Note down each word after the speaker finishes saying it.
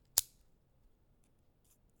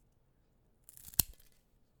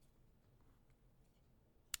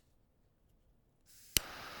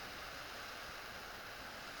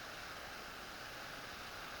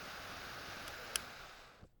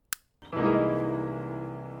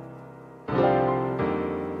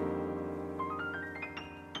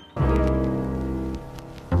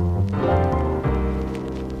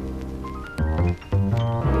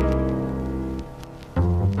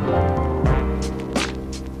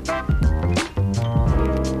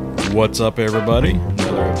What's up, everybody?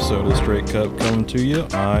 Another episode of Straight Cup coming to you.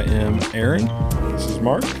 I am Aaron. This is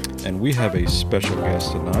Mark. And we have a special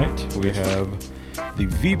guest tonight. We have the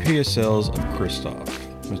VP of Sales of Kristoff,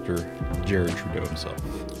 Mr. Jarrid Trudeau himself.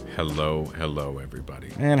 Hello,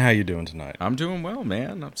 everybody. Man, how you doing tonight? I'm doing well,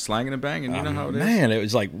 man. I'm slanging and banging. You know how it is. Man, it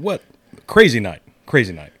was like, what? Crazy night.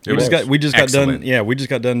 We just got done. Yeah, we just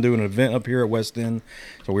got done doing an event up here at West End.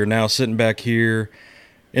 So we're now sitting back here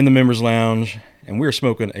in the members lounge, and we're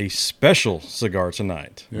smoking a special cigar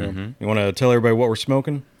tonight. Yeah. Mm-hmm. You want to tell everybody what we're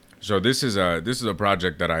smoking? So this is a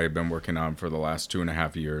project that I have been working on for the last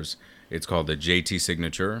 2.5 years. It's called the JT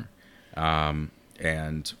Signature,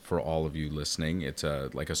 and for all of you listening, it's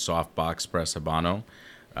like a soft box press Habano.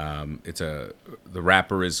 The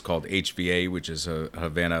wrapper is called HVA, which is a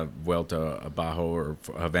Havana Vuelta Abajo or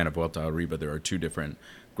Havana Vuelta Arriba. There are two different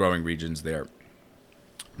growing regions there.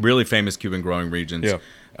 Really famous Cuban growing regions. Yeah.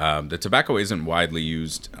 The tobacco isn't widely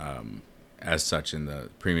used as such in the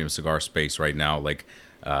premium cigar space right now. Like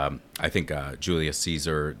I think Julius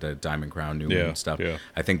Caesar, the Diamond Crown Newman and stuff. Yeah.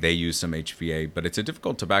 I think they use some HVA, but it's a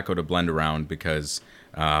difficult tobacco to blend around because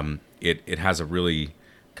it has a really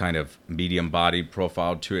kind of medium body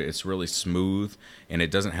profile to it. It's really smooth, and it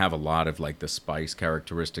doesn't have a lot of like the spice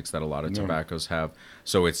characteristics that a lot of tobaccos have.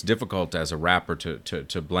 So it's difficult as a wrapper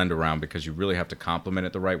to blend around because you really have to complement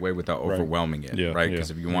it the right way without overwhelming it, right? Because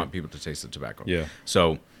if you want people to taste the tobacco. Yeah.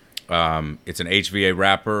 So it's an HVA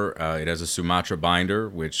wrapper. It has a Sumatra binder,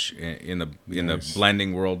 which in the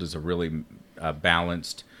blending world is a really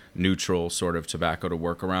balanced, neutral sort of tobacco to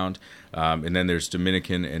work around. And then there's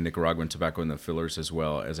Dominican and Nicaraguan tobacco in the fillers, as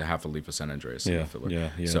well as a half a leaf of San Andreas in the filler. Yeah.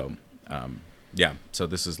 So so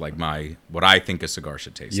this is like what I think a cigar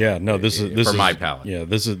should taste like. This is my palate. Yeah,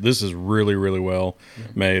 this is really, really well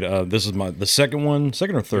made. This is the second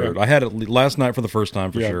or third. I had it last night for the first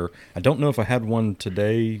time for sure. I don't know if I had one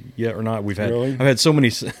today yet or not. I've had so many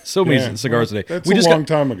cigars today. That's a long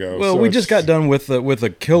time ago. Well, we just got done with a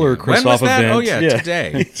killer Kristoff event. Oh yeah,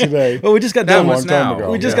 today. Today. Well, we just got done long time ago.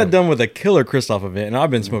 We just got done with a killer Kristoff event, and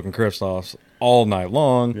I've been smoking Kristoffs all night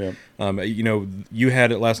long. Yeah. You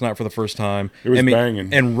had it last night for the first time. It was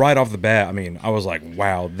banging. And right off the bat, I was like,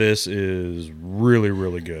 wow, this is really,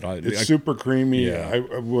 really good. It's super creamy. Yeah.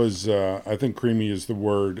 I think creamy is the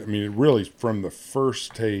word. It really, from the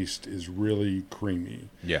first taste, is really creamy.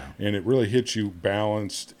 Yeah. And it really hits you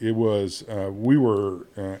balanced. It was,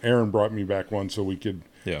 Aaron brought me back one so we could,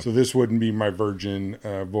 so this wouldn't be my virgin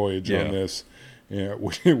voyage on this. Yeah,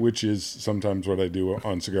 which is sometimes what I do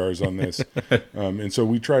on cigars on this. And so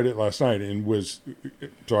we tried it last night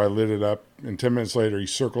so I lit it up, and 10 minutes later he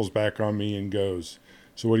circles back on me and goes,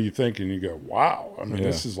 "So what do you think?" And you go, "Wow,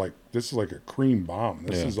 this is like a cream bomb.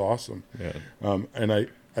 This is awesome." Yeah. And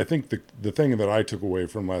I think the thing that I took away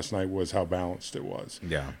from last night was how balanced it was.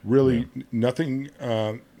 Yeah. Really nothing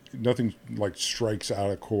like strikes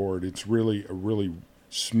out a chord. It's really a really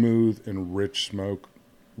smooth and rich smoke.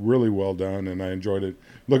 Really well done, and I enjoyed it.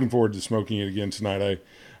 Looking forward to smoking it again tonight.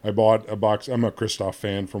 I bought a box. I'm a Kristoff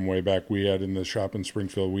fan from way back. We had in the shop in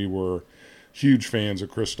Springfield. We were huge fans of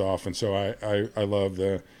Kristoff, and so I love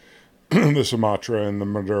the the Sumatra and the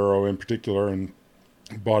Maduro in particular. And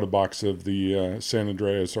bought a box of the San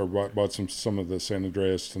Andreas, or bought some of the San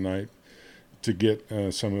Andreas tonight to get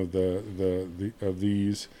some of of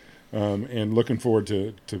these, and looking forward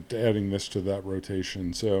to adding this to that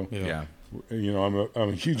rotation. So yeah. I'm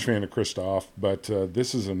a huge fan of Kristoff, but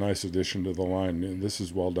this is a nice addition to the line, and this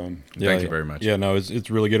is well done. Thank you very much. Yeah, no, it's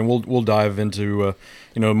really good, and we'll dive into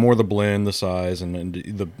more of the blend, the size, and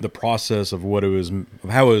the process of what it was, of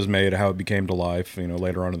how it was made, how it became to life,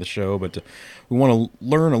 later on in the show. But we want to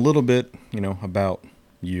learn a little bit, about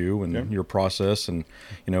you and your process, and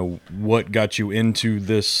what got you into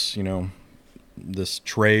this, this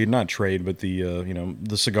not trade, but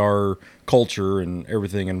the cigar culture and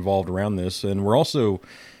everything involved around this. And we're also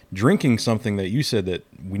drinking something that you said that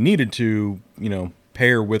we needed to,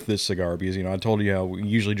 pair with this cigar, because, I told you how we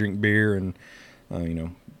usually drink beer and,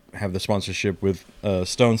 have the sponsorship with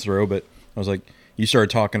Stone's Throw, but I was like, you started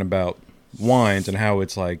talking about wines and how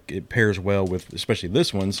it's like, it pairs well with, especially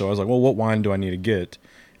this one. So I was like, well, what wine do I need to get?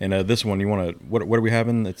 And this one, you want to, what are we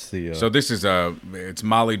having? It's the... So this is it's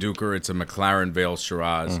Molly Duker. It's a McLaren Vale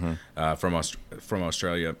Shiraz from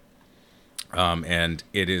Australia. And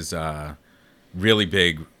it is really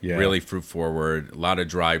big, really fruit forward, a lot of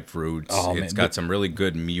dried fruits. It's got some really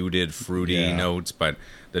good muted, fruity notes, but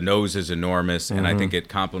the nose is enormous. And I think it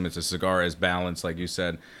complements a cigar as balanced, like you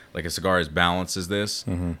said, like a cigar as balanced as this.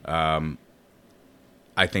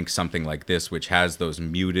 I think something like this, which has those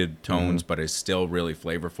muted tones but is still really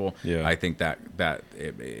flavorful, I think that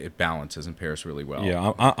it balances and pairs really well.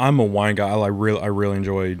 Yeah, I'm a wine guy. I really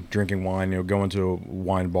enjoy drinking wine. Going to a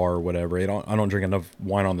wine bar or whatever. I don't drink enough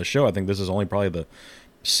wine on the show. I think this is only probably the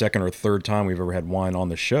second or third time we've ever had wine on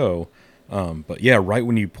the show. But yeah, right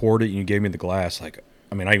when you poured it and you gave me the glass, like,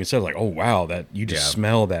 I mean, I even said like, oh wow, that you just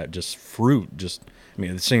smell that just fruit. Just, I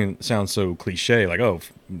mean, it sounds so cliche, like, oh,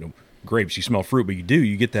 grapes, you smell fruit, but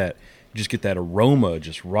you get that, you just get that aroma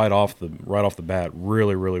just right off the bat,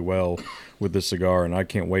 really, really well with this cigar, and I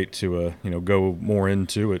can't wait to go more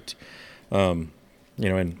into it. And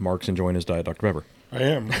Mark's enjoying his Diet Dr. Pepper. I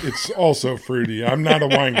am. It's also fruity. I'm not a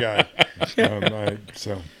wine guy,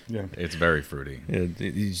 so yeah. It's very fruity. Yeah,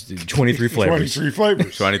 23 flavors.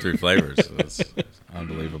 23 flavors. That's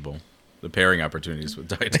unbelievable. The pairing opportunities with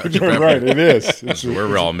Diet Dr. Pepper. Right, it is.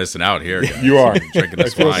 We're all missing out here, guys. You are. Drinking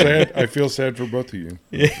this wine. I feel sad for both of you.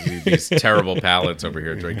 These terrible palates over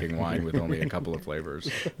here drinking wine with only a couple of flavors.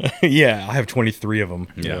 Yeah, I have 23 of them.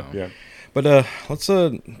 Yeah. But let's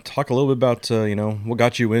talk a little bit about what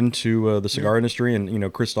got you into the cigar industry and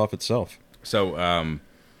Kristoff itself. So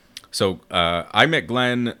I met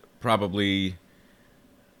Glenn probably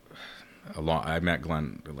I met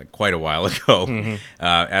Glenn like quite a while ago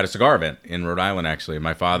at a cigar event in Rhode Island. Actually,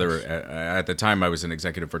 my father at the time I was an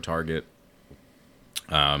executive for Target,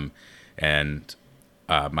 and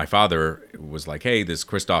my father was like, "Hey, this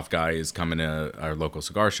Kristoff guy is coming to our local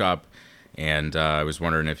cigar shop." And I was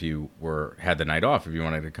wondering if you had the night off, if you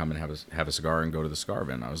wanted to come and have a cigar and go to the cigar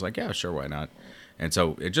event. I was like, yeah, sure, why not? And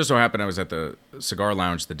so it just so happened I was at the cigar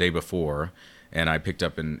lounge the day before, and I picked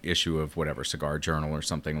up an issue of whatever, Cigar Journal or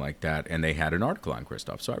something like that, and they had an article on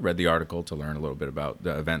Kristoff. So I read the article to learn a little bit about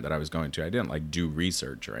the event that I was going to. I didn't do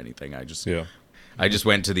research or anything. I just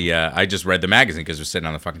went to the I just read the magazine because it was sitting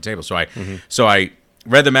on the fucking table. So I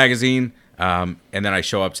read the magazine. And then I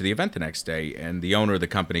show up to the event the next day, and the owner of the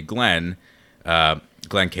company, Glenn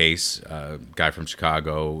Case, guy from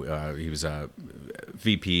Chicago, he was a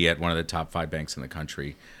VP at one of the top 5 banks in the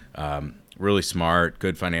country. Really smart,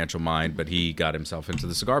 good financial mind, but he got himself into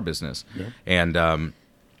the cigar business. Yeah. And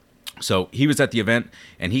so he was at the event,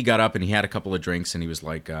 and he got up and he had a couple of drinks, and he was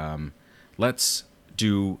like, let's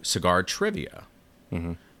do cigar trivia.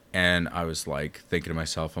 Mm-hmm. And I was like thinking to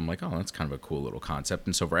myself, I'm like, oh, that's kind of a cool little concept.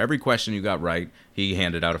 And so for every question you got right, he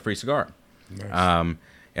handed out a free cigar. Nice.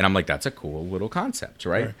 And I'm like, that's a cool little concept,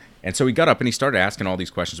 right? And so he got up and he started asking all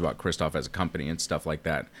these questions about Kristoff as a company and stuff like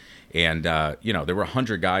that. And, there were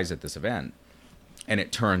 100 guys at this event. And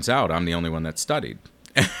it turns out I'm the only one that studied.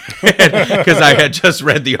 Because I had just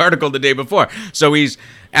read the article the day before. So he's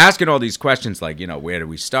asking all these questions like, where do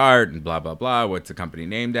we start and blah, blah, blah. What's the company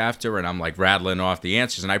named after? And I'm like rattling off the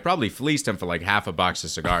answers. And I probably fleeced him for like half a box of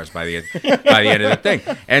cigars by the end of the thing.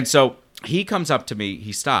 And so he comes up to me,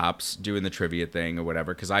 he stops doing the trivia thing or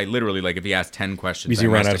whatever, because I literally, like, if he asked 10 questions, because he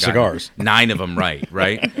ran out of cigars. 9 of them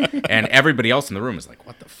right? And everybody else in the room is like,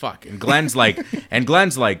 what the fuck? And Glenn's like,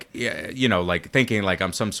 like thinking like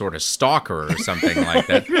I'm some sort of stalker or something like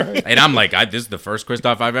that. And I'm like, this is the first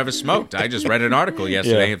Kristoff I've ever smoked. I just read an article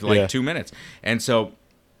yesterday for 2 minutes. And so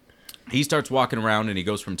he starts walking around and he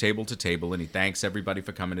goes from table to table and he thanks everybody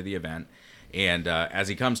for coming to the event. And as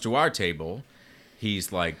he comes to our table,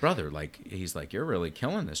 he's like, brother, you're really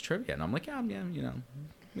killing this trivia. And I'm like, yeah,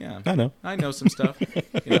 I know some stuff.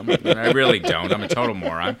 I really don't. I'm a total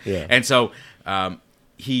moron. Yeah. And so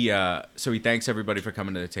he thanks everybody for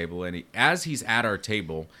coming to the table. And as he's at our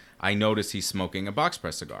table, I notice he's smoking a box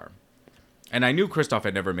press cigar. And I knew Kristoff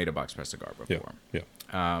had never made a box press cigar before.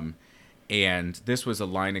 Yeah. And this was a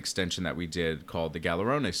line extension that we did called the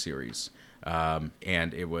Galarone series.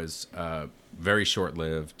 And it was very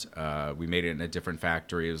short-lived. We made it in a different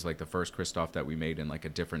factory. It was like the first Kristoff that we made in like a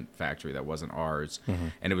different factory that wasn't ours. Mm-hmm.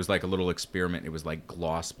 And it was like a little experiment. It was like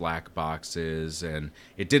gloss black boxes, and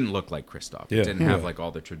it didn't look like Kristoff. Yeah. It didn't have like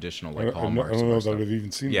all the traditional like hallmarks. I don't know if I've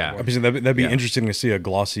even seen that. I mean, that'd be interesting to see a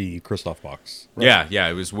glossy Kristoff box. Right? Yeah,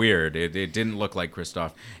 it was weird. It didn't look like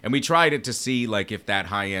Kristoff. And we tried it to see like if that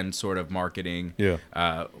high-end sort of marketing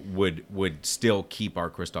would still keep our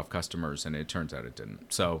Kristoff customers, and it turns out it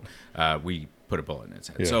didn't. So we put a bullet in his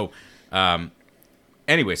head. Yeah. So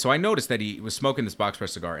anyway, so I noticed that he was smoking this box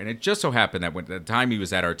press cigar, and it just so happened that when the time he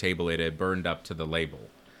was at our table, it had burned up to the label.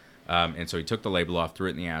 And so he took the label off, threw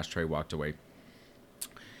it in the ashtray, walked away.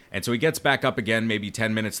 And so he gets back up again maybe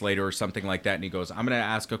 10 minutes later or something like that, and he goes, I'm going to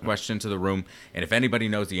ask a question to the room, and if anybody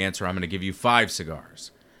knows the answer, I'm going to give you 5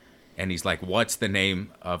 cigars. And he's like, what's the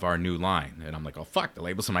name of our new line? And I'm like, oh, fuck, the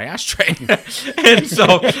label's in my ashtray. And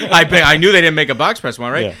so I knew they didn't make a box press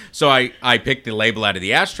one, right? Yeah. So I picked the label out of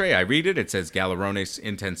the ashtray. I read it. It says Galerones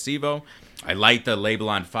Intensivo. I light the label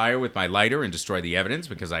on fire with my lighter and destroy the evidence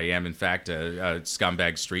because I am, in fact, a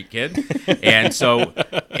scumbag street kid. And so,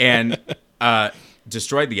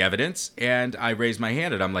 destroyed the evidence. And I raised my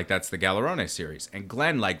hand and I'm like, that's the Galerones series. And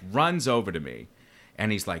Glenn, like, runs over to me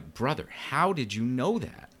and he's like, brother, how did you know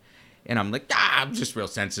that? And I'm like, I'm just real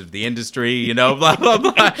sensitive to the industry, you know, blah, blah,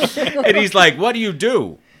 blah. And he's like, what do you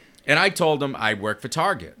do? And I told him I work for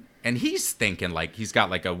Target. And he's thinking like he's got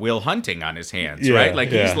like a Will Hunting on his hands, right? Like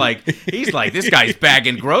he's like, this guy's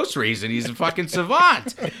bagging groceries and he's a fucking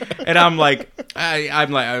savant. And I'm like,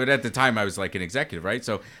 at the time I was like an executive, right?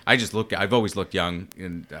 So I've always looked young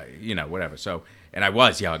and, you know, whatever. So, and I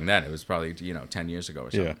was young then. It was probably, 10 years ago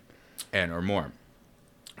or something, or more.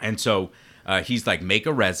 And so, he's like, make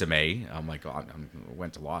a resume. I'm like, I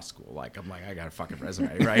went to law school. Like, I'm like, I got a fucking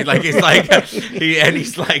resume, right? Like, he's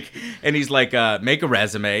like, make a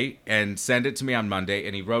resume and send it to me on Monday.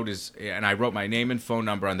 And I wrote my name and phone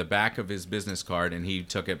number on the back of his business card, and he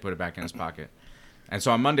took it, put it back in his pocket. And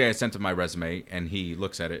so on Monday, I sent him my resume, and he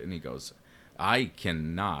looks at it and he goes, I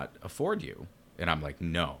cannot afford you. And I'm like,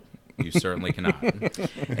 no. You certainly cannot.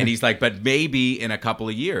 And he's like, but maybe in a couple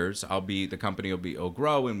of years, the company will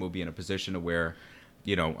grow and we'll be in a position to where,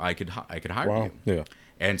 I could hire you. Yeah.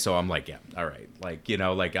 And so I'm like, yeah, all right. Like,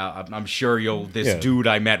 I'm sure dude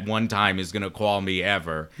I met one time is going to call me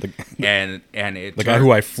ever. The guy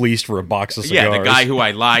who I fleeced for a box of cigars. Yeah, the guy who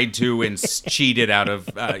I lied to and cheated out of,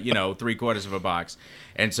 3/4 of a box.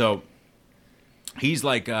 And so he's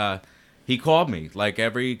like, he called me like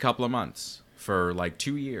every couple of months for like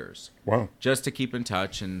 2 years. Wow. Just to keep in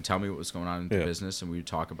touch and tell me what was going on in the business, and we would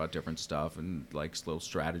talk about different stuff and like little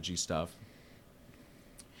strategy stuff.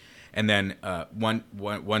 And then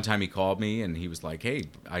one time he called me and he was like, hey,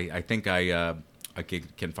 I think I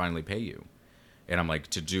can finally pay you. And I'm like,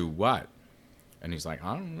 to do what? And he's like,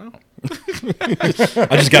 I don't know.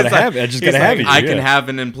 I just gotta have it. I can have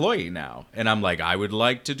an employee now. And I'm like, I would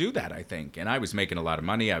like to do that, I think. And I was making a lot of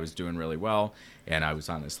money. I was doing really well. And I was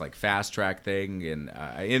on this like fast track thing. And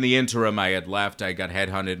in the interim, I had left. I got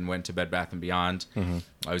headhunted and went to Bed Bath & Beyond. Mm-hmm.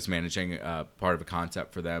 I was managing part of a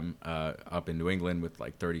concept for them up in New England with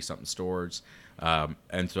like 30-something stores.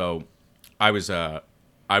 And so I was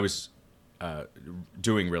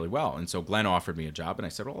doing really well. And so Glenn offered me a job. And I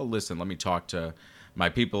said, well, listen, let me talk to my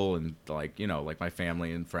people and like my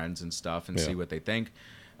family and friends and stuff and see what they think.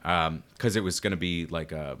 Because it was going to be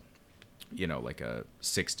like a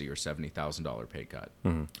 $60,000 or $70,000 pay cut.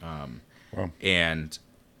 Mm-hmm.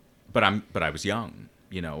 But I was young,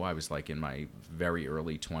 I was like in my very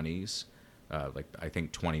early 20s, like I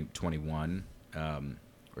think 21,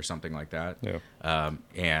 or something like that. Yeah.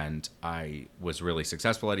 And I was really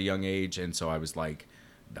successful at a young age. And so I was like,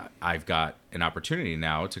 I've got an opportunity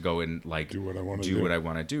now to go and like do what I want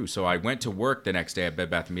to do. So I went to work the next day at Bed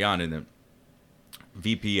Bath & Beyond, and the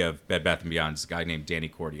VP of Bed Bath & Beyond is a guy named Danny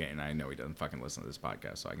Cordier, and I know he doesn't fucking listen to this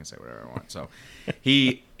podcast, so I can say whatever I want. So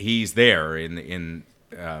he's there in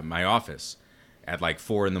my office at like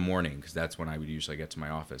 4 a.m, because that's when I would usually get to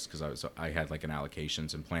my office, because I had like an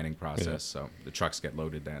allocations and planning process. So the trucks get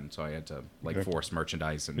loaded then, so I had to like force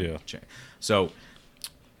merchandise and so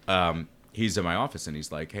he's in my office and he's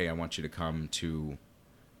like, hey, I want you to come to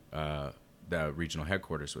the regional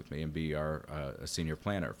headquarters with me and be our a senior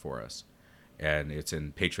planner for us. And it's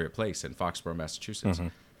in Patriot Place in Foxborough, Massachusetts. Mm-hmm.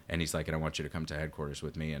 And he's like, and I want you to come to headquarters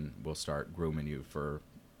with me, and we'll start grooming you for,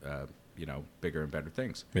 bigger and better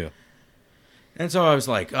things. Yeah. And so I was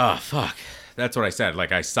like, oh, fuck. That's what I said.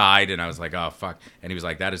 Like, I sighed, and I was like, oh, fuck. And he was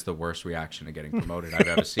like, that is the worst reaction to getting promoted I've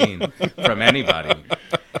ever seen from anybody.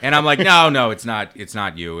 And I'm like, no, it's not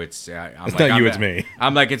you. It's me.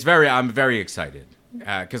 I'm like, I'm very excited.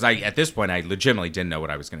 Because at this point, I legitimately didn't know what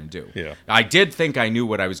I was going to do. Yeah. I did think I knew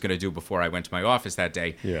what I was going to do before I went to my office that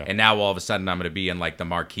day. Yeah. And now all of a sudden, I'm going to be in like the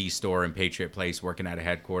Marquee store in Patriot Place, working at a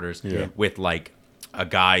headquarters with like a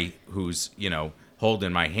guy who's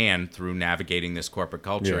holding my hand through navigating this corporate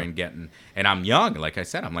culture and I'm young. Like I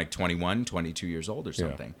said, I'm like 21, 22 years old or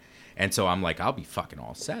something. Yeah. And so I'm like, I'll be fucking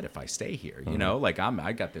all set if I stay here. Mm-hmm. Like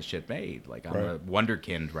I got this shit made. Like I'm a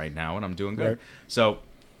wonderkind right now, and I'm doing good. Right. So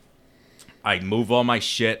I move all my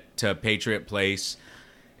shit to Patriot Place,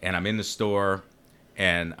 and I'm in the store,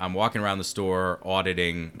 and I'm walking around the store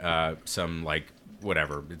auditing some, like,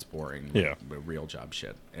 whatever. It's boring. Yeah. Real job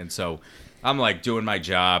shit. And so I'm, like, doing my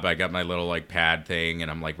job. I got my little, like, pad thing, and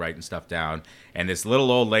I'm, like, writing stuff down. And this little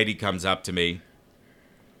old lady comes up to me,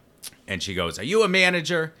 and she goes, are you a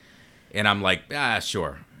manager? And I'm like,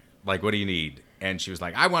 sure. Like, what do you need? And she was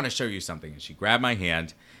like, I want to show you something. And she grabbed my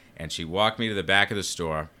hand, and she walked me to the back of the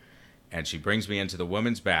store, and she brings me into the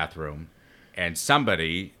women's bathroom, and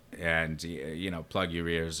somebody, and, you know, plug your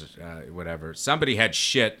ears, whatever, somebody had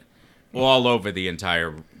shit all over the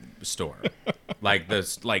entire store. Like,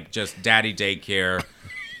 this, like, just daddy daycare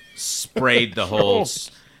sprayed the whole...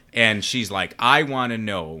 And she's like, I want to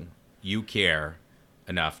know you care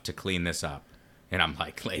enough to clean this up. And I'm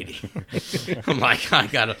like, lady, I'm like,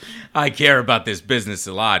 I care about this business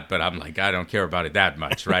a lot, but I'm like, I don't care about it that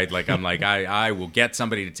much, right? Like, I'm like, I will get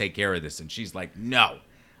somebody to take care of this. And she's like, no,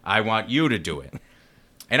 I want you to do it.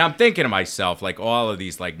 And I'm thinking to myself, like, all of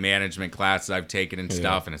these, like, management classes I've taken and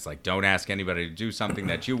stuff, and it's like, don't ask anybody to do something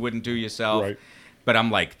that you wouldn't do yourself. Right. But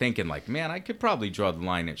I'm like thinking, like, man, I could probably draw the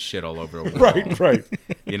line at shit all over a wall. Right.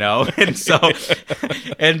 You know,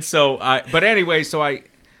 but anyway, so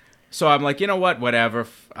I'm like, you know what, whatever.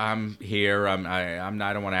 I'm here.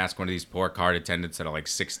 I don't want to ask one of these poor card attendants that are like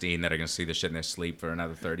 16 that are gonna see the shit in their sleep for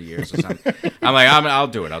another 30 years or something. I'm like, I'll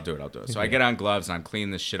do it. So I get on gloves and I'm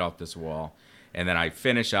cleaning this shit off this wall, and then I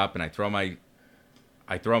finish up and I throw my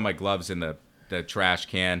gloves in the trash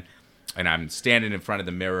can. And I'm standing in front of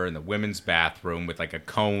the mirror in the women's bathroom with like a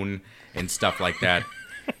cone and stuff like that.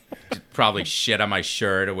 Probably shit on my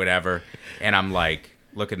shirt or whatever. And I'm like,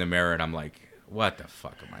 look in the mirror and I'm like, what the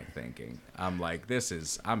fuck am I thinking? I'm like,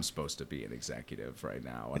 I'm supposed to be an executive right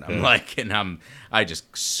now. And I'm like, I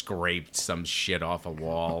just scraped some shit off a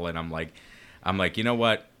wall. And I'm like, you know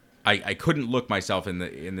what? I couldn't look myself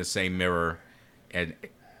in the same mirror and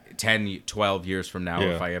 10, 12 years from now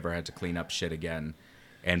if I ever had to clean up shit again.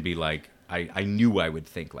 And be like, I knew I would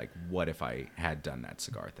think, like, what if I had done that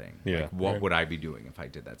cigar thing? Yeah. Like, what would I be doing if I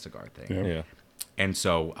did that cigar thing? Yeah. And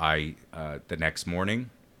so the next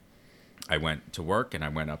morning, I went to work, and I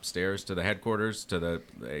went upstairs to the headquarters, to the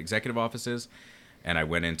executive offices, and I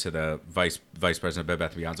went into the vice president of Bed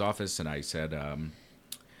Bath & Beyond's office, and I said,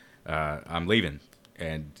 I'm leaving.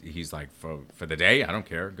 And he's like, for the day? I don't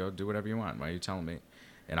care. Go do whatever you want. Why are you telling me?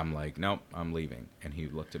 And I'm like, nope, I'm leaving. And he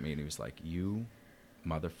looked at me, and he was like, you...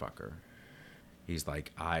 motherfucker. He's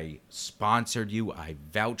like, I sponsored you. I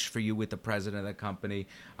vouched for you with the president of the company.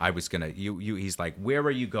 I was gonna he's like, where are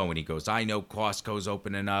you going? He goes, I know Costco's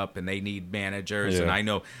opening up and they need managers, and I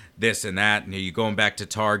know this and that, and you're going back to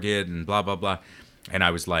Target and blah blah blah. And I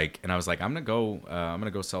was like, I'm gonna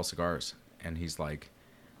go sell cigars. And he's like,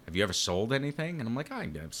 have you ever sold anything? And I'm like,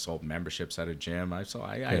 I've sold memberships at a gym. I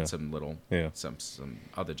had some little some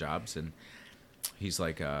other jobs. And he's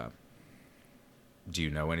like, do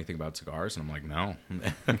you know anything about cigars? And I'm like, no.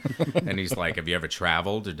 And he's like, have you ever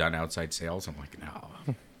traveled or done outside sales? I'm like, no.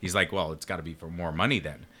 He's like, well, it's got to be for more money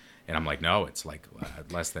then. And I'm like, no, it's like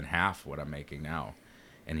less than half what I'm making now.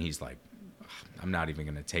 And he's like, I'm not even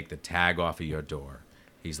going to take the tag off of your door.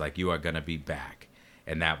 He's like, you are going to be back.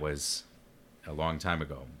 And that was a long time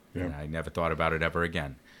ago. Yeah. And I never thought about it ever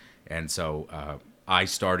again. And so I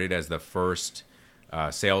started as the first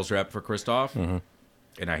sales rep for Kristoff. Mm-hmm.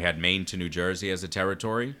 And I had Maine to New Jersey as a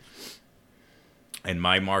territory. And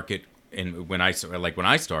my market, and when I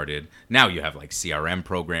started, now you have like CRM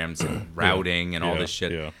programs and routing and all this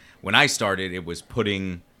shit. Yeah. When I started, it was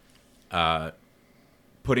putting all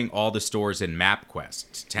the stores in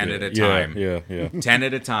MapQuest, 10 at a time. 10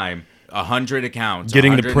 at a time, 100 accounts.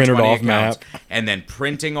 Getting the printed off map. And then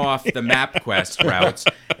printing off the MapQuest routes.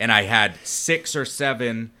 And I had 6 or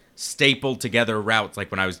 7 stapled together routes,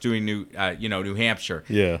 like when I was doing New Hampshire.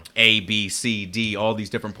 Yeah. A, B, C, D, all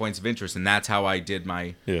these different points of interest, and that's how I did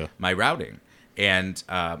my routing. And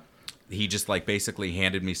he just like basically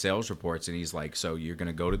handed me sales reports, and he's like, so you're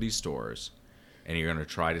gonna go to these stores, and you're gonna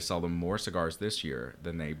try to sell them more cigars this year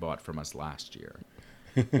than they bought from us last year.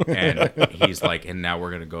 And he's like, and now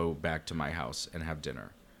we're gonna go back to my house and have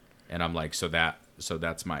dinner. And I'm like, so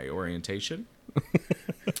that's my orientation.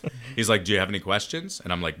 He's like, do you have any questions?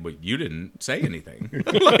 And I'm like, well, you didn't say anything.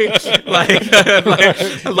 How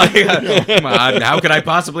could I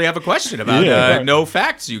possibly have a question about no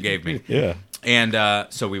facts you gave me? Yeah.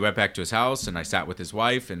 And so we went back to his house, and I sat with his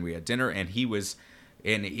wife, and we had dinner, and he was,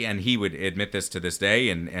 and he would admit this to this day,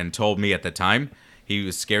 and told me at the time he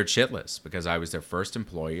was scared shitless because I was their first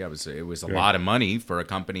employee. It was a lot of money for a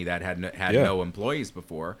company that had no employees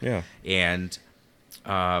before. Yeah. And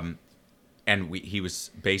he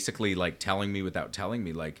was basically like telling me without telling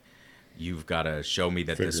me, like, you've got to show me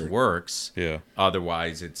that this works. Yeah.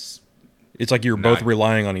 Otherwise, it's like you're both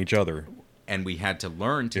relying on each other. And we had to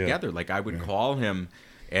learn together. Yeah. Like I would call him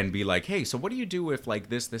and be like, hey, so what do you do if like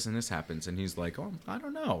this, and this happens? And he's like, oh, I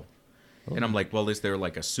don't know. And I'm like, well, is there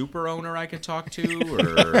like a super owner I could talk to,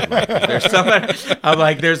 or like, is there somebody? I'm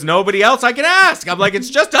like, there's nobody else I can ask. I'm like, it's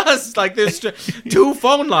just us. Like, there's 2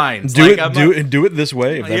 phone lines. Do like, do it this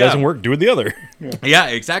way. If that doesn't work, do it the other. Yeah,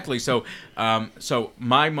 exactly. So, so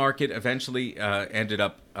my market eventually ended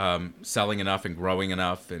up selling enough and growing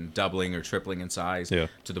enough and doubling or tripling in size to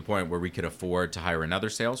the point where we could afford to hire another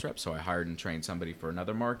sales rep. So I hired and trained somebody for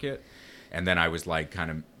another market, and then I was like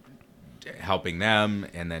kind of helping them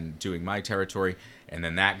and then doing my territory, and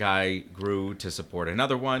then that guy grew to support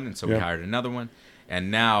another one, and so we hired another one.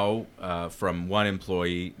 And now, from 1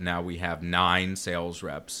 employee, now we have 9 sales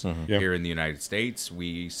reps here in the United States.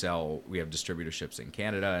 We have distributorships in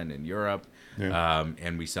Canada and in Europe,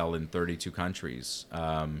 and we sell in 32 countries.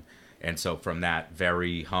 And so from that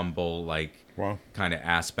very humble, kind of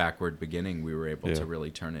ass-backward beginning, we were able to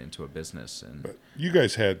really turn it into a business. And but you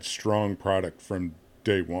guys had strong product from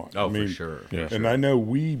day one. Oh, for sure. Yeah. And I know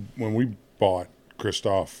when we bought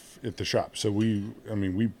Kristoff at the shop, so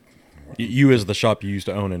you as the shop you used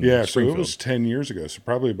to own in Springfield. So it was 10 years ago. So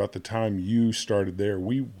probably about the time you started there,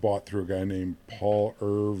 we bought through a guy named Paul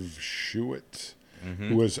Irv Schuett,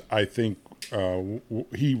 who was, I think,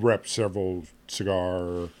 he repped several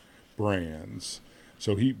cigar brands.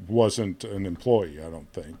 So he wasn't an employee, I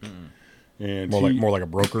don't think. And more like a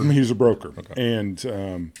broker. He's a broker, okay.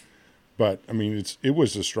 And but I mean it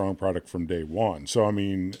was a strong product from day one. So I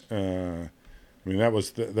mean that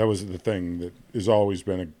was the thing that has always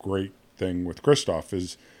been a great thing with Kristoff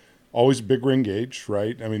is always big ring gauge,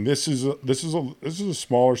 right? I mean this is a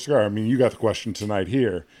smaller cigar. I mean you got the question tonight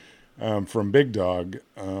here from Big Dog,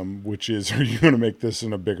 which is, are you going to make this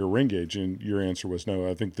in a bigger ring gauge? And your answer was no.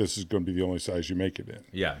 I think this is going to be the only size you make it in.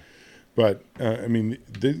 Yeah. But I mean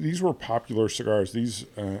these were popular cigars. These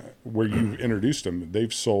where you introduced them,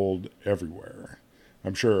 they've sold everywhere.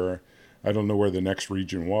 I'm sure. I don't know where the next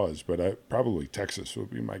region was, but probably Texas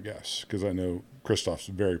would be my guess because I know Kristoff's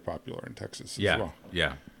very popular in Texas as well.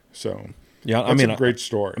 Yeah. So that's a great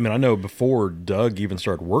story. I mean, I know before Doug even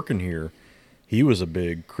started working here, he was a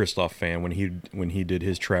big Kristoff fan when he did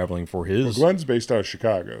his traveling for his. Well, Glenn's based out of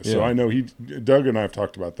Chicago, so I know Doug and I have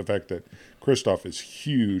talked about the fact that Kristoff is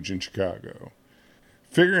huge in Chicago.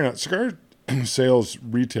 Figuring out cigar sales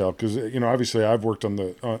retail because obviously I've worked on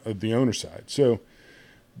the owner side, so.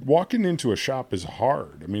 Walking into a shop is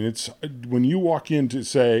hard. I mean, it's when you walk in to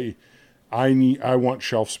say, I want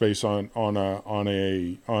shelf space in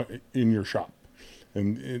your shop,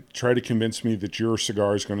 and try to convince me that your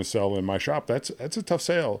cigar is going to sell in my shop. That's a tough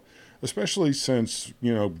sale, especially since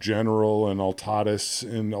General and Altatis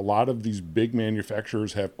and a lot of these big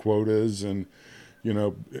manufacturers have quotas and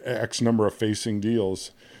X number of facing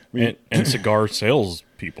deals. I mean, and cigar sales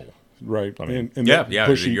people. Right. I mean,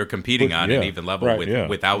 you're competing on an even level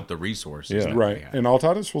without the resources. Yeah. Right. And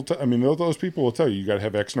Altatis will those people will tell you got to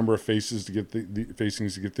have X number of faces to get the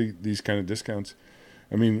facings to get these kind of discounts.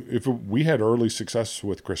 I mean, we had early success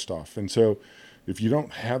with Kristoff, and so if you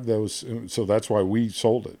don't have those, so that's why we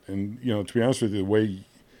sold it. And to be honest with you, the way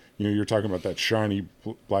you're talking about that shiny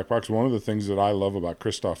black box, one of the things that I love about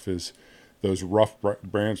Kristoff is those rough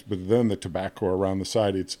brands, but then the tobacco around the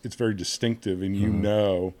side, it's very distinctive,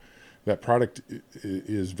 and that product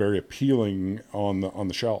is very appealing on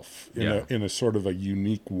the shelf in a sort of a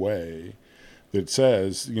unique way that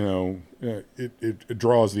says, it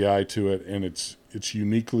draws the eye to it, and it's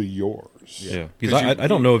uniquely yours. Yeah, because I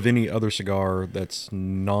don't know of any other cigar that's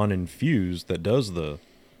non-infused that does the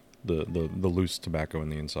loose tobacco in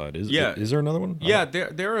the inside. Is there another one? Yeah,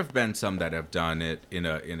 there have been some that have done it in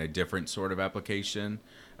a different sort of application,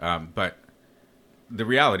 but. The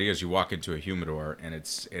reality is, you walk into a humidor and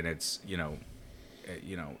it's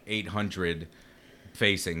 800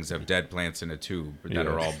 facings of dead plants in a tube that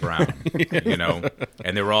are all brown,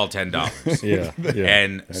 and they were all $10. Yeah.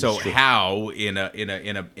 And so how in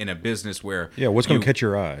a business where what's going to catch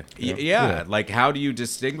your eye? Like how do you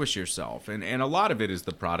distinguish yourself? And a lot of it is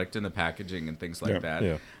the product and the packaging and things like that.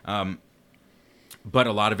 Yeah. But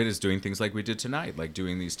a lot of it is doing things like we did tonight, like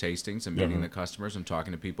doing these tastings and meeting the customers and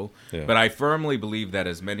talking to people. Yeah. But I firmly believe that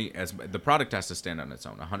as the product has to stand on its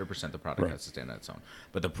own. 100% the product has to stand on its own.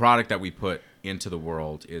 But the product that we put into the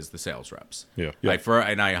world is the sales reps. Yeah.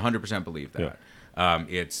 And I 100% believe that. Yeah.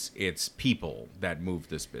 It's people that move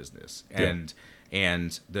this business. And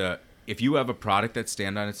if you have a product that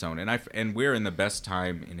stands on its own, and we're in the best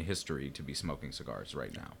time in history to be smoking cigars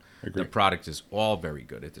right now. The product is all very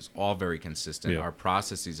good. It is all very consistent. Yeah. Our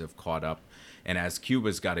processes have caught up. And as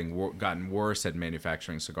Cuba's gotten worse at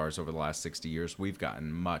manufacturing cigars over the last 60 years, we've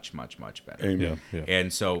gotten much, much, much better. Amen. Yeah.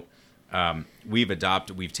 And so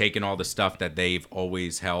we've taken all the stuff that they've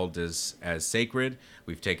always held as sacred.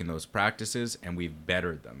 We've taken those practices and we've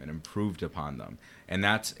bettered them and improved upon them.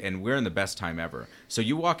 And we're in the best time ever. So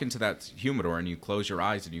you walk into that humidor and you close your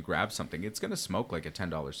eyes and you grab something, it's going to smoke like a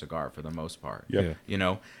 $10 cigar for the most part. Yeah. You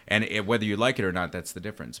know, and whether you like it or not, that's the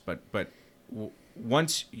difference. But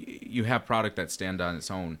once you have product that stand on its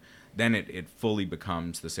own, then it fully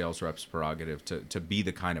becomes the sales rep's prerogative to be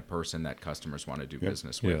the kind of person that customers want to do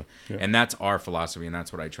business with. Yeah. And that's our philosophy, and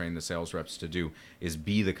that's what I train the sales reps to do, is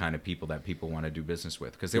be the kind of people that people want to do business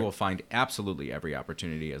with, because they will find absolutely every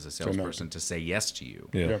opportunity as a salesperson to say yes to you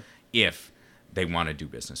if they want to do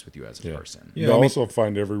business with you as a person. Yeah, they'll also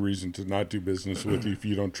find every reason to not do business with you if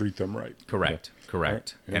you don't treat them right. Correct.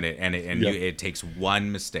 Right. And it takes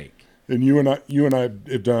one mistake. And you and I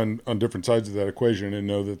have done on different sides of that equation, and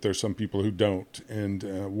know that there's some people who don't. And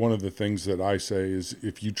one of the things that I say is,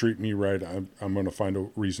 if you treat me right, I'm going to find a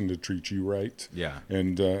reason to treat you right. Yeah.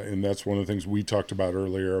 And that's one of the things we talked about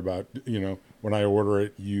earlier about, when I order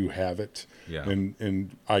it, you have it. Yeah.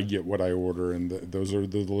 And I get what I order, and those are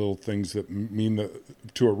the little things that mean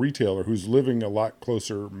that to a retailer who's living a lot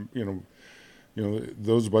closer,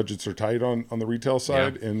 those budgets are tight on the retail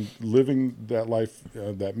side, and living that life,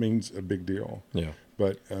 that means a big deal. Yeah.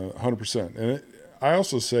 But 100%. And I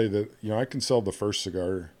also say that, I can sell the first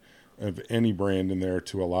cigar of any brand in there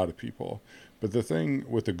to a lot of people. But the thing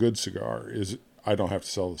with a good cigar is I don't have to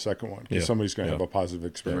sell the second one, because somebody's going to have a positive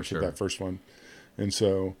experience with that first one. And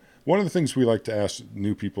so one of the things we like to ask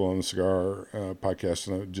new people on the cigar podcast,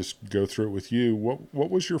 and I'll just go through it with you, what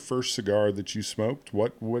was your first cigar that you smoked?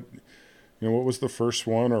 What was the first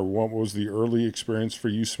one, or what was the early experience for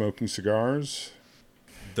you smoking cigars?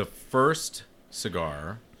 The first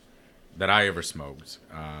cigar that I ever smoked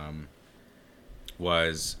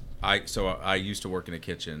was I used to work in a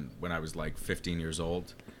kitchen when I was like 15 years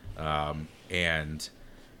old, and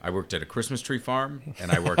I worked at a Christmas tree farm,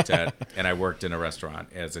 and I worked in a restaurant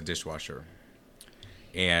as a dishwasher,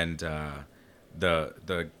 and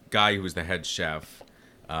the guy who was the head chef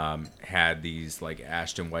had these like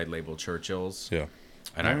Ashton White Label Churchills. Yeah.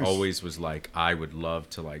 And nice. I always was like, I would love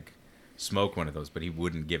to like smoke one of those, but he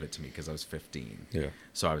wouldn't give it to me because I was 15. Yeah.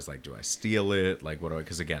 So I was like, do I steal it? Like, what do I?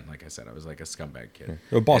 Because again, like I said, I was like a scumbag kid.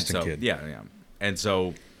 Yeah. A Boston kid. Yeah. And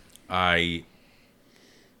so I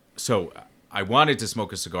wanted to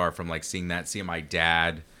smoke a cigar from like seeing my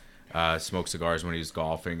dad smoke cigars when he was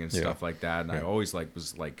golfing and stuff like that. And I always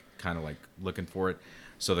was kind of looking for it.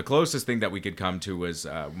 So the closest thing that we could come to was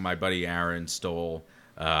my buddy Aaron stole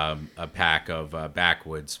a pack of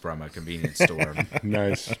Backwoods from a convenience store.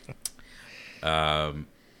 Nice.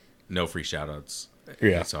 No free shout-outs.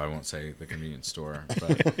 Yeah. So I won't say the convenience store.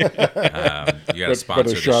 But you got to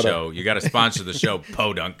sponsor the show. You got to sponsor the show,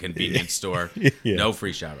 Podunk Convenience Store. Yeah. No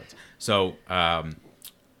free shout-outs. So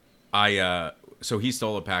so he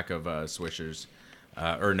stole a pack of Swishers.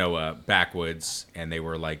 Backwoods, and they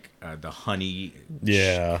were like the honey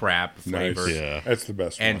crap flavor. Nice. Yeah, that's the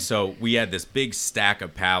best one. And so we had this big stack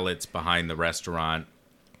of pallets behind the restaurant.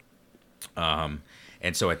 And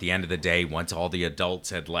so at the end of the day, once all the adults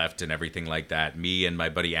had left and everything like that, me and my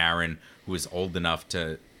buddy Aaron, who was old enough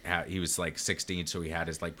to he was like 16, so he had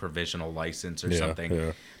his like provisional license or something.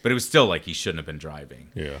 Yeah. But it was still like he shouldn't have been driving.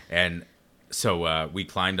 Yeah. And so we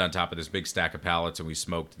climbed on top of this big stack of pallets and we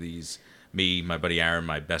smoked these. Me, my buddy Aaron,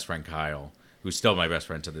 my best friend Kyle, who's still my best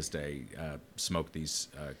friend to this day, smoked these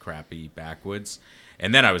crappy Backwoods.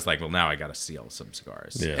 And then I was like, well, now I got to steal some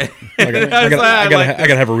cigars. Yeah, I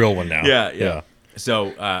gotta have a real one now. Yeah.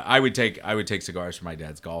 So I would take cigars from my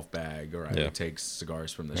dad's golf bag, or I would take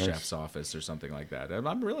cigars from the chef's office or something like that. And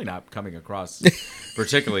I'm really not coming across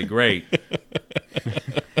particularly great.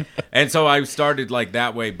 And so I started like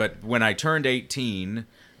that way. But when I turned 18.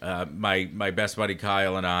 My best buddy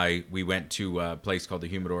Kyle and we went to a place called the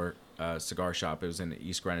Humidor Cigar Shop. It was in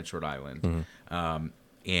East Greenwich, Rhode Island. Mm-hmm.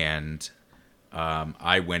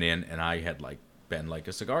 I went in and I had been like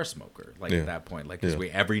a cigar smoker at that point. Because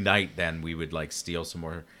every night then we would steal some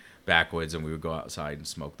more Backwoods and we would go outside and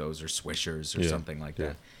smoke those or Swishers or something like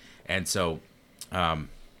that. And so I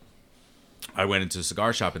went into a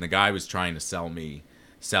cigar shop and the guy was trying to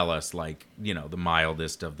sell us the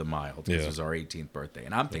mildest of the mild, because it was our 18th birthday,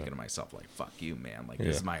 and I'm thinking to myself fuck you, man,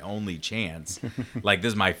 this is my only chance. This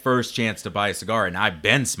is my first chance to buy a cigar, and I've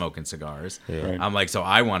been smoking cigars. I'm so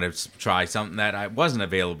I want to try something that wasn't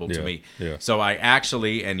available to me. So I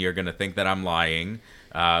actually, and you're gonna think that I'm lying,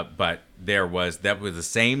 but that was the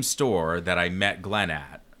same store that I met Glenn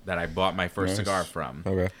at, that I bought my first cigar from.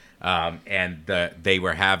 Okay. And they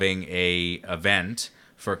were having a event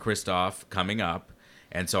for Kristoff coming up.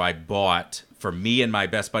 And so I bought for me and my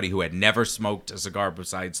best buddy who had never smoked a cigar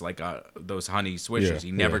besides like those honey swishers.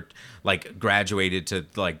 He never like graduated to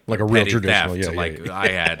like a real petty traditional, theft I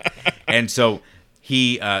had. And so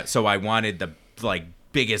so I wanted the like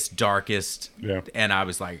biggest, darkest, and I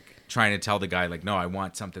was like trying to tell the guy like, no, I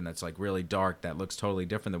want something that's like really dark that looks totally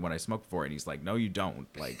different than what I smoked before. And he's like, no, you don't.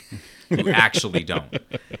 Like, you actually don't.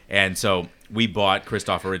 And so we bought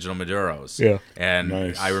Kristoff Original Maduros. Yeah. And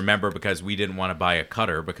I remember because we didn't want to buy a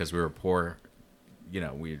cutter because we were poor, we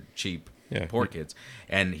were cheap. Poor kids.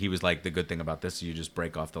 And he was like, the good thing about this is you just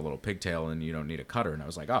break off the little pigtail and you don't need a cutter. And I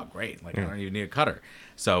was like, oh, great. Like, I don't even need a cutter.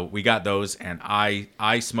 So we got those, and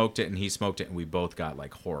I smoked it and he smoked it, and we both got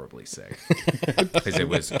like horribly sick.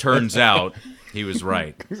 Because turns out he was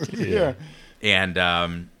right. Yeah.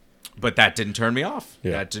 And, but that didn't turn me off.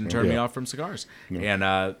 Yeah. That didn't turn me off from cigars. No.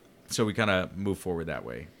 And so we kind of moved forward that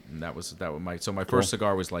way. And that was my first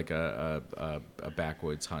cigar was like a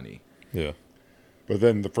backwoods honey. Yeah. But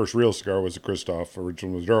then the first real cigar was a Kristoff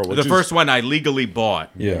Original Maduro. The first one I legally bought,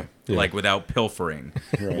 like without pilfering,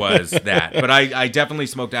 was that. But I definitely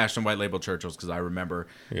smoked Ashton White Label Churchills because I remember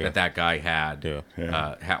that guy had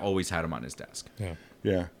always had them on his desk. Yeah.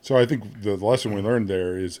 Yeah. So I think the lesson we learned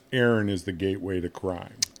there is Aaron is the gateway to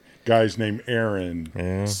crime. Guys named Aaron.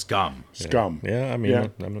 Yeah. Scum. Yeah, I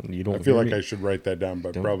mean, you don't. I feel like I should write that down,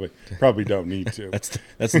 but probably don't need to.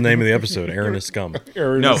 That's the name of the episode. Aaron is scum.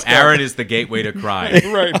 Aaron is the gateway to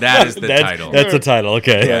crime. Right. That is the title. That's the title.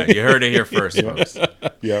 Okay. Yeah, you heard it here first, folks.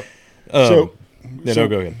 Yep. Go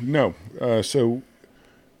ahead. No. So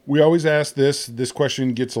we always ask this. This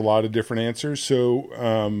question gets a lot of different answers.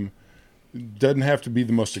 So doesn't have to be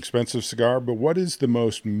the most expensive cigar, but what is the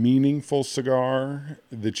most meaningful cigar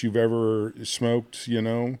that you've ever smoked?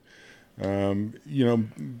 Most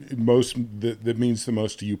that means the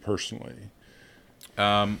most to you personally.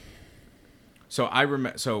 So I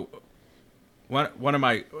remember. So one of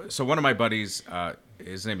my buddies,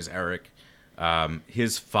 his name is Eric.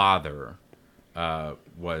 His father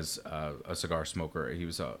was a cigar smoker. He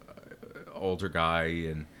was a older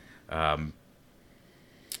guy, and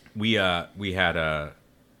we had a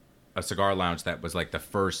cigar lounge that was like the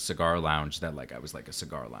first cigar lounge that like I was like a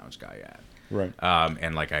cigar lounge guy at. Right.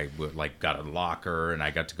 And like I got a locker, and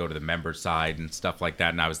I got to go to the member side and stuff like that,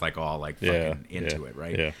 and I was like all like fucking into it,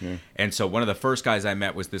 right? Yeah. And so one of the first guys I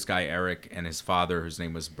met was this guy Eric and his father, whose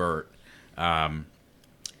name was Bert. And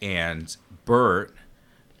Bert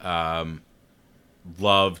loved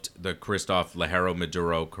the Kristoff Ligero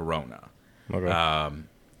Maduro Corona. Okay.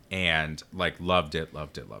 And like loved it.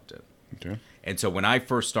 Okay. And so when I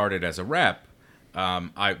first started as a rep,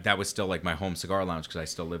 that was still like my home cigar lounge because I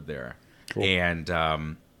still lived there. Cool.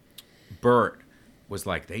 And Bert was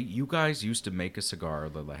like, you guys used to make a cigar,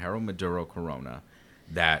 the Ligero Maduro Corona,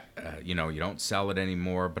 that you don't sell it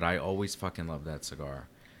anymore, but I always fucking loved that cigar.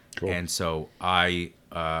 Cool. And so I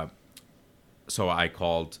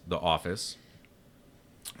called the office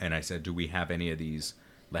and I said, do we have any of these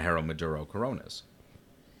Ligero Maduro Coronas?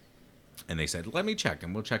 And they said, let me check,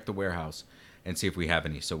 and we'll check the warehouse and see if we have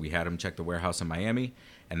any. So we had them check the warehouse in Miami,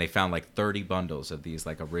 and they found like 30 bundles of these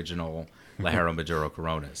like original Ligero Maduro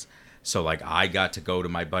Coronas. So like I got to go to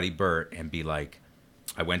my buddy Bert and be like,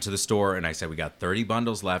 I went to the store and I said, we got 30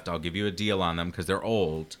 bundles left. I'll give you a deal on them because they're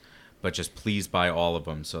old, but just please buy all of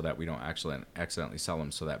them so that we don't actually accidentally sell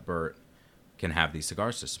them, so that Bert can have these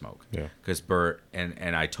cigars to smoke. Yeah. Because Bert,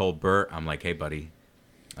 and I told Bert, I'm like, hey buddy,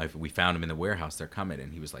 we found them in the warehouse. They're coming.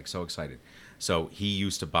 And he was like so excited. So he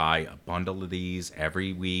used to buy a bundle of these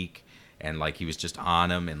every week. And like he was just on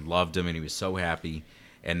them and loved them. And he was so happy.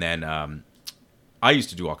 And then I used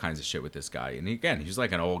to do all kinds of shit with this guy. And again, he's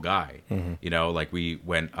like an old guy. Mm-hmm. Like we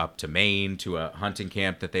went up to Maine to a hunting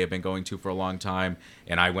camp that they had been going to for a long time.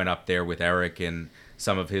 And I went up there with Eric and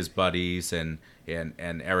some of his buddies and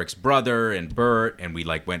Eric's brother and Bert. And we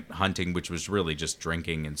like went hunting, which was really just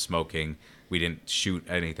drinking and smoking. We didn't shoot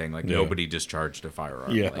anything. Like nobody discharged a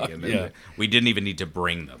firearm. Yeah. Like, we didn't even need to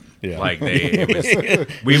bring them. Yeah. Like we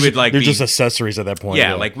would like they're just accessories at that point.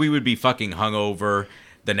 Yeah, like we would be fucking hungover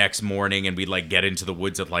the next morning, and we'd like get into the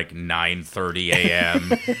woods at like 9:30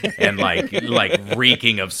 a.m. and like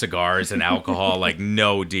reeking of cigars and alcohol. Like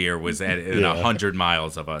no deer was at 100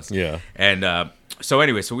 miles of us. Yeah. And so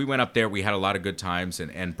anyway, so we went up there. We had a lot of good times,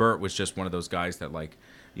 and Bert was just one of those guys that like,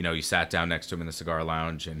 you sat down next to him in the cigar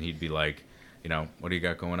lounge, and he'd be like, what do you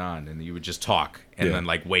got going on? And you would just talk and then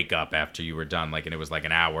like wake up after you were done. Like, and it was like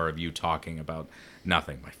an hour of you talking about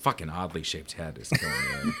nothing. My fucking oddly shaped head is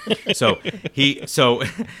going in.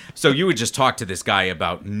 So you would just talk to this guy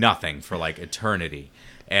about nothing for like eternity.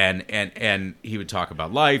 And he would talk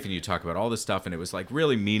about life, and you talk about all this stuff, and it was like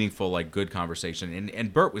really meaningful, like good conversation.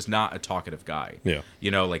 And Bert was not a talkative guy. Yeah.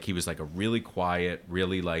 You know, like he was like a really quiet,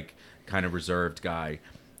 really like kind of reserved guy.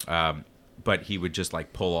 But he would just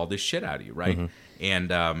like pull all this shit out of you, right?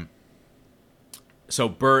 And so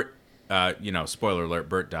Bert, spoiler alert,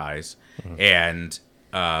 Bert dies. And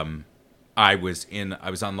I was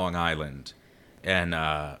on Long Island, and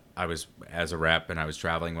I was as a rep, and I was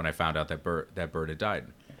traveling when I found out that Bert had died.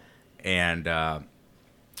 And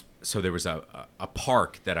so there was a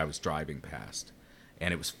park that I was driving past,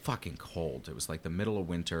 and it was fucking cold. It was like the middle of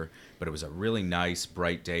winter, but it was a really nice,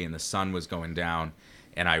 bright day, and the sun was going down.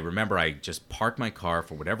 And I remember I just parked my car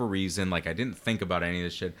for whatever reason. Like, I didn't think about any of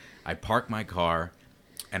this shit. I parked my car,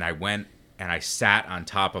 and I went and I sat on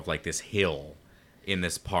top of like this hill in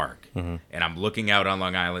this park. And I'm looking out on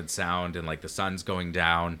Long Island Sound, and like the sun's going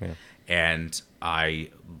down. And I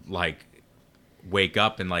like wake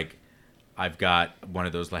up, and like I've got one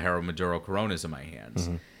of those Lajero Maduro Coronas in my hands.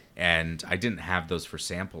 And I didn't have those for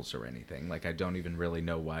samples or anything. Like, I don't even really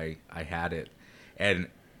know why I had it. And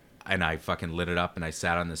I fucking lit it up, and I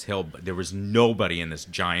sat on this hill. But there was nobody in this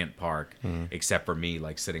giant park except for me,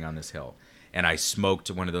 like sitting on this hill. And I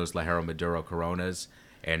smoked one of those Lajero Maduro Coronas,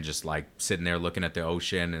 and just like sitting there looking at the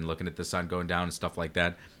ocean and looking at the sun going down and stuff like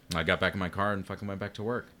that. And I got back in my car and fucking went back to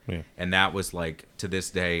work. And that was like, to this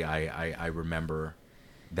day, I remember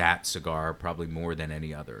that cigar probably more than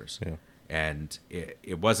any others. And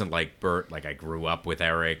it wasn't like Bert, like I grew up with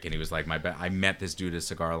Eric, and he was like I met this dude at a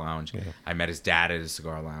cigar lounge. I met his dad at a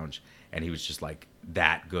cigar lounge, and he was just like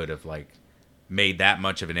that good, of like made that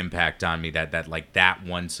much of an impact on me that like that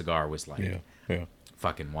one cigar was like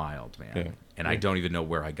fucking wild, man. And I don't even know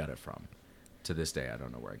where I got it from. To this day, I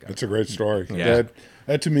don't know where I got it. That's a great story.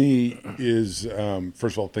 That to me is,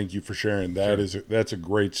 first of all, thank you for sharing. That's a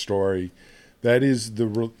great story.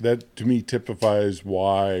 That to me typifies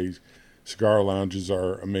why cigar lounges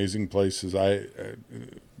are amazing places.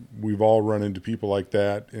 We've all run into people like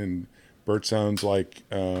that, and Bert sounds like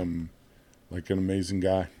an amazing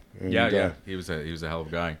guy. And, he was a hell of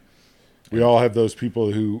a guy. We all have those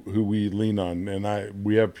people who we lean on, and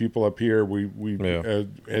we have people up here. We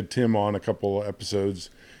had Tim on a couple of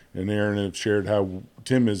episodes, and Aaron have shared how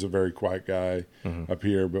Tim is a very quiet guy up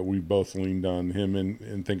here, but we both leaned on him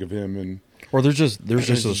and think of him. And or there's just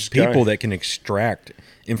those people that can extract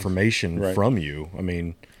information from you. I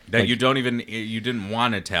mean, that you didn't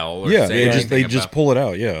want to tell. Or they just pull it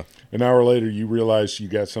out. Yeah. An hour later, you realize you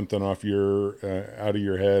got something off your out of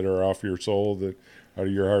your head or off your soul, out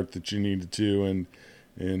of your heart, that you needed to,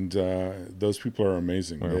 and those people are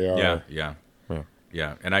amazing. They are.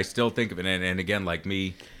 Yeah. And I still think of it. And again, like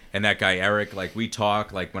me and that guy Eric, like we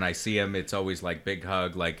talk. Like when I see him, it's always like big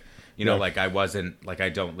hug. Like like I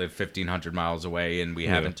don't live 1,500 miles away, and we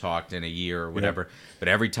haven't talked in a year or whatever. But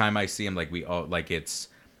every time I see him, like it's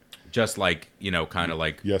just like kind of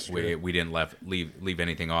like we didn't leave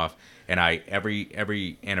anything off. And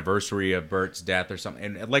every anniversary of Bert's death or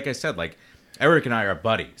something, and like I said, like Eric and I are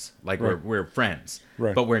buddies, like we're friends,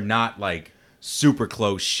 but we're not like super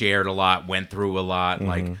close, shared a lot, went through a lot.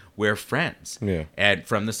 Like we're friends, and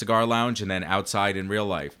from the cigar lounge and then outside in real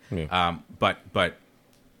life. But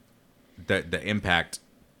the impact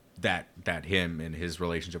that him and his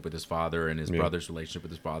relationship with his father, and his brother's relationship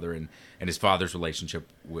with his father, and his father's relationship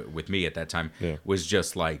with me at that time was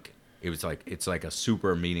just like, it's like a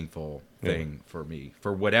super meaningful thing for me,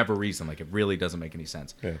 for whatever reason. Like, it really doesn't make any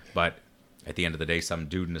sense. But at the end of the day, some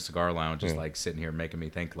dude in a cigar lounge is like sitting here making me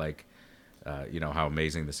think like, how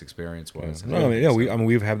amazing this experience was.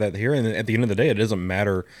 We've had that here, and at the end of the day, it doesn't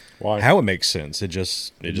matter how it makes sense. It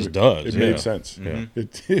just does. It made sense.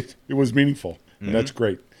 It was meaningful, and that's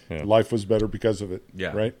great. Life was better because of it.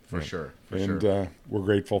 Right? For sure. We're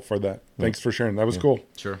grateful for that. Thanks for sharing. That was cool.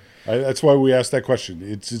 Sure. That's why we asked that question.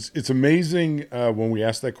 It's amazing when we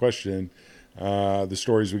ask that question, the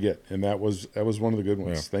stories we get, and that was one of the good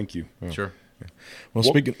ones. Thank you. Sure. Well,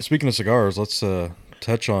 speaking of cigars, let's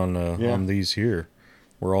touch on these here.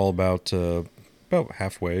 We're all about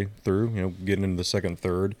halfway through, getting into the second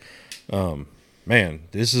third. Man,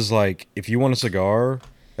 this is like, if you want a cigar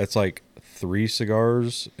that's like 3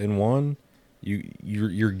 cigars in one,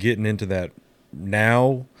 you're getting into that.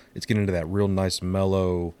 Now it's getting into that real nice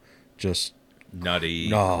mellow, just nutty,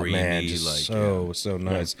 creamy, man, just so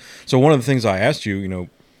nice. So one of the things I asked you,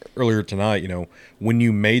 earlier tonight, when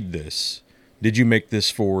you made this, did you make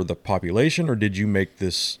this for the population, or did you make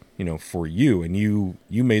this, for you? And you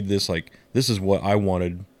made this like, this is what I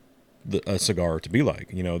wanted a cigar to be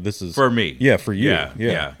like. You know, this is for me. Yeah, for you.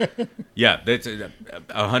 Yeah. That's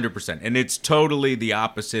 100%, and it's totally the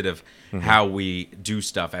opposite of how we do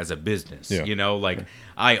stuff as a business. Yeah. You know, like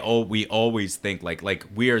we always think like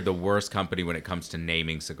we are the worst company when it comes to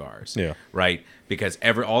naming cigars. Yeah. Right, because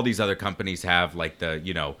all these other companies have like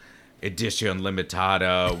the Edition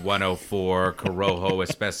Limitada 104 Corojo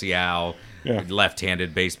Especial. Yeah.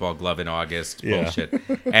 Left-handed baseball glove in August, Yeah. bullshit,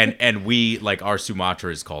 and we like our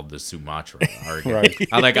Sumatra is called the Sumatra. Right.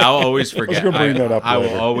 I'll always forget. gonna bring that up I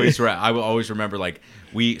will later. always remember like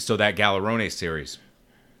so that Galarone series,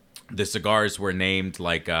 the cigars were named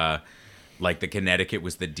like the Connecticut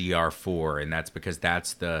was the DR4, and that's because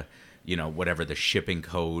that's the whatever the shipping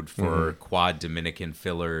code for quad Dominican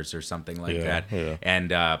fillers or something like that, Yeah.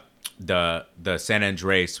 and the San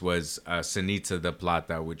Andres was Ceniza de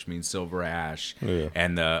Plata, which means silver ash,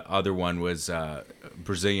 and the other one was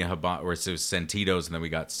Brazilian Habano, or it was Sentidos, and then we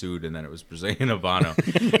got sued, and then it was Brazilian Habano,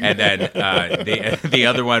 and then the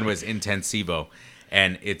other one was Intensivo,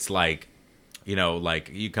 and it's like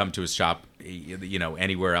you come to a shop,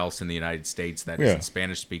 anywhere else in the United States that isn't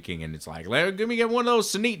Spanish speaking, and it's like, give me one of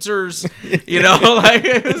those Sanitzers, like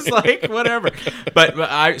it's like whatever. But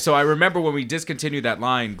I remember when we discontinued that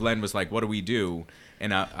line, Glenn was like, "What do we do?"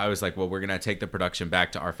 And I was like, "Well, we're gonna take the production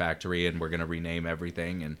back to our factory, and we're gonna rename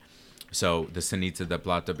everything." And so the Ceniza de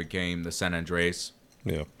Plata became the San Andres.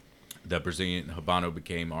 Yeah. The Brazilian Habano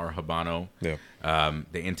became our Habano. Yeah.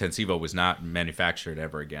 The Intensivo was not manufactured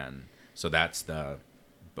ever again. So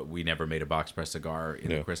but we never made a box press cigar in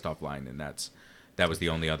the Kristoff line, and that was the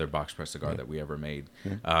only other box press cigar that we ever made.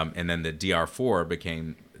 And then the DR4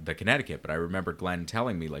 became the Connecticut. But I remember Glenn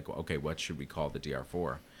telling me like, okay, what should we call the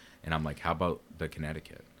DR4? And I'm like, how about the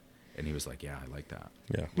Connecticut? And he was like, yeah, I like that.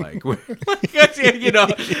 Yeah. Like,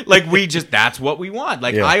 like we just, that's what we want.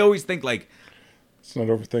 Like, I always think like, let's not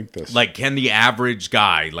overthink this. like, can the average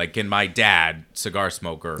guy, like, can my dad, cigar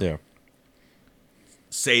smoker,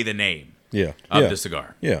 say the name of the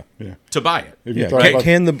cigar to buy it? If you thought about-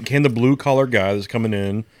 Can the blue collar guy that's coming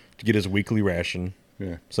in to get his weekly ration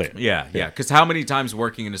say it? Yeah. Because how many times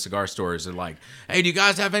working in a cigar store is it like, hey, do you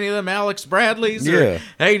guys have any of them Alex Bradleys? Or,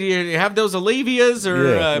 hey, do you have those Olivias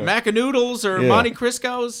or Macanudos or Monte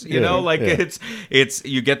Criscos? It's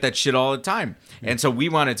you get that shit all the time. And so we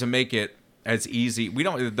wanted to make it as easy.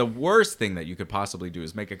 The worst thing that you could possibly do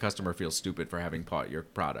is make a customer feel stupid for having bought your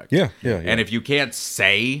product. Yeah. And if you can't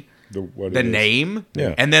say the name,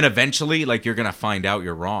 and then eventually, like, you're gonna find out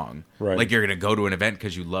you're wrong. Right. Like, you're gonna go to an event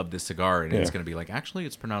because you love this cigar, and it's gonna be like, actually,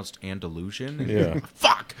 it's pronounced Andalusian. Yeah.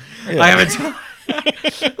 Fuck. I haven't.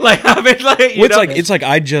 It's like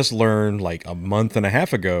I just learned like a month and a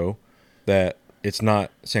half ago that it's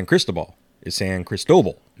not San Cristobal, it's San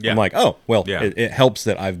Cristobal. Yeah. I'm like, oh, well, Yeah. it helps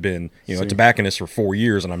that I've been, a tobacconist for 4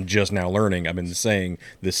 years, and I'm just now learning. I've been saying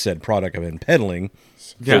this said product I've been peddling.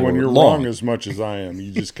 So when you're long. wrong as much as I am,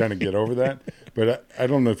 you just kind of get over that. But I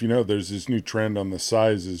don't know if you know, there's this new trend on the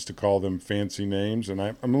sizes to call them fancy names, and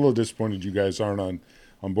I'm a little disappointed you guys aren't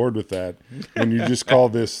on board with that. When you just call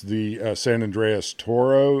this the San Andreas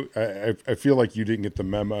Toro, I feel like you didn't get the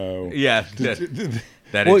memo. Yeah. You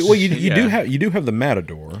do have the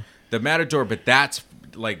Matador. The Matador, but that's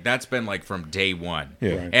been like from day one.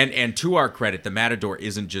 Yeah. Right. And to our credit, the Matador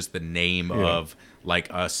isn't just the name of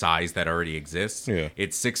like a size that already exists. Yeah.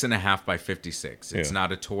 It's 6.5 by 56. It's Yeah.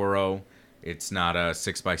 not a Toro. It's not a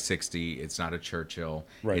 6 by 60. It's not a Churchill.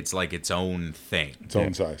 Right. It's like its own thing. Its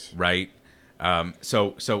own size. Right.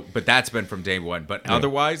 But that's been from day one. But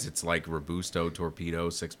otherwise, it's like Robusto,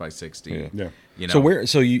 Torpedo, 6 by 60. Yeah.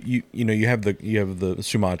 So you have the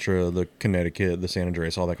Sumatra, the Connecticut, the San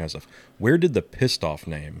Andreas, all that kind of stuff. Where did the pissed off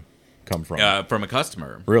name come from? From a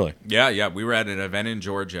customer. Really? Yeah. We were at an event in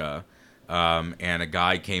Georgia, and a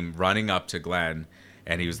guy came running up to Glenn,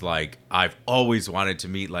 and he was like, I've always wanted to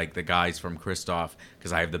meet like the guys from Kristoff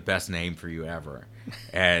because I have the best name for you ever.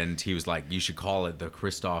 And he was like, you should call it the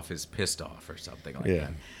Kristoff is pissed off or something like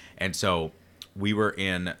that. And so we were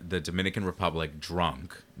in the Dominican Republic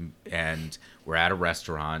drunk, and we're at a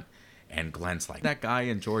restaurant, and Glenn's like, that guy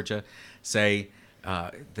in Georgia say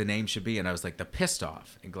the name should be, and I was like, the pissed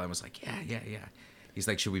off. And Glenn was like, yeah. He's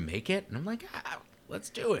like, should we make it? And I'm like, let's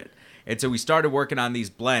do it. And so we started working on these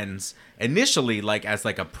blends initially, like as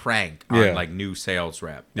like a prank on like new sales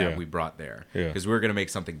rep that we brought there, because we were gonna make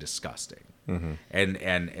something disgusting.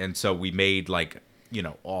 And so we made like,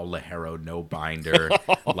 all Lajero, no binder,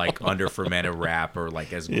 like under fermented wrap, or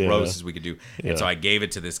like as gross as we could do. And so I gave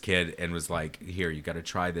it to this kid and was like, here, you got to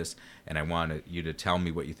try this, and I wanted you to tell me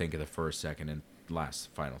what you think of the first, second, and last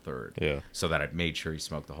final third. So that I made sure he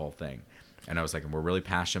smoked the whole thing. And I was like, we're really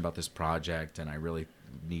passionate about this project, and I really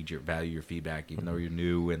value your feedback, even though you're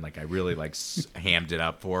new. And like, I really like hammed it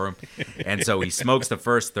up for him. And so he smokes the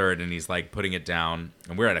first third and he's like putting it down.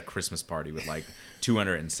 And we're at a Christmas party with like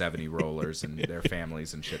 270 rollers and their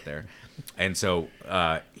families and shit there. And so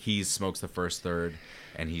he smokes the first third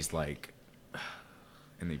and he's like,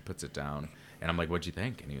 and he puts it down. And I'm like, what'd you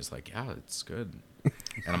think? And he was like, yeah, it's good.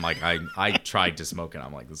 And I'm like, I tried to smoke it.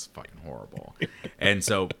 I'm like, this is fucking horrible. And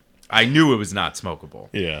so I knew it was not smokable.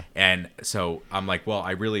 Yeah. And so I'm like, well,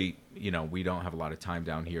 I really, we don't have a lot of time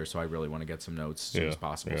down here, so I really want to get some notes as soon as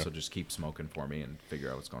possible. So just keep smoking for me and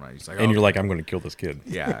figure out what's going on. He's like, and you're like, I'm going to kill this kid.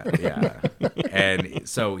 Yeah. And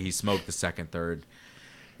so he smoked the second, third.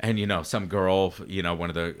 And some girl, one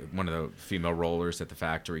of the female rollers at the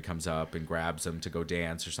factory comes up and grabs him to go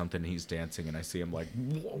dance or something. He's dancing, and I see him like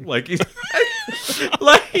he's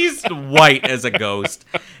like he's white as a ghost,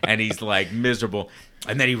 and he's like miserable.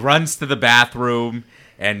 And then he runs to the bathroom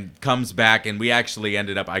and comes back, and we actually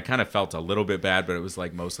ended up. I kind of felt a little bit bad, but it was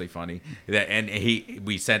like mostly funny. And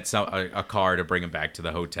we sent a car to bring him back to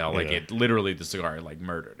the hotel. Like it literally, the cigar like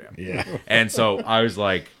murdered him. Yeah. And so I was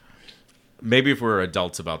like, maybe if we're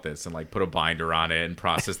adults about this and like put a binder on it and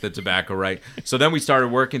process the tobacco right. So then we started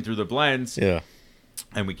working through the blends. Yeah.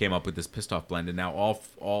 And we came up with this pissed off blend, and now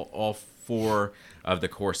all 4 of the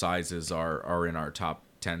core sizes are in our top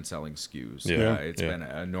 10 selling SKUs. Yeah. It's been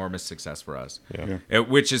an enormous success for us. Yeah.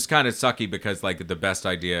 Which is kind of sucky because like the best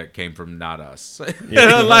idea came from not us.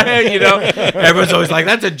 Yeah. Like, everyone's always like,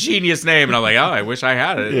 that's a genius name, and I'm like, oh, I wish I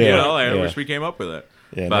had it. Yeah. I wish we came up with it.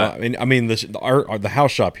 Yeah. But No, I mean the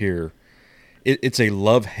house shop here. It's a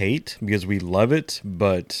love-hate because we love it,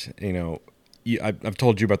 but I've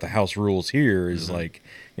told you about the house rules here is like,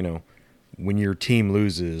 when your team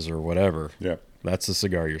loses or whatever, that's the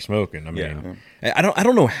cigar you're smoking. I mean, I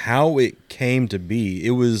don't know how it came to be.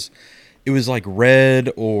 It was like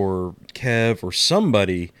Red or Kev or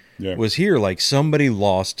somebody was here. Like somebody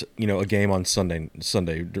lost, a game on Sunday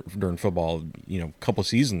during football, a couple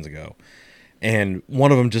seasons ago. And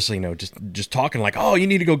one of them just talking like, oh, you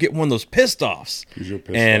need to go get one of those pissed offs.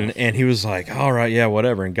 And he was like, all right, yeah,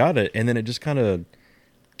 whatever, and got it. And then it just kind of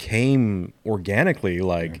came organically,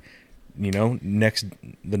 like,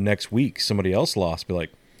 the next week somebody else lost, be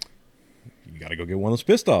like, you got to go get one of those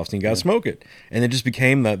pissed offs and you got to smoke it. And it just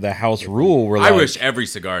became the house rule where I wish every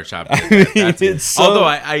cigar shop did that. Although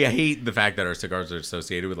I hate the fact that our cigars are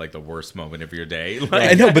associated with like the worst moment of your day.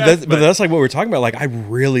 Like, I know, but that's like what we're talking about. Like, I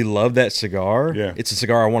really love that cigar. Yeah. It's a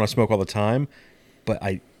cigar I want to smoke all the time, but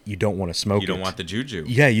you don't want to smoke it. You don't want the juju.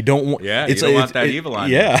 Yeah, you don't want. Yeah, you don't want that evil on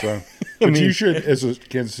you. Yeah. So, but you should, as a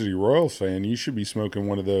Kansas City Royals fan, you should be smoking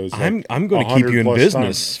one of those. Like, I'm going to keep you in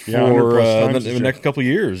business for the next couple of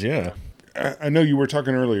years. Yeah. I know you were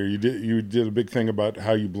talking earlier. You did a big thing about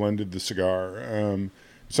how you blended the cigar.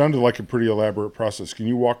 Sounded like a pretty elaborate process. Can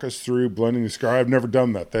you walk us through blending the cigar? I've never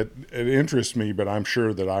done that. It interests me, but I'm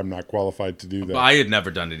sure that I'm not qualified to do that. Well, I had never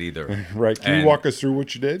done it either. Right. Can you walk us through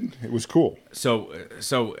what you did? It was cool. So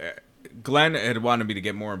Glenn had wanted me to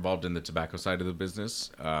get more involved in the tobacco side of the business.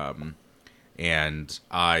 And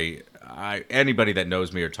I anybody that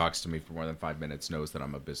knows me or talks to me for more than 5 minutes knows that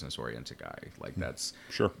I'm a business oriented guy. Like that's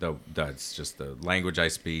just the language I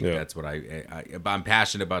speak. Yeah. That's what I'm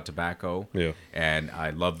passionate about tobacco. Yeah. And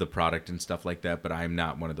I love the product and stuff like that, but I'm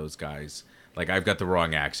not one of those guys. Like, I've got the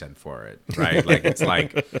wrong accent for it, right? Like, it's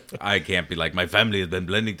like, I can't be like, my family has been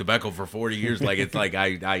blending tobacco for 40 years. Like, it's like,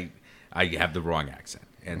 I have the wrong accent.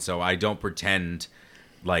 And so I don't pretend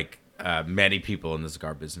like many people in the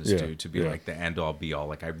cigar business do to be like the end-all, be-all.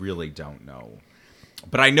 Like, I really don't know.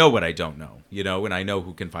 But I know what I don't know, and I know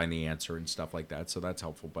who can find the answer and stuff like that. So that's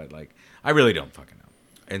helpful. But, like, I really don't fucking know.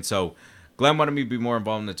 And so Glenn wanted me to be more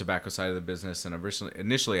involved in the tobacco side of the business. And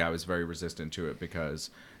initially I was very resistant to it because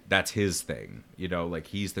that's his thing. Like,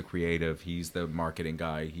 he's the creative. He's the marketing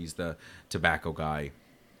guy. He's the tobacco guy.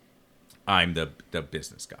 I'm the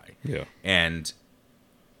business guy. Yeah. And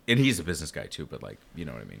he's a business guy too, but, like, you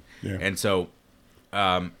know what I mean? Yeah. And so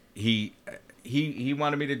he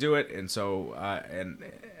wanted me to do it. And so and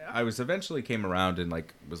I was eventually came around and,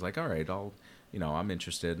 like, was like, all right, I'm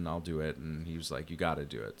interested and I'll do it. And he was like, you got to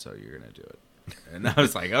do it. So you're going to do it. And I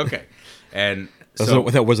was like, okay. And so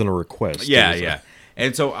that wasn't a request. Yeah.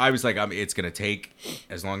 And so I was like, it's going to take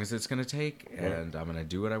as long as it's going to take, and I'm going to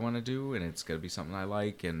do what I want to do, and it's going to be something I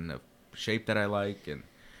like and a shape that I like. And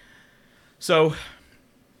so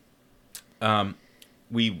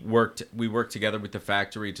we worked together with the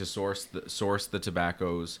factory to source the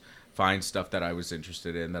tobaccos, find stuff that I was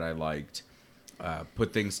interested in, that I liked,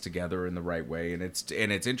 put things together in the right way. And it's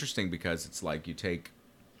interesting because it's like you take,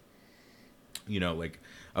 like,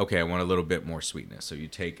 okay, I want a little bit more sweetness. So you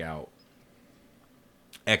take out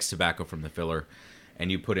X tobacco from the filler,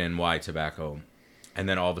 and you put in Y tobacco, and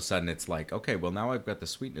then all of a sudden it's like, okay, well now I've got the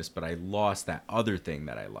sweetness, but I lost that other thing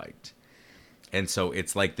that I liked. And so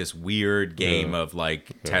it's like this weird game of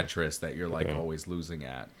like Tetris that you're like always losing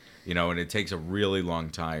at, you know, and it takes a really long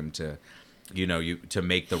time to, you know, to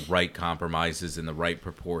make the right compromises in the right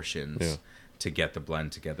proportions to get the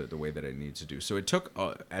blend together the way that it needs to do. So it took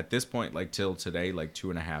at this point, like till today, like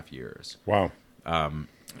 2.5 years. Wow.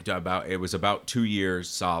 It was about 2 years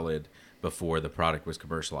solid before the product was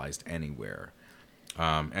commercialized anywhere.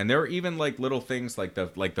 And there are even like little things like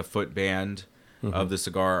the foot band of the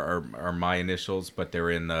cigar are my initials, but they're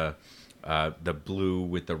in the blue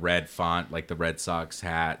with the red font, like the Red Sox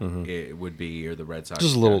hat it would be, or the Red Sox.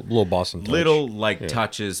 Just a little Boston touch. Little like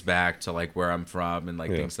touches back to like where I'm from and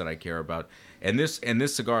like things that I care about. And this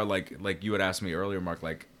cigar, like you had asked me earlier, Mark,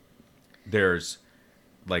 like there's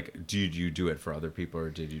like, did you do it for other people or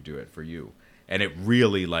did you do it for you? And it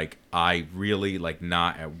really, like, I really, like,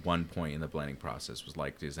 not at one point in the blending process was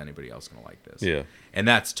like, is anybody else going to like this? Yeah. And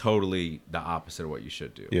that's totally the opposite of what you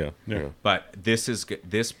should do. Yeah. But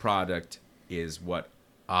this product is what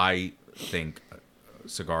I think a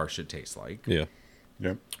cigar should taste like. Yeah.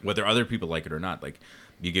 Yep. Whether other people like it or not. Like,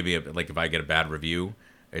 you give me like, if I get a bad review,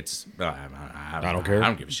 it's, I don't care. I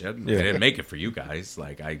don't give a shit. I didn't make it for you guys.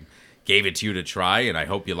 Like, I gave it to you to try, and I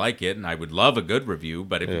hope you like it, and I would love a good review,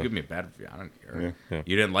 but if you give me a bad review, I don't care.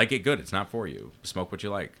 You didn't like it, good. It's not for you. Smoke what you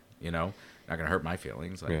like, you know? Not going to hurt my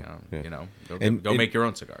feelings. Like, you know, go make your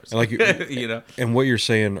own cigars. And like you know? And what you're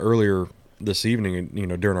saying earlier this evening, you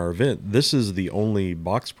know, during our event, this is the only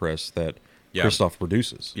box press that Kristoff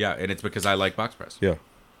produces. Yeah, and it's because I like box press. Yeah.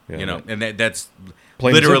 You know, and that's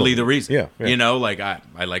Plain literally simple. the reason. Yeah. You know, like, I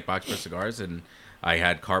like box press cigars, and I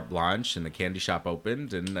had carte blanche and the candy shop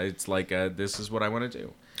opened, and it's like, this is what I want to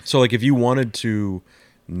do. So, like, if you wanted to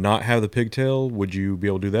not have the pigtail, would you be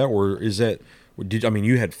able to do that? Or is that,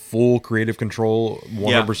 you had full creative control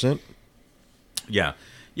 100%? Yeah.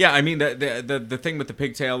 Yeah, I mean, the thing with the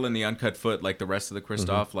pigtail and the uncut foot, like the rest of the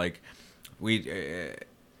Kristoff, like,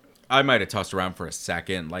 I might have tossed around for a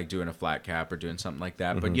second, like doing a flat cap or doing something like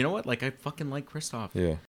that. But you know what? Like, I fucking like Kristoff.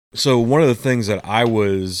 Yeah. So, one of the things that I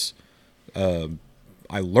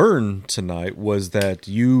learned tonight was that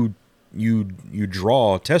you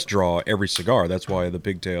test draw every cigar. That's why the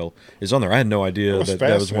pigtail is on there. I had no idea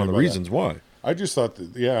that was one of the reasons why. I just thought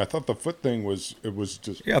I thought the foot thing was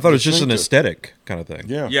just. Yeah, I thought it was just an aesthetic kind of thing.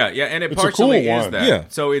 Yeah, and it it's partially a cool is one. that. Yeah.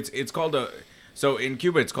 So it's called in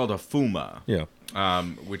Cuba it's called a fuma. Yeah.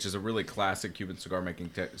 Which is a really classic Cuban cigar making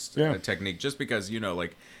technique. Just because, you know,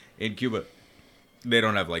 like in Cuba, they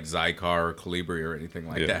don't have like Zycar or Colibri or anything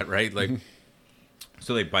like that, right? Like.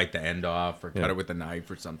 So they bite the end off or cut it with a knife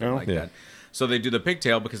or something like that. So they do the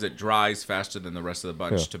pigtail because it dries faster than the rest of the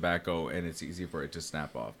bunch tobacco, and it's easy for it to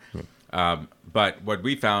snap off. But what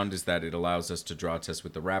we found is that it allows us to draw test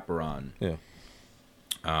with the wrapper on. Yeah.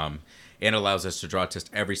 And allows us to draw test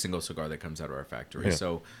every single cigar that comes out of our factory. Yeah.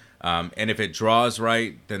 So, and if it draws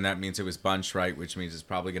right, then that means it was bunched right, which means it's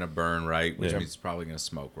probably going to burn right, which means it's probably going to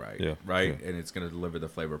smoke right, right? Yeah. And it's going to deliver the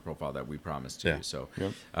flavor profile that we promised to you. So,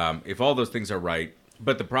 if all those things are right,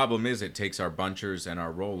 but the problem is it takes our bunchers and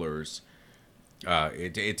our rollers,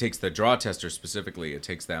 it takes the draw testers specifically, it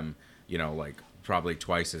takes them, you know, like probably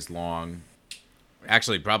twice as long,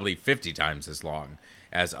 actually probably 50 times as long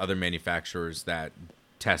as other manufacturers that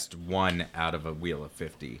test one out of a wheel of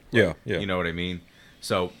 50. Yeah. You know what I mean?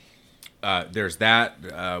 So there's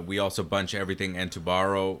that. We also bunch everything en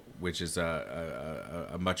tubaro, which is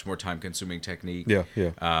a much more time-consuming technique.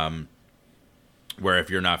 Where if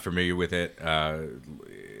you're not familiar with it,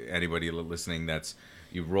 anybody listening,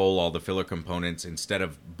 you roll all the filler components instead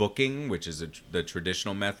of booking, which is the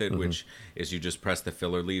traditional method, which is you just press the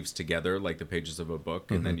filler leaves together like the pages of a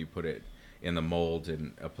book, and then you put it in the mold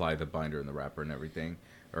and apply the binder and the wrapper and everything.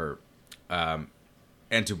 Or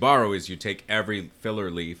and to borrow is you take every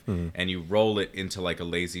filler leaf and you roll it into like a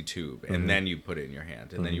lazy tube, and then you put it in your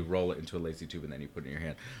hand, and then you roll it into a lazy tube, and then you put it in your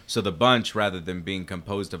hand. So the bunch, rather than being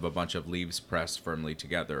composed of a bunch of leaves pressed firmly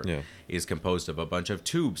together, is composed of a bunch of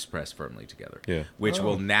tubes pressed firmly together, which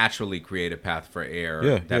will naturally create a path for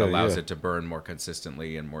air that allows it to burn more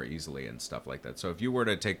consistently and more easily and stuff like that. So if you were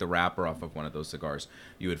to take the wrapper off of one of those cigars,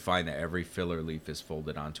 you would find that every filler leaf is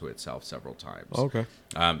folded onto itself several times. Okay.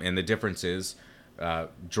 And the difference is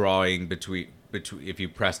drawing if you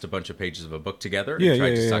pressed a bunch of pages of a book together and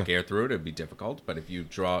tried to suck air through it, it'd be difficult. But if you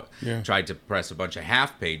tried to press a bunch of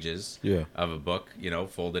half pages of a book,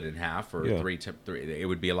 folded in half or three, it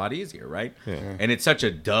would be a lot easier, right? Yeah. And it's such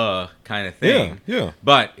a kind of thing. Yeah.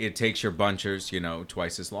 But it takes your bunchers,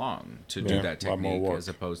 twice as long to do that technique more as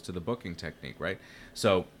opposed to the booking technique, right?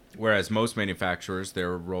 So whereas most manufacturers,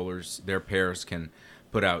 their pairs can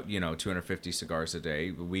put out 250 cigars a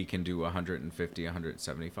day, we can do 150,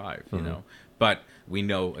 175, but we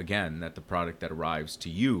know again that the product that arrives to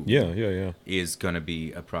you is going to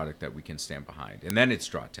be a product that we can stand behind, and then it's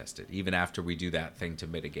draw tested even after we do that thing to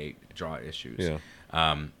mitigate draw issues.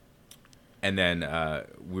 And then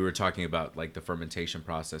we were talking about like the fermentation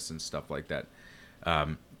process and stuff like that.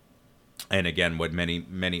 And again, what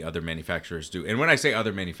many other manufacturers do. And when I say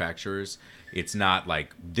other manufacturers, it's not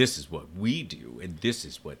like this is what we do and this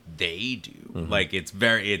is what they do. Like it's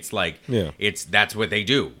that's what they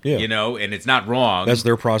do. And it's not wrong. That's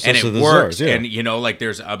their process. And it works. And like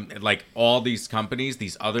there's like all these companies,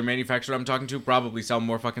 these other manufacturers I'm talking to probably sell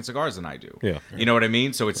more fucking cigars than I do. You know what I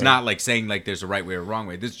mean? So it's not like saying like there's a right way or wrong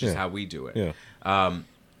way. This is just how we do it.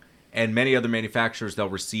 And many other manufacturers, they'll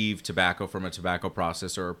receive tobacco from a tobacco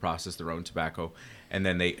processor or process their own tobacco, and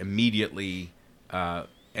then they immediately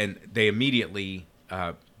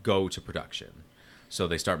go to production. So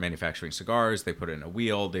they start manufacturing cigars. They put it in a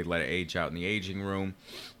wheel. They let it age out in the aging room,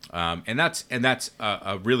 and that's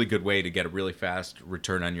a really good way to get a really fast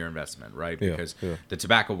return on your investment, right? Because the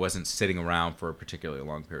tobacco wasn't sitting around for a particularly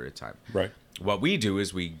long period of time. Right. What we do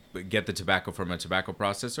is we get the tobacco from a tobacco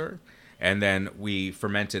processor, and then we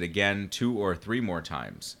ferment it again 2 or 3 more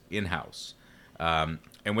times in-house. And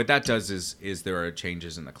what that does is there are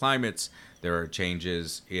changes in the climates, there are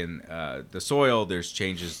changes in the soil, there's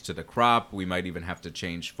changes to the crop. We might even have to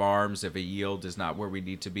change farms if a yield is not where we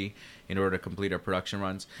need to be in order to complete our production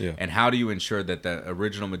runs. And how do you ensure that the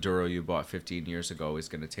original Maduro you bought 15 years ago is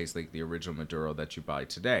going to taste like the original Maduro that you buy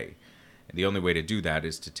today? And the only way to do that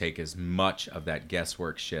is to take as much of that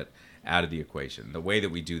guesswork shit out of the equation. The way that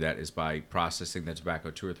we do that is by processing the tobacco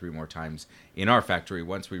 2 or 3 more times in our factory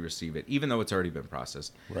once we receive it, even though it's already been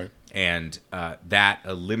processed. Right. And that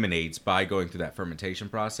eliminates, by going through that fermentation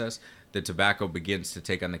process, the tobacco begins to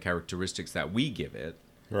take on the characteristics that we give it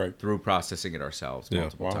through processing it ourselves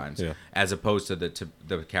multiple times, as opposed to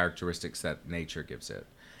the characteristics that nature gives it.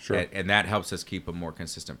 Sure. And that helps us keep a more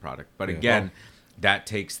consistent product. But again, that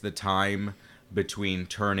takes the time between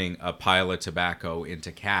turning a pile of tobacco into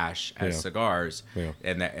cash as cigars,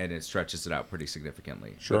 and it stretches it out pretty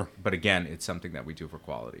significantly. Sure. But again, it's something that we do for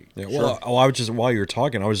quality. Well, I was just, while you were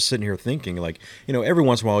talking, I was just sitting here thinking, like, every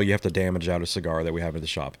once in a while you have to damage out a cigar that we have at the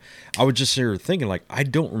shop. I was just here thinking, like, I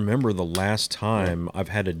don't remember the last time I've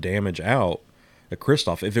had to damage out a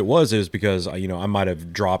Kristoff. If it was because I might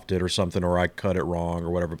have dropped it or something, or I cut it wrong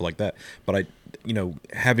or whatever like that. But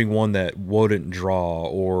having one that wouldn't draw,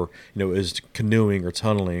 or is canoeing or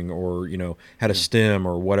tunneling, or had a stem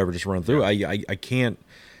or whatever just run through. I can't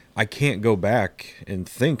go back and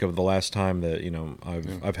think of the last time that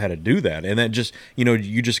I've had to do that. And that just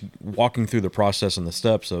you just walking through the process and the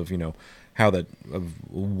steps of of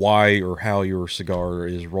why or how your cigar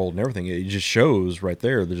is rolled and everything. It just shows right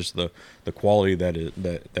there the quality that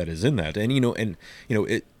is in that. And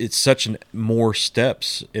it's such more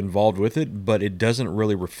steps involved with it, but it doesn't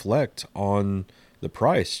really reflect on the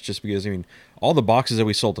price, just because all the boxes that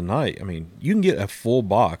we sold tonight, you can get a full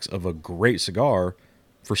box of a great cigar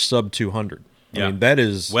for sub 200. That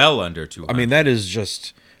is well under 200. That is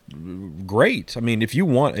just great. If you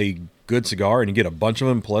want a good cigar and you get a bunch of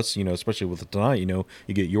them, plus especially with tonight, you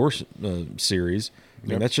get your series.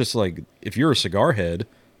 That's just like, if you're a cigar head,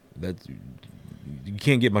 that you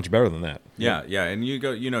can't get much better than that. Yeah. And you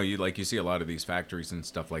go, you see a lot of these factories and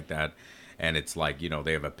stuff like that, and it's like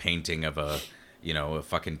they have a painting of a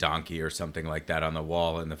fucking donkey or something like that on the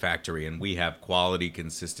wall in the factory, and we have quality,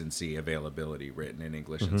 consistency, availability written in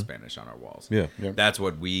English and Spanish on our walls. That's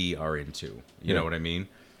what we are into. You know what I mean?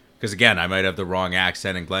 Because again, I might have the wrong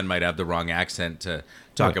accent, and Glenn might have the wrong accent to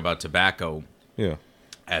talk about tobacco,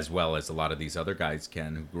 as well as a lot of these other guys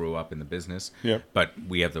can, who grew up in the business. But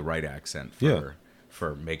we have the right accent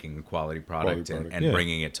for making a quality product, and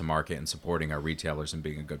bringing it to market and supporting our retailers and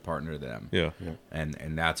being a good partner to them.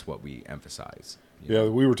 And that's what we emphasize.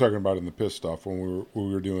 We were talking about in the Piss Stuff when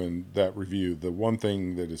we were doing that review. The one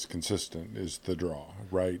thing that is consistent is the draw,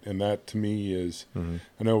 right? And that to me is,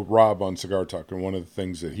 I know Rob on Cigar Talk, and one of the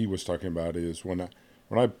things that he was talking about is when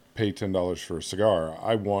I pay $10 for a cigar,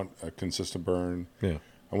 I want a consistent burn.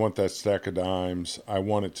 I want that stack of dimes. I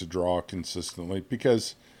want it to draw consistently,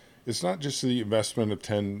 because it's not just the investment of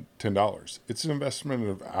 $10. It's an investment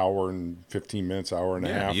of hour and 15 minutes, hour and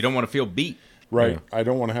a half. You don't want to feel beat. Right. Yeah. I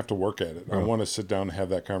don't want to have to work at it. I want to sit down and have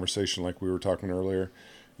that conversation like we were talking earlier.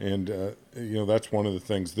 And, that's one of the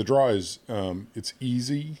things. The draw is, it's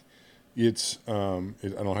easy. It's, I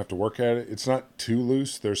don't have to work at it. It's not too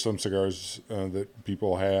loose. There's some cigars that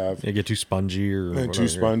people have. They get too spongy or whatever. Too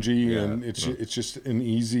spongy. And it's just an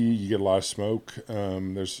easy, you get a lot of smoke.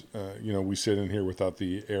 There's, we sit in here without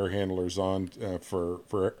the air handlers on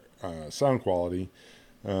for sound quality.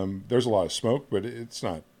 There's a lot of smoke, but it's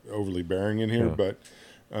not overly bearing in here, but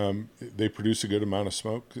they produce a good amount of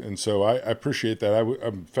smoke, and so I appreciate that.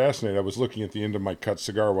 I'm fascinated. I was looking at the end of my cut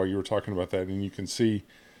cigar while you were talking about that, and you can see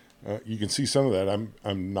some of that.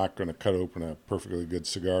 I'm not going to cut open a perfectly good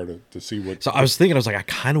cigar to see what. So I was thinking, I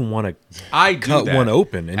kind of want to cut one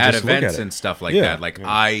open and at just look at events it. and stuff like that. Like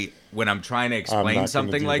when I'm trying to explain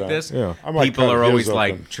something like this, might people cut are always his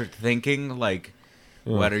like open. thinking like.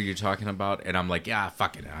 What are you talking about? And I'm like, yeah,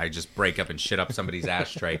 fuck it. I just break up and shit up somebody's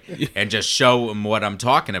ashtray and just show them what I'm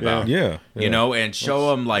talking about. Yeah. And show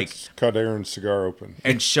them like cut Aaron's cigar open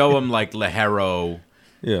and show them like Ligero.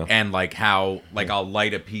 Yeah. And like how like I'll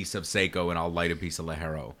light a piece of Seiko and I'll light a piece of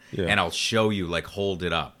Ligero. Yeah. And I'll show you like hold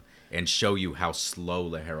it up and show you how slow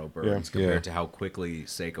Ligero burns compared to how quickly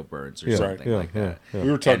Seiko burns or something like that. We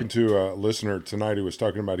were talking to a listener tonight who was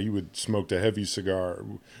talking about he would smoked a heavy cigar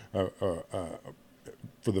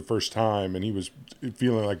for the first time, and he was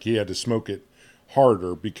feeling like he had to smoke it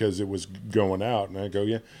harder because it was going out. And I go,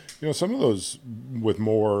 some of those with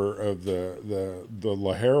more of the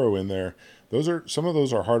Ligero in there, some of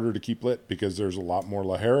those are harder to keep lit because there's a lot more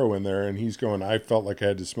Ligero in there. And he's going, I felt like I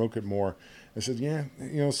had to smoke it more. I said,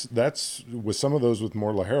 that's with some of those with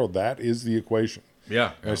more Ligero, that is the equation.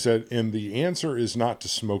 Yeah. I said, and the answer is not to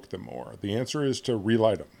smoke them more. The answer is to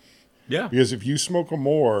relight them. Yeah. Because if you smoke them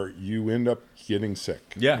more, you end up getting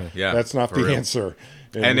sick. Yeah. That's not the answer.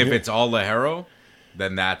 And if it's all Ligero,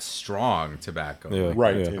 then that's strong tobacco. Yeah.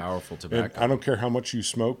 Right. It's powerful tobacco. And I don't care how much you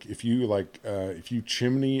smoke. If you if you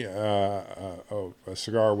chimney a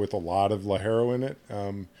cigar with a lot of Ligero in it,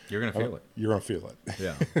 you're gonna feel it. You're gonna feel it.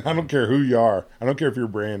 Yeah. I don't care who you are. I don't care if you're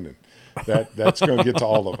Brandon. That's going to get to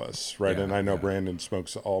all of us, right? And I know Brandon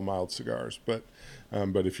smokes all mild cigars, but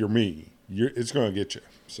if you're me, it's going to get you.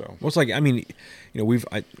 So well, it's like, I mean,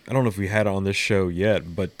 I don't know if we had it on this show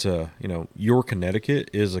yet, but your Connecticut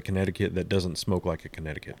is a Connecticut that doesn't smoke like a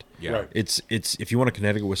Connecticut. Yeah. Right. It's if you want a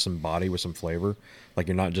Connecticut with some body, with some flavor, like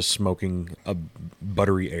you're not just smoking a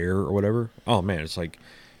buttery air or whatever. Oh man, it's like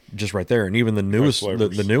just right there. And even the newest,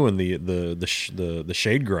 the new one, the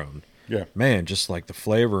shade grown. Yeah. Man, just like the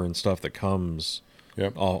flavor and stuff that comes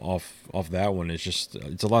off that one is just,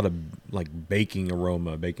 it's a lot of like baking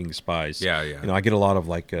aroma, baking spice. Yeah. I get a lot of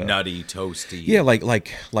like nutty, toasty. Yeah,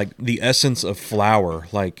 like the essence of flour,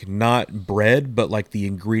 like not bread, but like the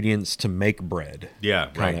ingredients to make bread. Yeah,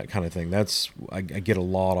 kind of thing. That's I get a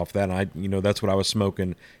lot off that. And that's what I was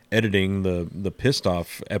smoking editing the pissed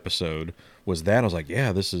off episode. Was that I was like,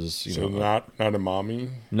 yeah, this is so not a mommy,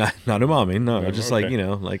 not umami, no, just okay.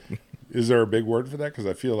 like. Is there a big word for that? Because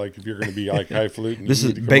I feel like if you're going to be like highfalutin, this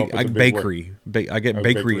is bakery. I get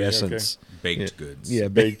bakery essence. Okay. Baked goods. Yeah,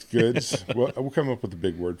 baked goods. Well, we'll come up with a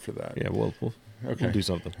big word for that. Yeah, we'll do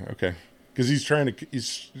something. Okay, because he's trying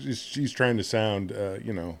to sound a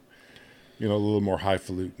little more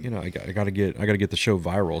highfalutin. I got to get the show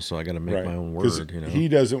viral, so I got to make my own word. He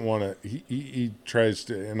doesn't want to. He tries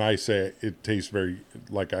to, and I say it tastes very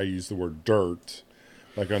like I use the word dirt.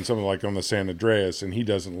 Like on something like on the San Andreas, and he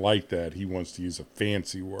doesn't like that. He wants to use a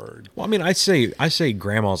fancy word. Well, I mean, I say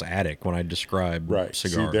grandma's attic when I describe cigars.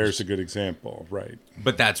 See, there's a good example, right?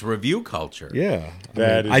 But that's review culture. Yeah,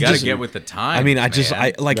 you gotta get with the time. I mean,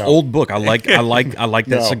 I like old book. I like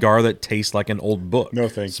that cigar that tastes like an old book. No,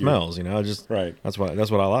 thank you. Smells, right. That's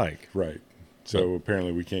what I like. Right. So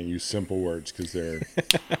apparently we can't use simple words because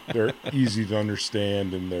they're easy to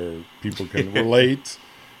understand and people can relate.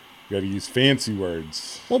 You got to use fancy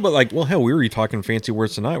words. Well, hell, we were talking fancy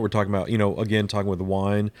words tonight. We're talking about, again, talking with the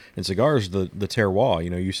wine and cigars, the terroir.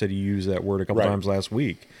 You said you used that word a couple times last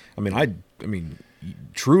week. I mean,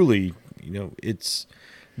 truly, it's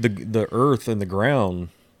the earth and the ground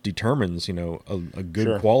determines, a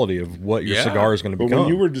good quality of what your cigar is going to become. But when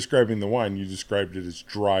you were describing the wine, you described it as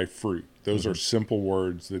dry fruit. Those are simple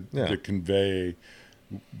words that convey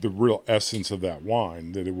the real essence of that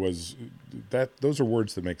wine, those are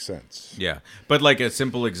words that make sense. Yeah. But like a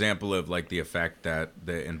simple example of like the effect that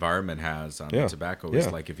the environment has on the tobacco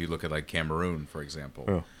is like if you look at like Cameroon, for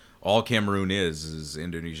example. All Cameroon is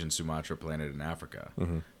Indonesian Sumatra planted in Africa,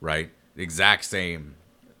 right? The exact same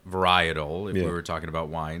varietal, if we were talking about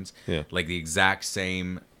wines, like the exact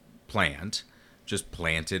same plant, just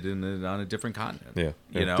planted on a different continent.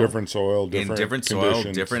 You know, different soil, different soil,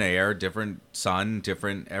 different air, different sun,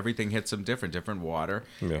 different everything hits them different water,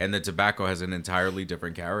 and the tobacco has an entirely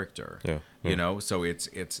different character. You know, so it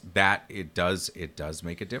does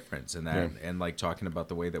make a difference, and that and like talking about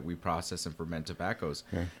the way that we process and ferment tobaccos,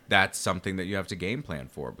 that's something that you have to game plan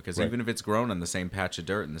for, because even if it's grown on the same patch of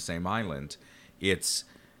dirt in the same island,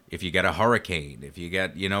 if you get a hurricane, if you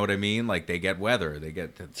get, you know what I mean? Like they get weather,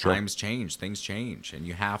 times change, things change, and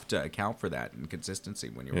you have to account for that and consistency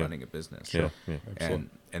when you're running a business. And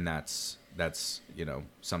that's you know,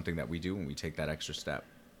 something that we do when we take that extra step.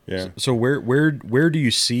 So where do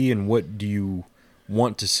you see, and what do you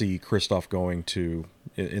want to see Kristoff going to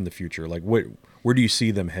in the future? Like where do you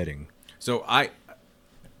see them heading? So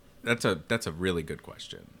that's a really good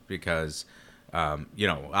question, because you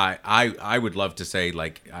know, I would love to say,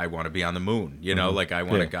 like, I want to be on the moon, you know, like I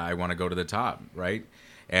want to go to the top, right?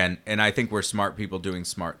 And I think we're smart people doing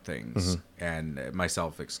smart things, and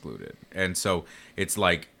myself excluded. And so it's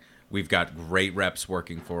like we've got great reps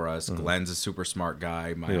working for us. Glenn's a super smart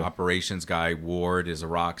guy. My operations guy, Ward, is a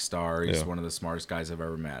rock star. He's one of the smartest guys I've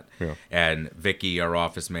ever met. And Vicky, our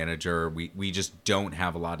office manager, we just don't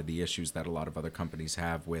have a lot of the issues that a lot of other companies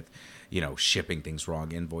have with, you know, shipping things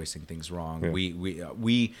wrong, invoicing things wrong.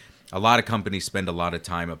 We a lot of companies spend a lot of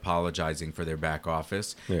time apologizing for their back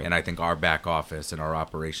office, and I think our back office and our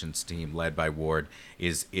operations team, led by Ward,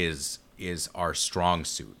 is our strong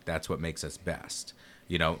suit. That's what makes us best.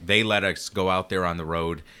 You know, they let us go out there on the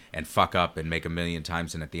road and fuck up and make a million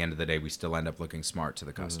times, and at the end of the day, we still end up looking smart to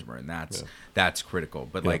the customer, and that's critical.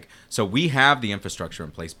 But like, so we have the infrastructure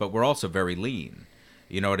in place, but we're also very lean.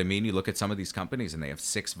 You know what I mean? You look at some of these companies, and they have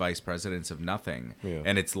 6 vice presidents of nothing,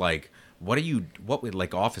 and it's like, what would,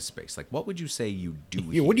 like, Office Space, like, what would you say you do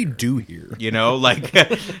here? What do you do here? You know, like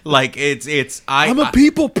I'm a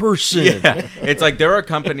people person. It's like there are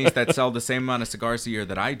companies that sell the same amount of cigars a year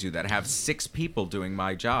that I do that have 6 people doing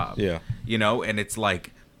my job. You know, and it's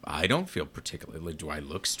like, I don't feel particularly, do I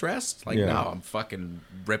look stressed? Like, no, I'm fucking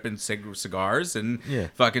ripping cigars and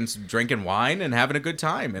fucking drinking wine and having a good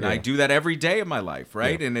time. And I do that every day of my life,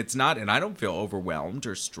 right? And it's not, and I don't feel overwhelmed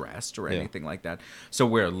or stressed or anything like that. So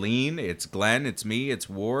we're lean. It's Glenn, it's me, it's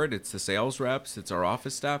Ward, it's the sales reps, it's our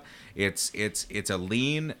office staff. It's a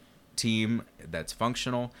lean team that's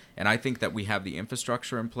functional. And I think that we have the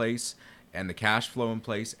infrastructure in place and the cash flow in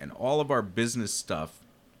place, and all of our business stuff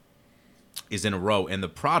is in a row, and the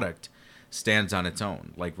product stands on its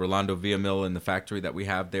own. Like Rolando Villamil in the factory that we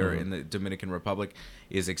have there in the Dominican Republic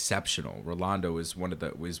is exceptional. Rolando is one of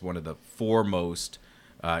the foremost.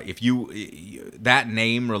 If you that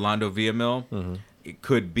name Rolando Villamil, it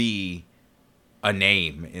could be a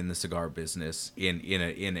name in the cigar business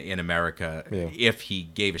in America if he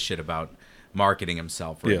gave a shit about marketing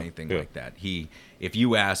himself or anything like that. If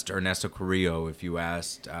you asked Ernesto Carrillo, if you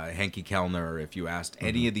asked Henke Kellner, if you asked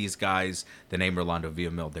any of these guys the name Rolando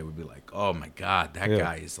Villamil, they would be like, oh my God, that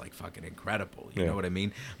guy is like fucking incredible. You know what I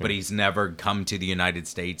mean? But he's never come to the United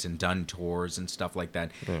States and done tours and stuff like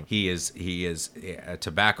that. He is a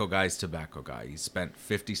tobacco guy's tobacco guy. He's spent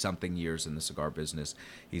 50-something years in the cigar business.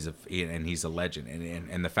 He's a legend.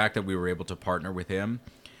 And the fact that we were able to partner with him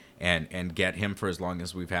and get him for as long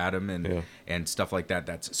as we've had him and stuff like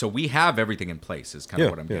that. So we have everything in place is kind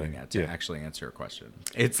of what I'm getting at to actually answer your question.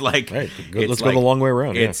 It's like, let's go the long way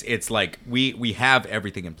around. It's like we have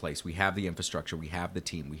everything in place. We have the infrastructure. We have the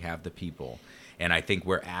team. We have the people. And I think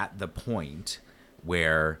we're at the point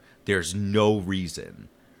where there's no reason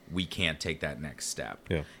we can't take that next step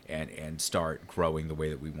and start growing the way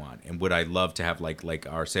that we want. And would I love to have like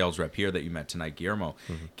our sales rep here that you met tonight, Guillermo.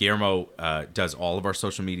 Guillermo does all of our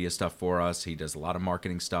social media stuff for us. He does a lot of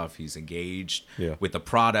marketing stuff. He's engaged with the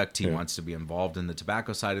product. He wants to be involved in the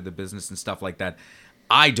tobacco side of the business and stuff like that.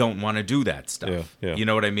 I don't want to do that stuff. You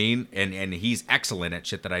know what I mean? And he's excellent at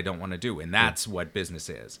shit that I don't want to do. And that's what business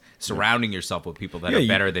is. Surrounding yourself with people that are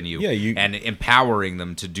better than you, and empowering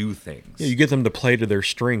them to do things. You get them to play to their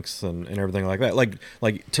strengths and everything like that.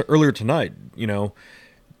 Earlier tonight, you know,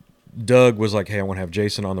 Doug was like, hey, I want to have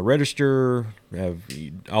Jason on the register.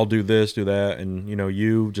 I'll do this, do that. And, you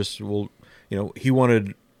know, he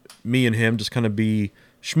wanted me and him just kind of be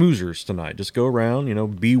schmoozers tonight. Just go around, you know,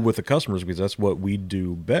 be with the customers, because that's what we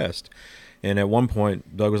do best. And at one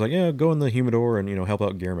point, Doug was like, yeah, go in the humidor and, you know, help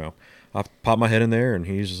out Guillermo. I popped my head in there, and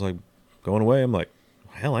he's just like going away. I'm like,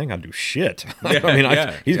 hell, I ain't got to do shit.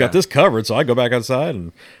 He's got this covered. So I go back outside,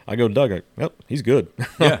 and I go to Doug, like, well, he's good.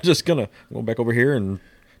 I'm just going to go back over here and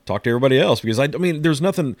talk to everybody else, because I mean, there's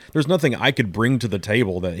nothing I could bring to the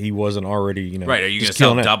table that he wasn't already, you know. Right? Are you going to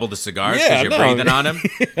sell double the cigars because Yeah, you're no. breathing on them?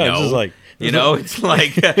 No, just like, you know, it's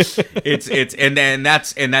like it's and then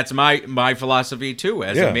that's my philosophy too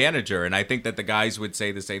as a manager, and I think that the guys would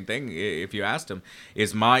say the same thing if you asked them.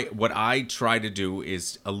 Is what I try to do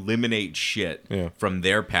is eliminate shit from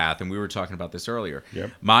their path, and we were talking about this earlier.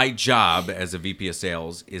 Yep. My job as a VP of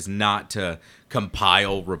sales is not to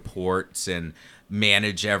compile reports and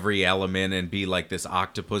manage every element and be like this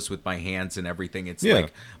octopus with my hands and everything. It's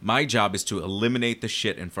like my job is to eliminate the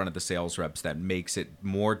shit in front of the sales reps that makes it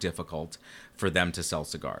more difficult for them to sell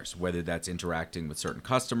cigars, whether that's interacting with certain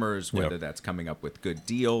customers, whether that's coming up with good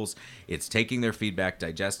deals. It's taking their feedback,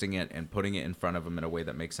 digesting it, and putting it in front of them in a way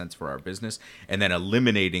that makes sense for our business, and then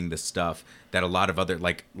eliminating the stuff that a lot of other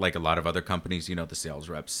like a lot of other companies, you know, the sales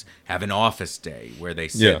reps have an office day where they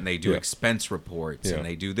sit and they do expense reports and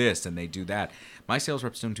they do this and they do that. My sales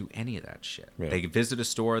reps don't do any of that shit. They visit a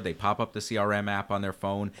store, they pop up the CRM app on their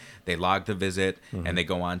phone, they log the visit, and they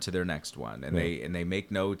go on to their next one. And they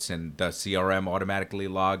make notes, and the CRM automatically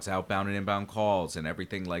logs outbound and inbound calls and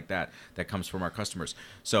everything like that comes from our customers.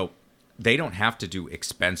 So they don't have to do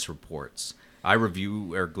expense reports. I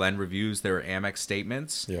review, or Glenn reviews their Amex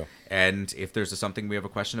statements. Yeah. And if there's something we have a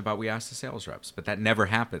question about, we ask the sales reps. But that never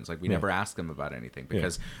happens. Like, we never ask them about anything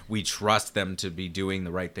because we trust them to be doing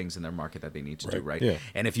the right things in their market that they need to do, right? Yeah.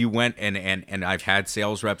 And if you went, and I've had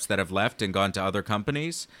sales reps that have left and gone to other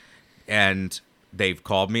companies, and they've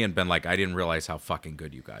called me and been like, I didn't realize how fucking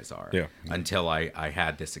good you guys are until I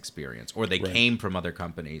had this experience. Or they came from other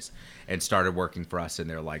companies and started working for us, and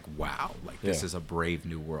they're like, wow, like this is a brave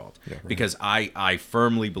new world. Yeah, right. Because I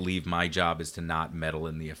firmly believe my job is to not meddle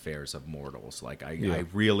in the affairs of mortals. Like I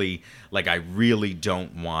really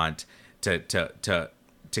don't want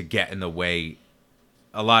to get in the way.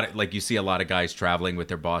 A lot of, like, you see a lot of guys traveling with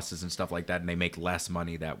their bosses and stuff like that, and they make less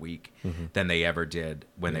money that week than they ever did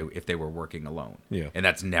when if they were working alone. Yeah. And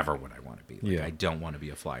that's never what I want to be. Like, I don't want to be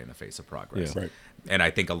a fly in the face of progress. Yeah. Right. And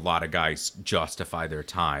I think a lot of guys justify their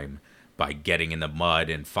time by getting in the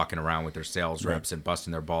mud and fucking around with their sales reps and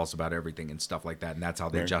busting their balls about everything and stuff like that. And that's how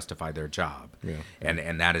they justify their job. Yeah.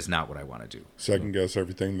 And that is not what I want to do. Second guess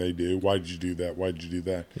everything they do. Why did you do that? Why did you do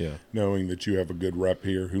that? Yeah. Knowing that you have a good rep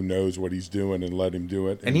here who knows what he's doing, and let him do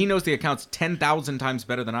it. And he knows the accounts 10,000 times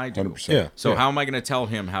better than I do. 100%. Yeah. So how am I going to tell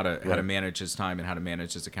him how to manage his time and how to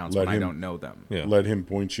manage his accounts when I don't know them? Yeah. Let him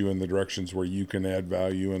point you in the directions where you can add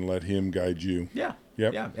value, and let him guide you. Yeah.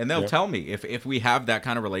 Yep. Yeah. And they'll tell me if we have that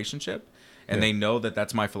kind of relationship, and they know that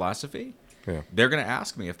that's my philosophy, they're going to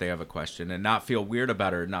ask me if they have a question and not feel weird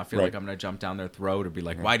about it, or not feel like I'm going to jump down their throat or be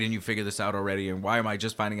like, why didn't you figure this out already? And why am I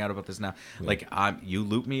just finding out about this now? Yeah. Like, you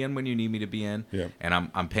loop me in when you need me to be in, and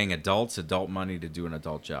I'm paying adult money to do an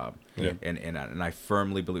adult job. Yeah. And I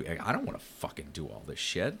firmly believe, I don't want to fucking do all this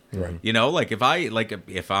shit. Right. You know, like if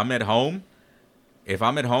I'm at home,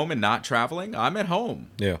 and not traveling, I'm at home.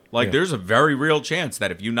 Yeah. Like, there's a very real chance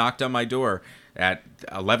that if you knocked on my door at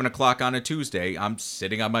 11 o'clock on a Tuesday, I'm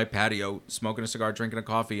sitting on my patio, smoking a cigar, drinking a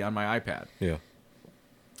coffee on my iPad. Yeah.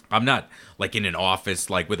 I'm not, like, in an office,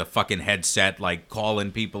 like, with a fucking headset, like,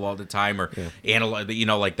 calling people all the time, or analyze, you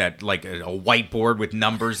know, like that, like a whiteboard with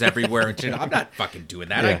numbers everywhere and shit. I'm not fucking doing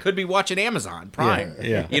that. I could be watching Amazon Prime,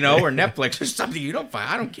 you know, or Netflix or something.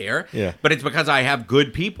 I don't care. Yeah. But it's because I have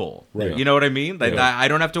good people. Right. You know what I mean? Like, I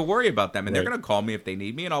don't have to worry about them, and they're going to call me if they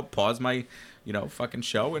need me, and I'll pause my, you know, fucking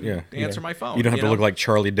show and answer my phone. You don't have to look like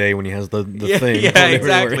Charlie Day when he has the thing. Yeah,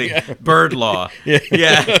 exactly. Bird law. Yeah.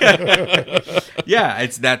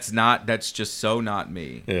 That's just so not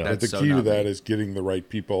me. Yeah. But the key to that is getting the right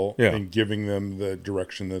people and giving them the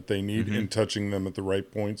direction that they need, and touching them at the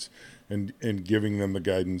right points, and giving them the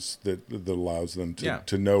guidance that allows them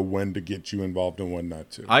to know when to get you involved and when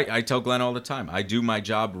not to. I tell Glenn all the time, I do my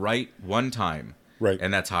job right one time. Right.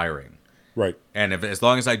 And that's hiring. Right. And as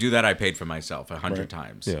long as I do that, I paid for myself 100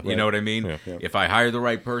 times. Yeah. You know what I mean? Yeah. Yeah. If I hire the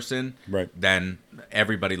right person, then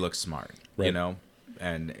everybody looks smart, you know?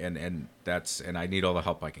 And that's, and I need all the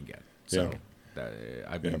help I can get. So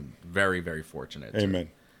I've been very, very fortunate.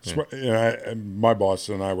 Amen. My boss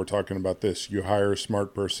and I were talking about this. You hire a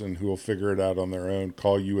smart person who will figure it out on their own,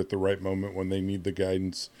 call you at the right moment when they need the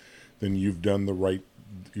guidance, then you've got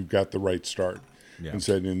the right start. Yeah.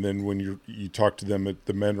 And then when you talk to them at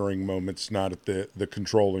the mentoring moments, not at the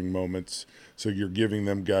controlling moments. So you're giving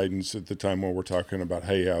them guidance at the time when we're talking about,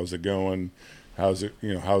 hey, how's it going? How's it,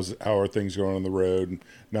 you know, how are things going on the road?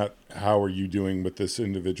 Not how are you doing with this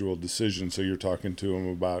individual decision. So you're talking to them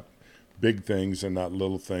about big things and not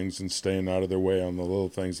little things, and staying out of their way on the little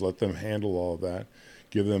things. Let them handle all of that.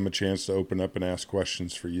 Give them a chance to open up and ask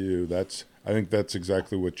questions for you. That's I think that's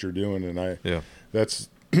exactly what you're doing, and that's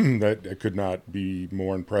I could not be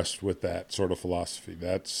more impressed with that sort of philosophy.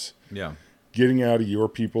 That's getting out of your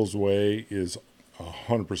people's way is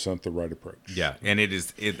 100% the right approach. Yeah, and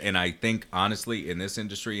and I think honestly, in this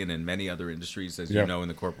industry and in many other industries, as you know, in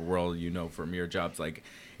the corporate world, from your jobs, like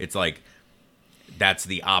it's like that's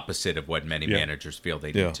the opposite of what many managers feel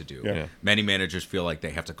they need to do. Yeah. Many managers feel like they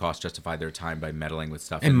have to cost justify their time by meddling with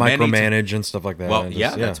stuff and micromanage and stuff like that. Well,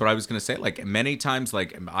 that's what I was going to say. Like many times,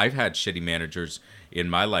 like I've had shitty managers in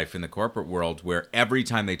my life in the corporate world where every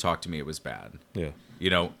time they talked to me, it was bad.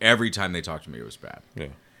 Yeah. Every time they talked to me, it was bad. Yeah.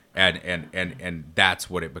 And that's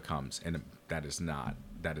what it becomes, and that is not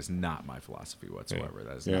my philosophy whatsoever.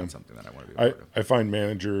 That is not something that I want to be a part of. I find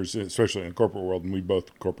managers, especially in the corporate world, and we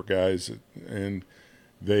both corporate guys, and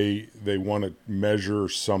they want to measure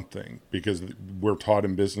something because we're taught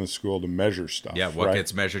in business school to measure stuff. Yeah, what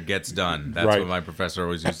gets measured gets done. That's what my professor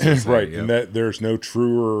always used to say. Right, and that there's no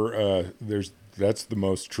truer. That's the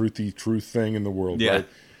most truth thing in the world. Yeah. Right?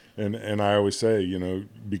 And I always say,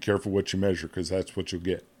 be careful what you measure because that's what you'll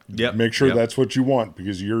get. Yep. Make sure that's what you want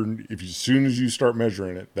because as soon as you start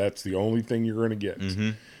measuring it, that's the only thing you're going to get. Mm-hmm.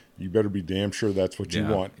 You better be damn sure that's what you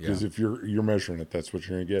want because if you're measuring it, that's what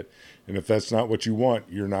you're going to get. And if that's not what you want,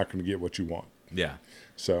 you're not going to get what you want. Yeah.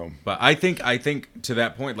 So, but I think to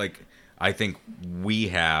that point, like I think we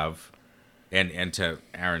have, and to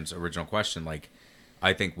Aaron's original question, like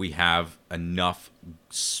I think we have enough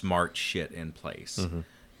smart shit in place. Mm-hmm.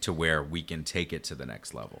 To where we can take it to the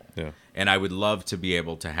next level. Yeah. And I would love to be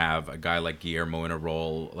able to have a guy like Guillermo in a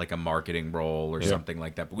role, like a marketing role or something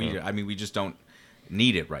like that. But we just don't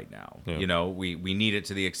need it right now. Yeah. We need it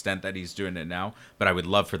to the extent that he's doing it now. But I would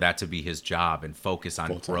love for that to be his job and focus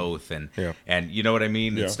on growth and you know what I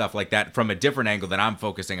mean? Yeah. And stuff like that from a different angle than I'm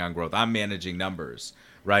focusing on growth. I'm managing numbers,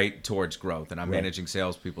 right, towards growth. And I'm managing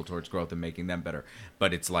salespeople towards growth and making them better.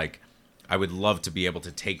 But it's like, I would love to be able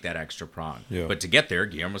to take that extra prong. Yeah. But to get there,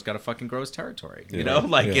 Guillermo's got to fucking grow his territory. Yeah. You know?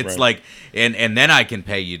 Like, it's like, and then I can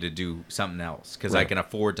pay you to do something else because I can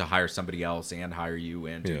afford to hire somebody else and hire you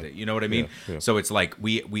and do that. You know what I mean? Yeah. So it's like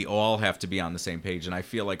we all have to be on the same page. And I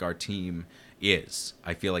feel like our team is.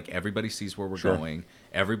 I feel like everybody sees where we're going.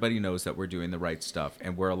 Everybody knows that we're doing the right stuff.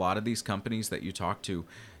 And where a lot of these companies that you talk to,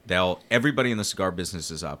 everybody in the cigar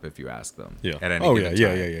business is up if you ask them. Yeah. At any given time.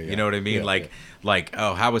 Yeah. You know what I mean? Like,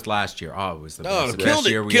 oh, how was last year? Oh, it was the best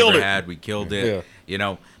year we ever had. We killed it.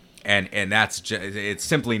 Yeah. And that's it's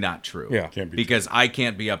simply not true. Yeah. Because I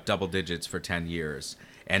can't be up double digits for 10 years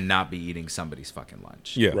and not be eating somebody's fucking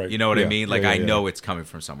lunch. Yeah. Right. You know what I mean? Like, I know it's coming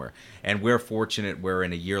from somewhere. And we're fortunate we're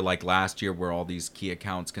in a year like last year where all these key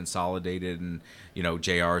accounts consolidated and,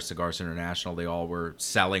 JR, Cigars International, they all were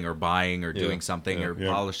selling or buying or doing something or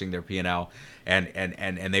polishing their P&L.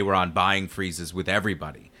 And they were on buying freezes with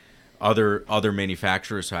everybody. Other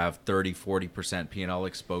manufacturers have 30, 40% P&L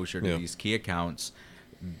exposure to these key accounts.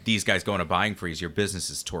 These guys go on a buying freeze. Your business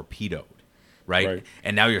is torpedoed. Right?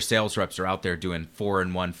 And now your sales reps are out there doing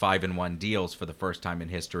 4-in-1, 5-in-1 deals for the first time in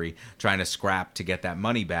history, trying to scrap to get that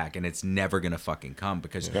money back, and it's never going to fucking come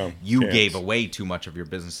because you gave away too much of your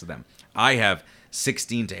business to them. I have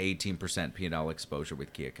 16 to 18% P&L exposure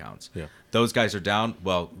with key accounts. Yeah. Those guys are down.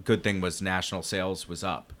 Well, good thing was national sales was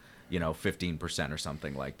up. 15% or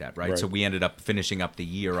something like that, right? So we ended up finishing up the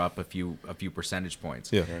year up a few percentage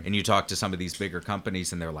points. Yeah. And you talk to some of these bigger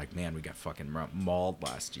companies, and they're like, "Man, we got fucking mauled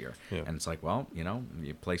last year." Yeah. And it's like, well,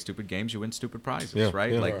 you play stupid games, you win stupid prizes,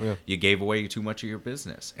 right? Yeah. You gave away too much of your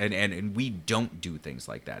business, and we don't do things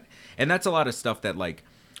like that. And that's a lot of stuff that like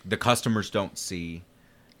the customers don't see.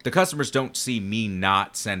 The customers don't see me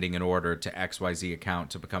not sending an order to XYZ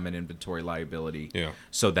account to become an inventory liability,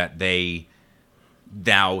 so that they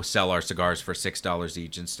now sell our cigars for $6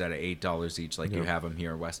 each instead of $8 each, like you have them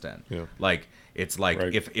here in West End. Yeah. Like it's like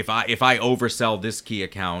if I oversell this key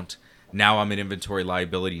account, now I'm an inventory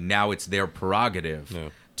liability. Now it's their prerogative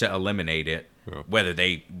to eliminate it. Yeah. Whether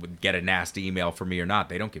they get a nasty email from me or not,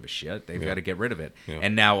 they don't give a shit. They've got to get rid of it. Yeah.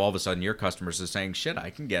 And now all of a sudden your customers are saying, shit,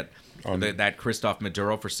 I can get that Kristoff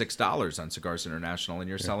Maduro for $6 on Cigars International, and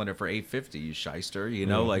you're selling it for $8.50, you shyster,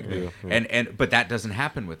 but that doesn't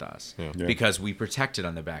happen with us because we protect it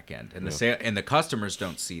on the back end, and the customers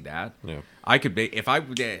don't see that. Yeah. I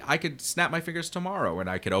could snap my fingers tomorrow and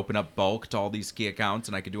I could open up bulk to all these key accounts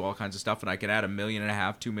and I could do all kinds of stuff and I could add $1.5 million,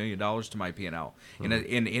 $2 million to my P&L in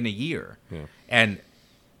a year. Yeah.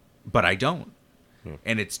 But I don't. Yeah.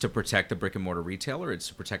 And it's to protect the brick and mortar retailer. It's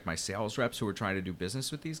to protect my sales reps who are trying to do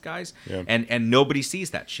business with these guys. Yeah. And nobody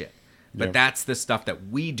sees that shit. But that's the stuff that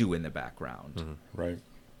we do in the background. Mm-hmm. Right.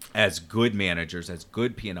 as good managers, as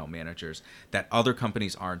good P&L managers, that other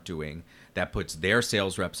companies aren't doing, that puts their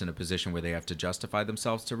sales reps in a position where they have to justify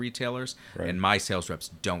themselves to retailers, and my sales reps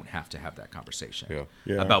don't have to have that conversation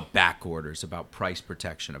about back orders, about price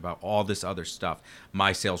protection, about all this other stuff.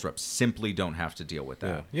 My sales reps simply don't have to deal with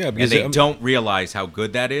that. Because they don't realize how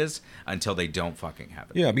good that is until they don't fucking have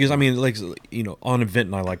it. Yeah, because I mean, like, you know, on event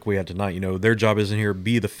night like we had tonight, you know, their job isn't here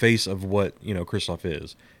be the face of what, you know, Kristoff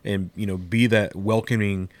is, and, you know, be that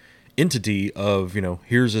welcoming entity of, you know,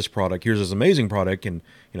 here's this product, here's this amazing product, and,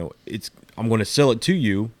 you know, I'm going to sell it to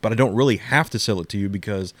you, but I don't really have to sell it to you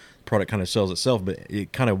because the product kind of sells itself, but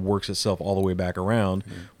it kind of works itself all the way back around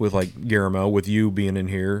with, like, Guillermo, with you being in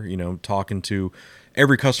here, you know, talking to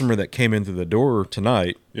every customer that came in through the door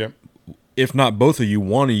tonight. If not both of you,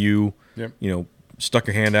 one of you, you know, stuck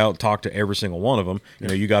a hand out, talked to every single one of them. You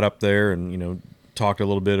know, you got up there and, you know, talked a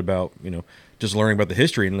little bit about, you know, just learning about the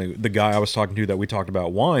history. And the guy I was talking to that we talked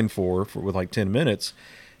about wine for with like 10 minutes,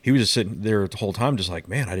 he was just sitting there the whole time just like,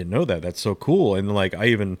 man, I didn't know that. That's so cool. And like,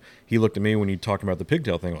 he looked at me when you talked about the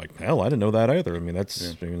pigtail thing, like, hell, I didn't know that either. I mean,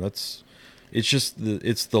 it's just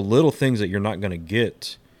it's the little things that you're not going to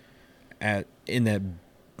get in that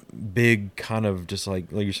big kind of just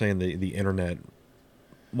like you're saying, the internet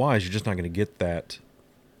wise, you're just not going to get that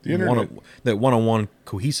one-on-one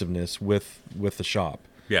cohesiveness with the shop.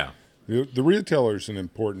 The retailer is an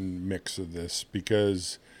important mix of this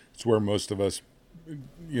because it's where most of us,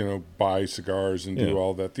 you know, buy cigars and do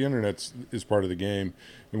all that. The internet is part of the game,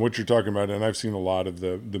 and what you're talking about, and I've seen a lot of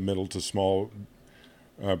the middle to small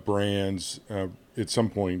brands at some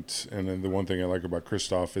point. And then the one thing I like about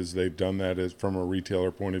Kristoff is they've done that as from a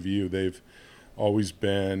retailer point of view. They've always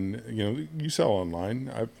been, you know, you sell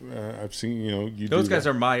online. I've seen, you know, those guys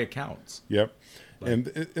are my accounts.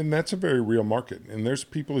 And that's a very real market. And there's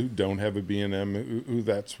people who don't have a B&M who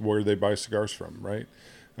that's where they buy cigars from, right?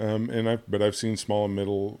 But I've seen small and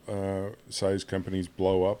middle sized companies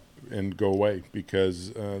blow up and go away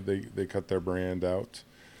because they cut their brand out.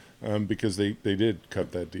 Because they did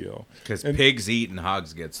cut that deal. Because pigs eat and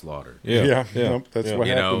hogs get slaughtered. That's what happens.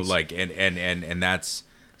 You know, like, and that's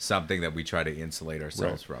something that we try to insulate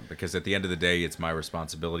ourselves from. Because at the end of the day, it's my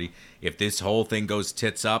responsibility. If this whole thing goes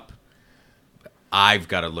tits up, I've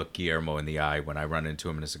got to look Guillermo in the eye when I run into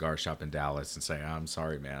him in a cigar shop in Dallas and say, I'm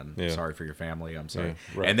sorry, man. I'm sorry for your family. I'm sorry.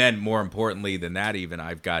 And then more importantly than that, even,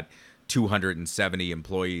 I've got 270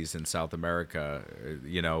 employees in South America,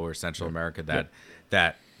 you know, or Central America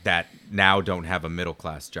that now don't have a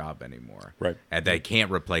middle-class job anymore. And they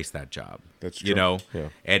can't replace that job. That's true. You know?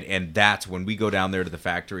 And that's when we go down there to the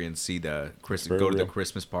factory and see the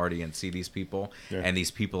Christmas party and see these people. And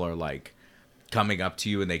these people are like coming up to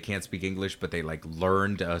you and they can't speak English, but they like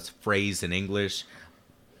learned a phrase in English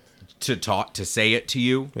to say it to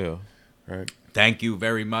you. Thank you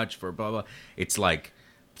very much for blah, blah. It's like,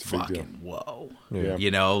 fucking whoa.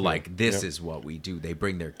 You know, like this is what we do. They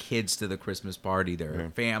bring their kids to the Christmas party, their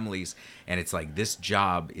families, and it's like this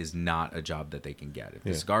job is not a job that they can get. If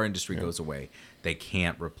the cigar industry goes away, they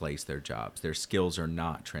can't replace their jobs. Their skills are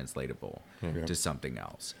not translatable to something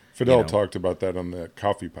else. Fidel talked about that on the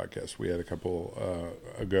coffee podcast we had a couple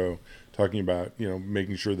ago, talking about, you know,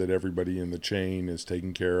 making sure that everybody in the chain is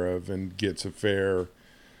taken care of and gets a fairly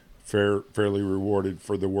rewarded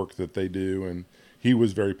for the work that they do. And he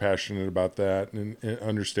was very passionate about that and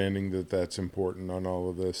understanding that that's important on all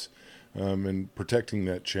of this, and protecting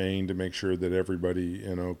that chain to make sure that everybody,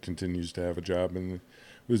 you know, continues to have a job. And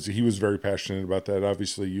he was very passionate about that.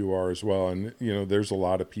 Obviously you are as well. And, you know, there's a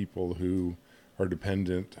lot of people who are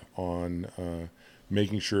dependent on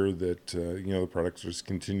making sure that, you know, the products just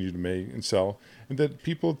continue to make and sell, and that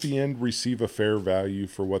people at the end receive a fair value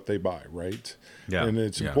for what they buy, right? And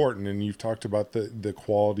it's important. And you've talked about the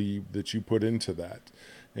quality that you put into that.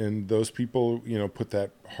 And those people, you know, put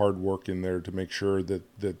that hard work in there to make sure that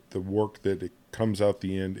the work that it comes out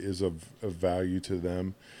the end is of value to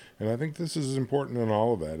them. And I think this is important in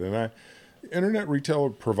all of that. And internet retail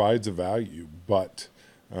provides a value, but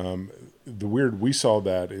we saw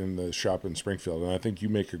that in the shop in Springfield, and I think you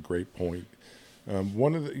make a great point.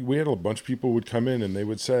 We had a bunch of people would come in and they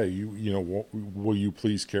would say, you know, will you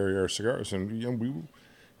please carry our cigars? And, you know,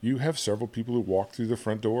 you have several people who walk through the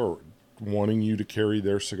front door wanting you to carry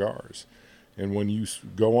their cigars. And when you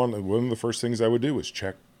go on, one of the first things I would do is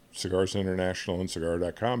check Cigars International and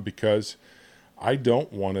cigar.com, because I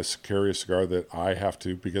don't want to carry a cigar that I have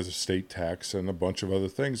to, because of state tax and a bunch of other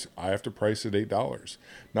things, I have to price at $8.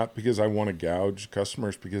 Not because I want to gouge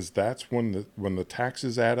customers, because that's when the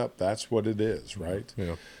taxes add up, that's what it is, right?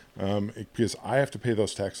 Because I have to pay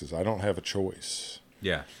those taxes. I don't have a choice.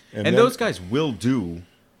 And those guys will do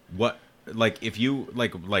what like if you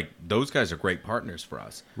like those guys are great partners for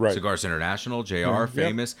us. Right. Cigars International, JR,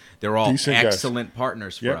 Famous, Yep. they're all Decent excellent guys.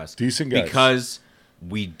 partners for Yep, us. decent guys. Because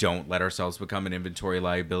we don't let ourselves become an inventory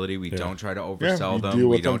liability. We don't try to oversell you them. deal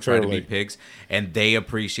We with them don't try to be fairly. pigs. And they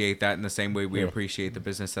appreciate that in the same way we appreciate the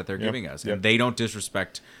business that they're giving us. And they don't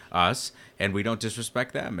disrespect us, and we don't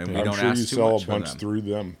disrespect them, and we I'm don't sure ask you too sell much a from bunch them. through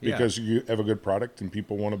them Yeah. because you have a good product and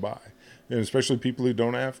people want to buy. And especially people who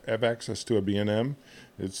don't have access to a B&M,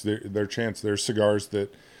 it's their chance. There's cigars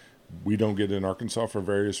that we don't get in Arkansas for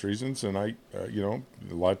various reasons, and a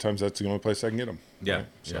lot of times that's the only place I can get them. Yeah, right?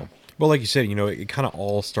 So. yeah. Well, like you said, it kind of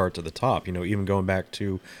all starts at the top. Even going back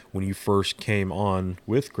to when you first came on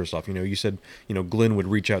with Kristoff, you said, Glenn would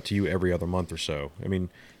reach out to you every other month or so. I mean,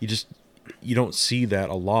 you don't see that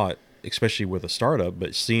a lot, especially with a startup,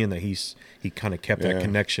 but seeing that he kind of kept that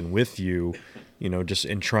connection with you, just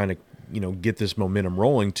in trying to, get this momentum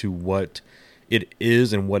rolling to what it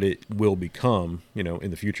is and what it will become, in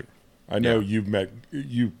the future. I know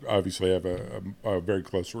you obviously have a very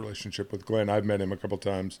close relationship with Glenn. I've met him a couple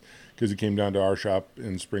times because he came down to our shop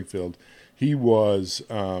in Springfield. He was,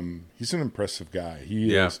 he's an impressive guy.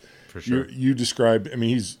 He is. For sure. You described, I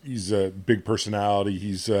mean, he's a big personality.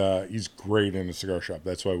 He's great in a cigar shop.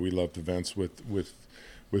 That's why we love events with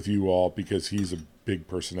you all, because he's a big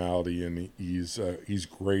personality and he's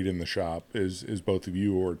great in the shop, as both of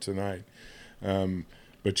you are tonight.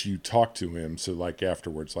 But you talk to him, so like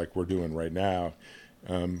afterwards, like we're doing right now,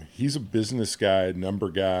 he's a business guy,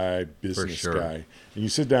 number guy, business guy. And you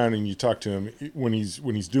sit down and you talk to him when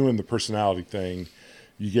he's doing the personality thing.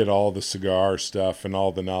 You get all the cigar stuff and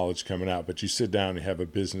all the knowledge coming out, but you sit down and have a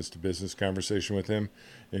business to business conversation with him,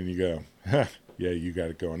 and you go, yeah, you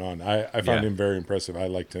got it going on. I found him very impressive. I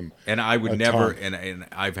liked him. And I would never. ton. And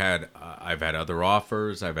I've had other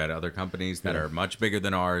offers. I've had other companies that are much bigger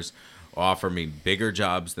than ours offer me bigger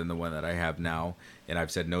jobs than the one that I have now, and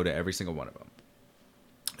I've said no to every single one of them.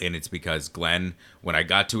 And it's because Glenn, when I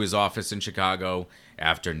got to his office in Chicago,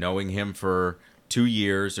 after knowing him for 2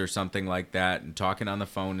 years or something like that, and talking on the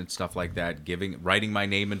phone and stuff like that, writing my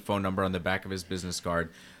name and phone number on the back of his business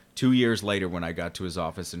card, 2 years later when I got to his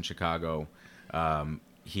office in Chicago,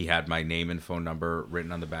 he had my name and phone number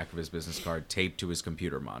written on the back of his business card, taped to his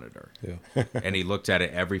computer monitor. Yeah. And he looked at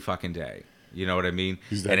it every fucking day. You know what I mean?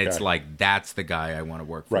 And it's guy. like, that's the guy I want to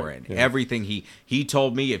work for. Right. And everything he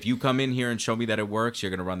told me, if you come in here and show me that it works, you're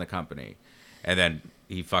going to run the company. And then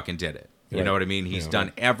he fucking did it. You know what I mean? He's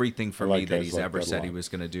done everything for me that he's ever said he was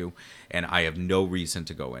going to do. And I have no reason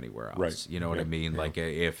to go anywhere else. Right. You know what I mean? Like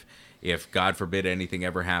if God forbid anything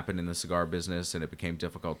ever happened in the cigar business and it became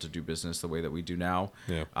difficult to do business the way that we do now,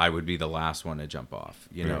 I would be the last one to jump off,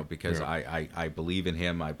 because I believe in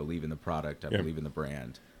him. I believe in the product. I believe in the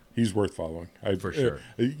brand. He's worth following. For sure.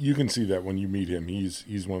 You can see that when you meet him.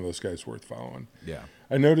 He's one of those guys worth following. Yeah.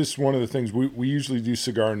 I noticed one of the things, we usually do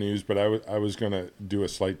cigar news, but I was going to do a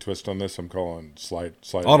slight twist on this. I'm calling slight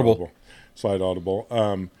audible. Slight audible.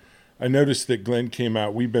 I noticed that Glenn came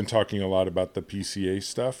out. We've been talking a lot about the PCA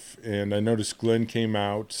stuff, and I noticed Glenn came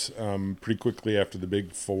out pretty quickly after the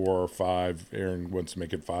big 4 or 5. Aaron wants to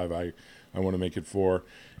make it 5. I want to make it 4.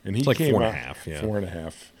 And he It's like came 4.5, out, yeah.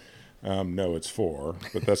 4.5. No, it's 4,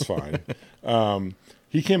 but that's fine.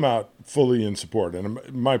 He came out fully in support. And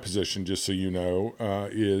my position, just so you know,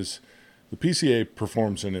 is the PCA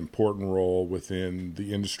performs an important role within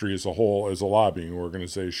the industry as a whole, as a lobbying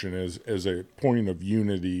organization, as a point of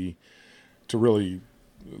unity to really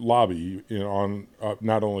lobby on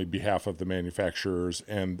not only behalf of the manufacturers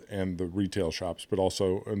and the retail shops, but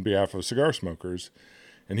also on behalf of cigar smokers.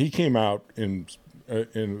 And he came out in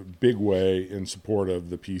a big way in support of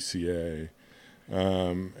the PCA.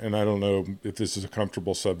 And I don't know if this is a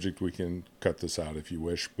comfortable subject. We can cut this out if you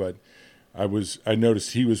wish. But I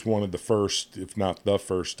noticed he was one of the first, if not the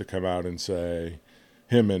first, to come out and say,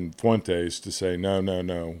 him and Fuentes, to say,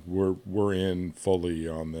 no, we're in fully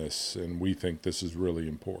on this, and we think this is really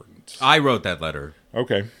important. I wrote that letter.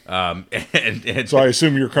 Okay. And so I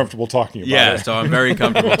assume you're comfortable talking about it. Yeah, so I'm very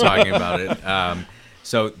comfortable talking about it.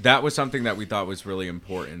 So that was something that we thought was really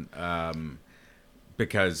important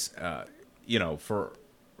because,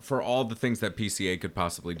 for all the things that PCA could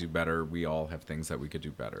possibly do better, we all have things that we could do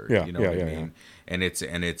better. Yeah, you know what I mean? Yeah. And it's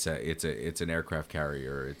an aircraft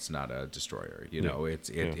carrier. It's not a destroyer.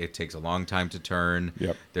 It takes a long time to turn.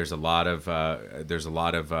 Yep. There's a lot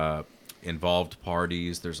of involved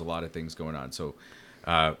parties. There's a lot of things going on. So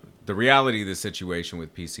the reality of the situation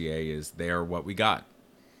with PCA is they are what we got.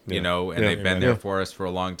 And they've been there for us for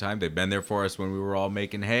a long time. They've been there for us when we were all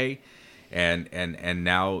making hay, and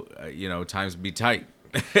now times be tight.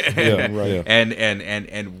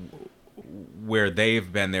 And where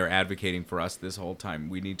they've been there advocating for us this whole time,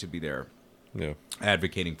 we need to be there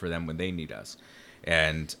advocating for them when they need us.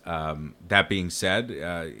 And that being said,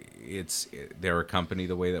 they're a company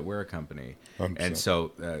the way that we're a company, 100%. And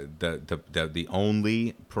so the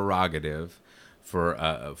only prerogative for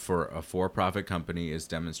a for-profit company is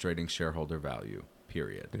demonstrating shareholder value.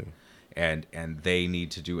 Period. Yeah. And they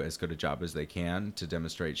need to do as good a job as they can to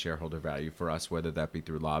demonstrate shareholder value for us, whether that be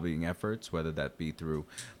through lobbying efforts, whether that be through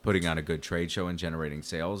putting on a good trade show and generating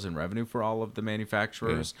sales and revenue for all of the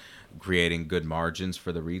manufacturers, creating good margins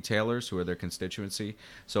for the retailers who are their constituency.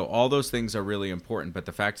 So all those things are really important. But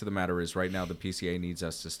the fact of the matter is right now the PCA needs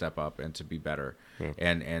us to step up and to be better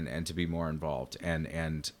and to be more involved.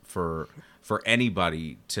 And for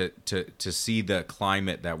anybody to see the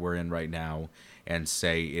climate that we're in right now and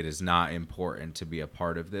say it is not important to be a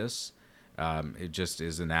part of this, it just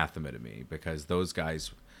is anathema to me, because those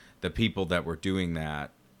guys, the people that were doing that,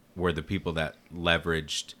 were the people that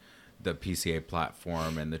leveraged the PCA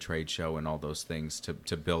platform and the trade show and all those things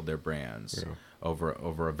to build their brands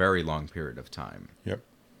over a very long period of time. Yep.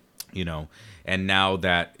 And now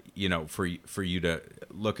that, for you to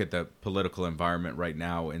look at the political environment right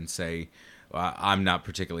now and say, I'm not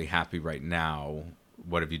particularly happy right now.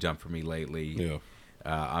 What have you done for me lately? Yeah.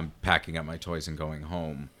 I'm packing up my toys and going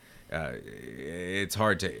home. It's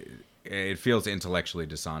hard to. It feels intellectually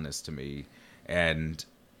dishonest to me, and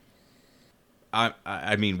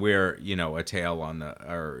I mean we're a tail on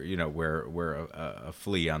the, or we're a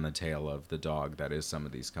flea on the tail of the dog that is some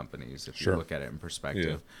of these companies if you look at it in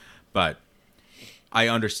perspective, but. I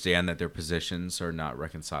understand that their positions are not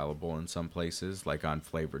reconcilable in some places, like on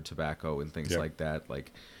flavored tobacco and things like that.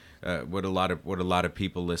 Like what a lot of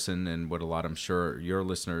people listen, and what a lot, I'm sure your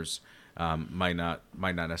listeners might not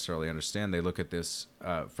necessarily understand. They look at this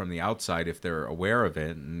from the outside if they're aware of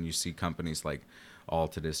it, and you see companies like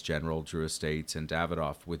Altadis, General, Drew Estates, and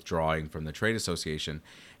Davidoff withdrawing from the trade association,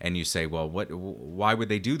 and you say, well, why would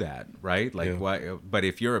they do that, right? Like why? But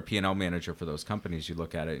if you're a P&L manager for those companies, you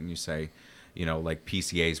look at it and you say, like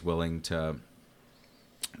PCA is willing to,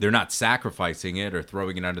 they're not sacrificing it or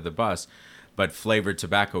throwing it under the bus, but flavored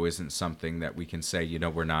tobacco isn't something that we can say,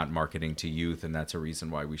 we're not marketing to youth, and that's a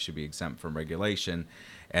reason why we should be exempt from regulation.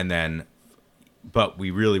 And then, but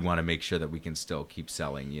we really want to make sure that we can still keep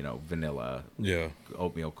selling, vanilla,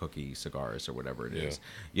 oatmeal cookie cigars or whatever it is,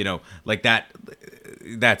 like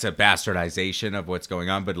that's a bastardization of what's going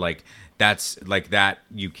on. But like, that's like that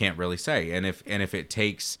you can't really say. And if it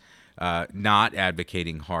takes, not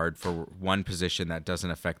advocating hard for one position that doesn't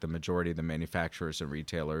affect the majority of the manufacturers and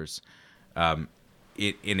retailers,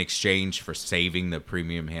 in exchange for saving the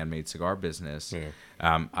premium handmade cigar business,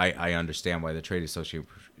 I understand why the trade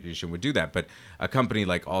association would do that. But a company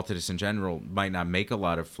like Altadis in general might not make a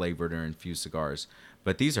lot of flavored or infused cigars,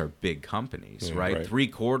 but these are big companies, right?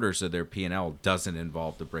 3/4 of their P&L doesn't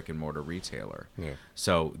involve the brick and mortar retailer.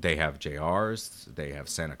 So they have JRs, they have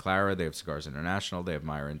Santa Clara, they have Cigars International, they have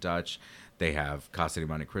Meyer and Dutch, they have Casa de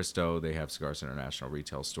Monte Cristo, they have Cigars International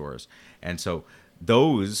retail stores. And so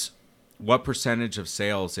what percentage of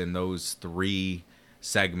sales in those three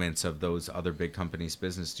segments of those other big companies'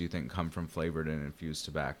 business do you think come from flavored and infused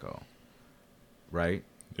tobacco? Right?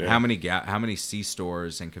 Yeah. How many C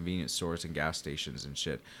stores and convenience stores and gas stations and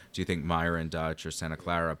shit do you think Meyer and Dutch or Santa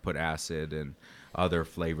Clara put acid and other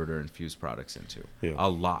flavored or infused products into? A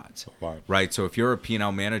lot. Right? So if you're a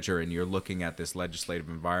P&L manager and you're looking at this legislative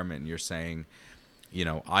environment and you're saying,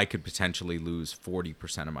 I could potentially lose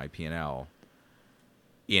 40% of my P&L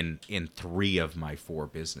in 3 of my 4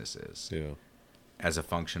 businesses. As a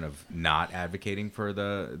function of not advocating for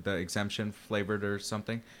the exemption flavored or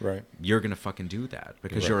something, right? You're gonna fucking do that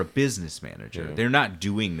because you're a business manager. They're not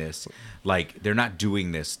doing this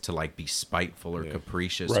to like be spiteful or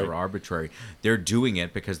capricious or arbitrary. They're doing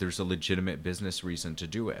it because there's a legitimate business reason to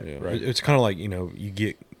do it. Right? It's kind of like you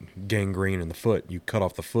get gangrene in the foot, you cut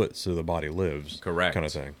off the foot so the body lives. Correct. Kind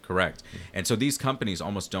of thing. Correct. And so these companies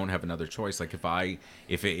almost don't have another choice. Like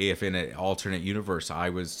if in an alternate universe I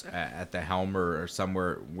was at the helm or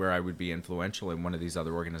somewhere where I would be influential in one of these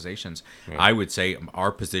other organizations, I would say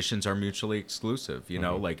our positions are mutually exclusive. You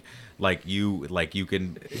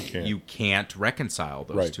can't reconcile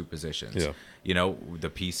those two positions. The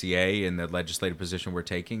PCA and the legislative position we're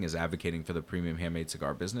taking is advocating for the premium handmade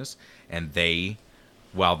cigar business, and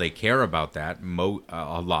while they care about that,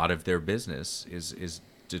 a lot of their business is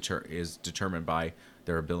determined by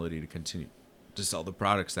their ability to continue to sell the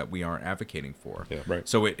products that we aren't advocating for.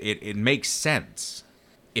 So it makes sense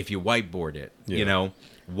if you whiteboard it,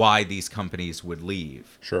 why these companies would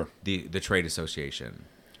leave the trade association.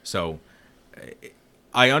 So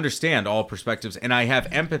I understand all perspectives, and I have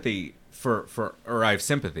empathy or I have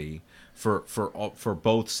sympathy for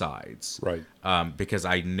both sides, Right? Because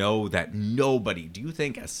I know that nobody. Do you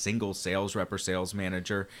think a single sales rep or sales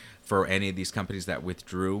manager for any of these companies that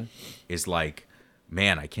withdrew is like,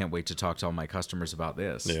 man, I can't wait to talk to all my customers about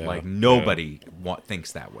this? Yeah, like nobody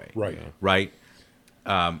thinks that way, Right. Right.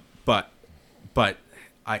 But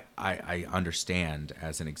I understand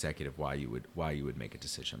as an executive why you would make a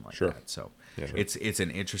decision like that. So it's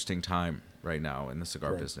an interesting time right now in the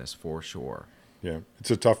cigar business for sure. Yeah, it's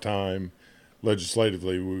a tough time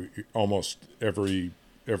legislatively. We almost every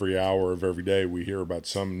hour of every day we hear about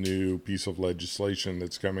some new piece of legislation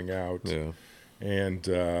that's coming out,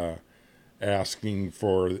 and asking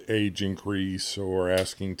for age increase, or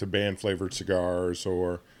asking to ban flavored cigars,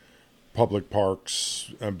 or public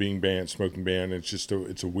parks being banned, smoking ban. It's just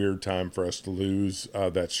it's a weird time for us to lose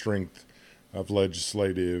that strength of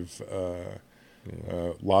legislative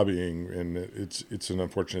lobbying, and it's an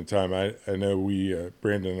unfortunate time. I know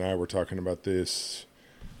Brandon and I were talking about this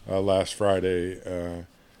last Friday.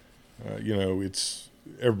 It's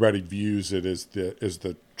everybody views it as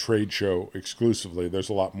the trade show exclusively. There's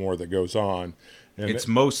a lot more that goes on. And it's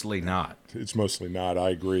mostly not. It's mostly not. I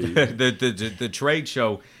agree. the trade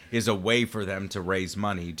show is a way for them to raise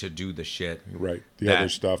money to do the shit, right? The other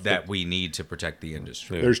stuff that we need to protect the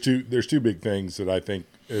industry. There's two big things that I think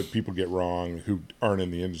people get wrong who aren't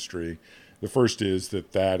in the industry. The first is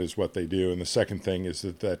that is what they do, and the second thing is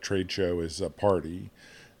that trade show is a party.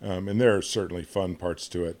 And there are certainly fun parts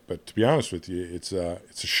to it, but to be honest with you, it's a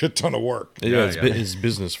shit ton of work. It's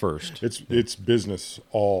business first. It's business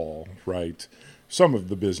all, right? Some of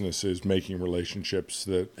the business is making relationships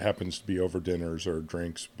that happens to be over dinners or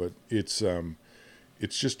drinks, but it's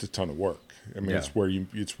just a ton of work. I mean, it's where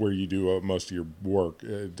you do most of your work.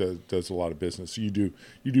 It does a lot of business. You do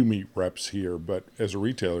meet reps here, but as a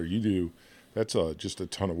retailer, that's just a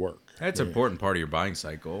ton of work. That's an important part of your buying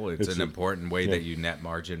cycle. It's an important way that you net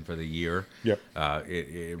margin for the year. Yep.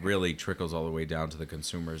 It really trickles all the way down to the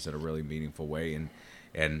consumers in a really meaningful way.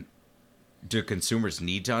 And do consumers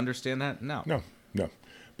need to understand that? No.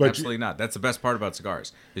 But absolutely not. That's the best part about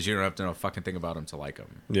cigars, is you don't have to know a fucking thing about them to like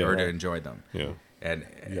them or to enjoy them. Yeah. And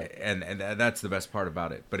that's the best part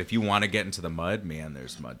about it. But if you want to get into the mud, man,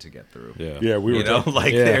 there's mud to get through. Yeah. We were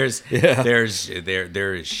there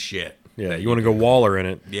is shit. Yeah, you want to go Waller in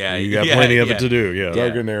it. Yeah, you got plenty of it to do. Yeah,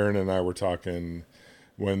 Doug and Aaron and I were talking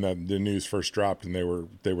when the news first dropped, and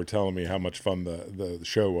they were telling me how much fun the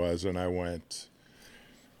show was, and I went,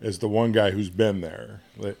 as the one guy who's been there,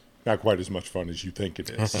 not quite as much fun as you think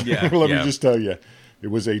it is. Let me just tell you, it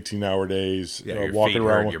was 18-hour days. Yeah, your feet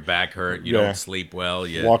hurt, your back hurt, you don't sleep well.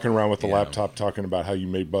 Walking around with the laptop talking about how you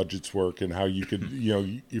made budgets work and how you could,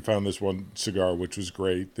 you found this one cigar, which was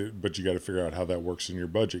great, but you got to figure out how that works in your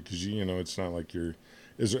budget, because, it's not like you're,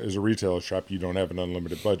 as a retail shop, you don't have an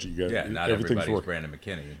unlimited budget. You got not everybody's Brandon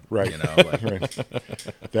McKinney. Right. Right.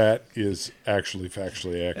 That is actually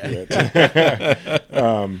factually accurate.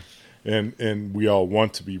 And we all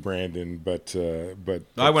want to be Brandon, but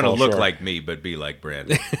I want to look like me, but be like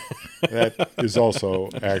Brandon. That is also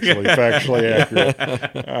actually factually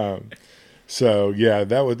accurate. So yeah,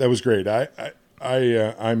 that was great.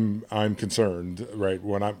 I'm concerned, right?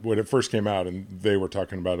 When it first came out, and they were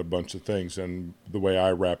talking about a bunch of things, and the way I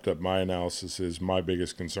wrapped up my analysis is my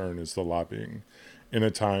biggest concern is the lobbying, in a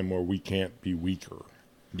time where we can't be weaker.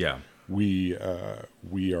 Yeah. We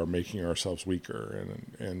are making ourselves weaker,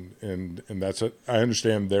 and that's it. I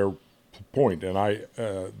understand their point, and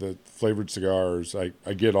the flavored cigars,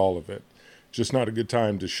 I get all of it. Just not a good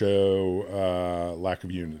time to show lack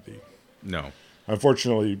of unity. No.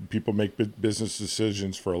 Unfortunately, people make business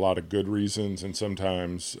decisions for a lot of good reasons, and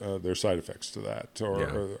sometimes there are side effects to that,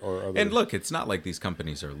 or other. And look, it's not like these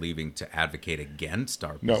companies are leaving to advocate against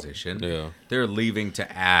our position. Yeah. They're leaving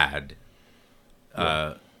to add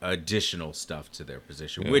additional stuff to their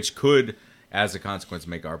position, which could, as a consequence,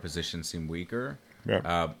 make our position seem weaker.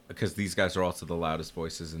 Yeah. Because these guys are also the loudest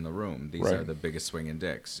voices in the room. These are the biggest swinging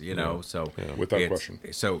dicks, know. So without question.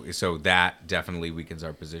 So that definitely weakens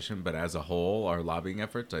our position. But as a whole, our lobbying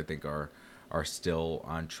efforts, I think, are still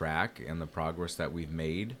on track, and the progress that we've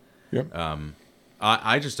made. Yep.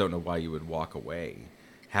 I just don't know why you would walk away,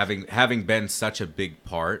 having been such a big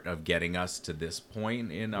part of getting us to this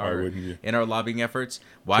point in our lobbying efforts.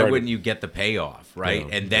 Why wouldn't you get the payoff, right?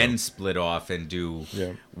 And then split off and do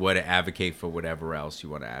advocate for whatever else you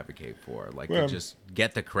want to advocate for. Like, you just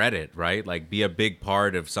get the credit, right? Like, be a big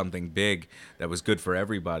part of something big that was good for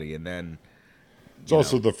everybody, and then it's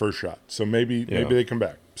also the first shot. So maybe they come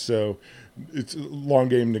back. So it's a long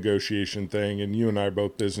game negotiation thing, and you and I are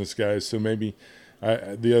both business guys, so maybe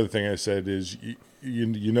The other thing I said is,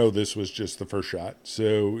 you know, this was just the first shot.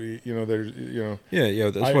 So, there's, Yeah.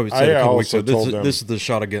 That's what we said a couple weeks ago. This is the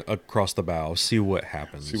shot again across the bow. See what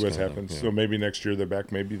happens. See what happens. So maybe next year they're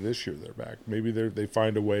back. Maybe this year they're back. Maybe they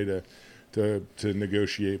find a way to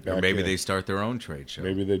negotiate back. Or maybe they start their own trade show.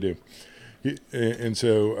 Maybe they do. And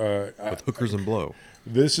so with hookers and blow.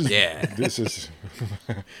 This is It's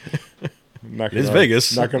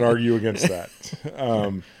Vegas. Not going to argue against that.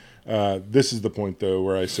 This is the point, though,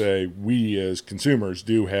 where I say we as consumers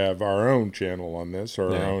do have our own channel on this,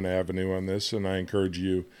 or our own avenue on this, and I encourage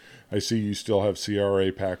you. I see you still have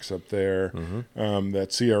CRA packs up there. Mm-hmm.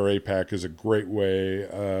 That CRA pack is a great way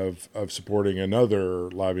of supporting another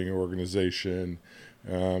lobbying organization.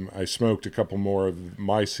 I smoked a couple more of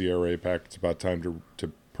my CRA pack. It's about time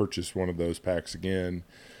to purchase one of those packs again.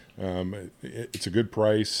 It's a good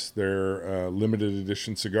price. They're limited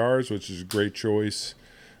edition cigars, which is a great choice.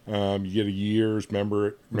 You get a year's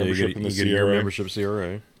membership in the CRA. Your membership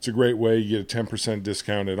CRA. It's a great way. You get a 10%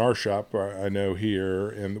 discount in our shop, I know here,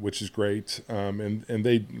 and which is great. And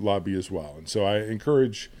they lobby as well. And so I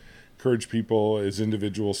encourage people as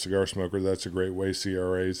individual cigar smokers. That's a great way.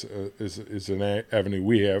 CRAs is an avenue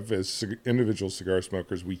we have as individual cigar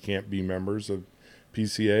smokers. We can't be members of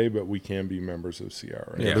PCA, but we can be members of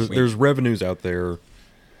CRA. Yeah, there's revenues out there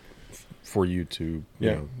for you to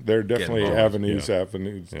there are definitely avenues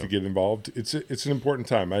to get involved. It's an important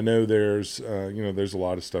time. I know there's a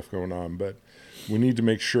lot of stuff going on, but we need to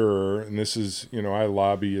make sure, and this is, I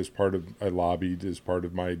lobbied as part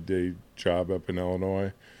of my day job up in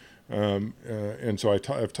Illinois, and so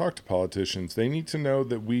I've talked to politicians. They need to know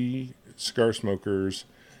that we cigar smokers,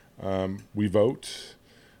 we vote.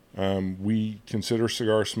 We consider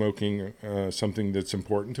cigar smoking something that's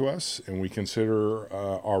important to us, and we consider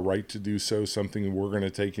our right to do so something we're going to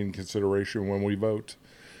take in consideration when we vote.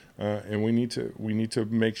 And we need to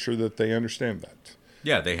make sure that they understand that.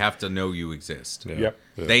 Yeah, they have to know you exist. Yeah. Yep.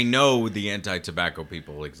 Yeah. They know the anti-tobacco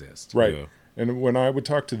people exist. Right. Yeah. And when I would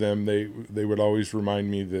talk to them, they would always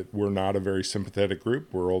remind me that we're not a very sympathetic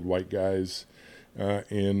group. We're old white guys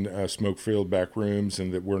in smoke-filled back rooms,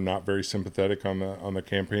 and that we're not very sympathetic on the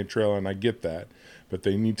campaign trail, and I get that. But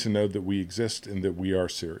they need to know that we exist and that we are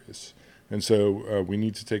serious. And so we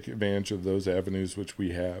need to take advantage of those avenues which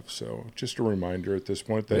we have. So just a reminder at this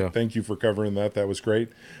point that thank you for covering that. That was great.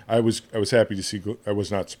 I was happy to see. I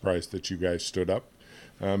was not surprised that you guys stood up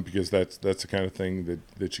because that's the kind of thing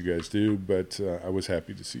that you guys do. But I was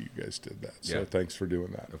happy to see you guys did that. So thanks for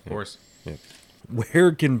doing that. Of course. Yeah.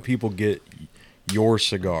 Where can people get your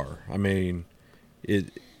cigar? I mean,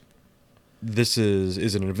 this is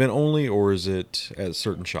it an event only, or is it at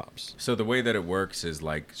certain shops? So the way that it works is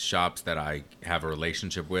like shops that I have a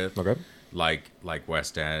relationship with, Okay. like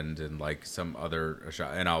West End and like some other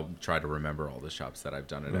shop, and I'll try to remember all the shops that I've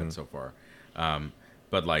done it at so far.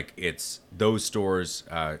 But like it's those stores.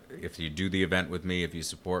 If you do the event with me, if you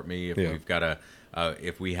support me, if we've got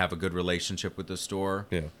if we have a good relationship with the store,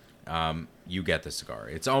 you get the cigar.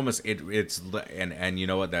 It's almost and you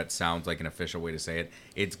know what, that sounds like an official way to say it.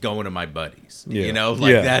 It's going to my buddies. You know,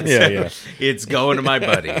 like that's it's going to my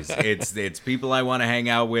buddies. It's people I want to hang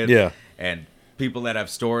out with. And people that have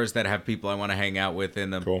stores that have people I want to hang out with in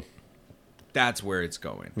them. Cool. That's where it's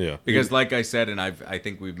going. Yeah. Because like I said, and I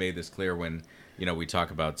think we've made this clear when we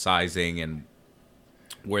talk about sizing and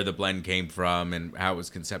where the blend came from and how it was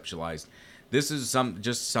conceptualized. This is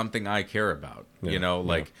just something I care about,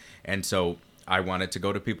 and so I want it to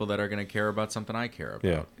go to people that are going to care about something I care about.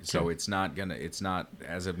 Yeah. So it's not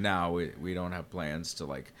as of now, we don't have plans to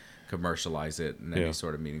like commercialize it in any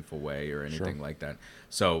sort of meaningful way or anything like that.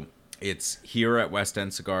 So it's here at West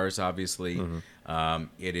End Cigars, obviously. Mm-hmm.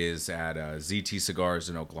 It is at ZT Cigars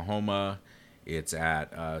in Oklahoma. It's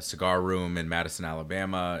at Cigar Room in Madison,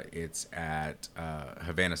 Alabama. It's at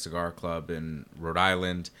Havana Cigar Club in Rhode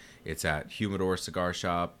Island. It's at Humidor Cigar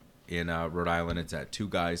Shop in Rhode Island. It's at Two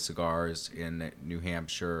Guys Cigars in New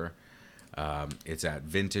Hampshire. It's at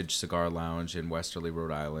Vintage Cigar Lounge in Westerly,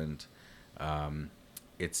 Rhode Island.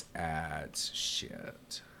 It's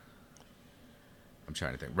at I'm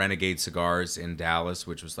trying to think. Renegade Cigars in Dallas,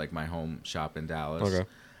 which was like my home shop in Dallas.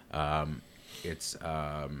 Okay.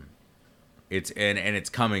 It's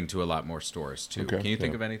coming to a lot more stores too. Okay. Can you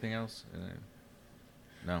think of anything else?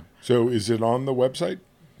 No. So is it on the website?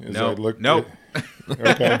 No.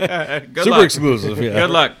 Okay. Super luck. Exclusive. Yeah. Good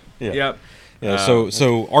luck. Yeah. Yep. Yeah.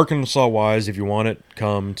 So Arkansas wise, if you want it,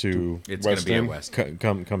 come to. It's going to be at West.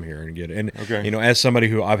 Come here and get it. And okay. As somebody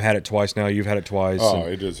who I've had it twice now, you've had it twice. Oh,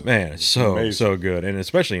 it is. Man, it's so good, and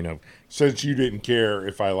especially since you didn't care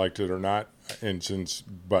if I liked it or not,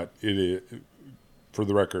 but for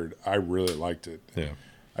the record, I really liked it. Yeah.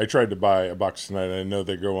 I tried to buy a box tonight. I know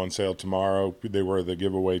they go on sale tomorrow. They were the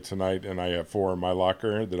giveaway tonight, and I have 4 in my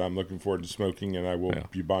locker that I'm looking forward to smoking, and I will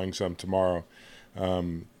be buying some tomorrow.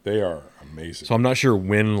 They are amazing. So I'm not sure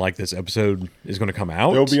when this episode is going to come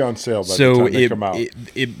out. They'll be on sale by the time they come out.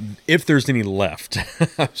 If there's any left,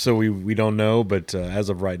 so we don't know. But as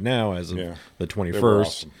of right now, as of the 21st,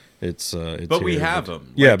 awesome. it's but we have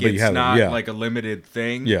them. Yeah, but you have them. them. It's not like a limited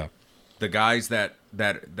thing. Yeah. The guys that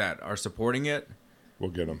are supporting it, we'll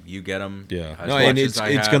get them. You get them. Yeah. No, and it's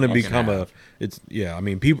going to become I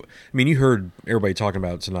mean, people. I mean, you heard everybody talking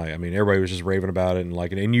about it tonight. I mean, everybody was just raving about it and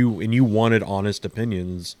and you wanted honest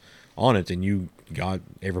opinions on it, and you got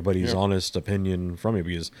everybody's honest opinion from it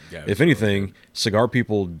because if anything, cigar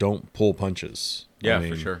people don't pull punches. Yeah, I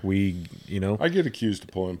mean, for sure. I get accused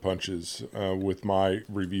of pulling punches with my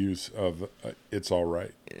reviews of it's all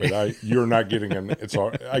right, but you're not getting an it's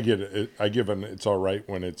all. I get it. I give an it's all right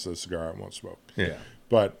when it's a cigar I won't smoke. Yeah.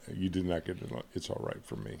 But you did not get it. It's all right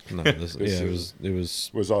for me. No,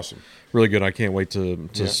 it was awesome. Really good. I can't wait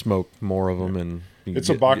to smoke more of them. And it's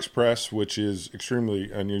a box press, which is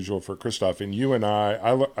extremely unusual for Kristoff. And you and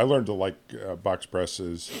I learned to like box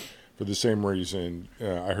presses for the same reason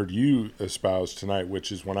I heard you espouse tonight,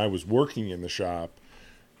 which is when I was working in the shop,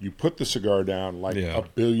 you put the cigar down a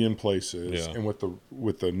billion places, and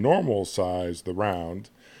with the normal size, the round,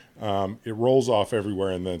 it rolls off everywhere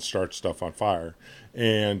and then starts stuff on fire.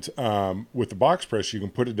 And with the box press, you can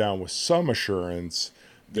put it down with some assurance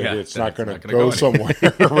that it's not going to go somewhere,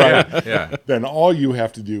 right? Yeah. Then all you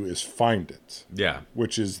have to do is find it. Yeah.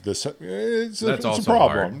 Which is it's a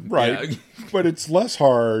problem, hard. right? Yeah. But it's less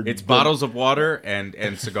hard. It's bottles of water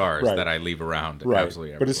and cigars that I leave around. Right.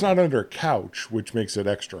 Absolutely. But it's not under a couch, which makes it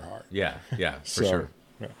extra hard. Yeah. Yeah. For sure.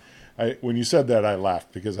 When you said that, I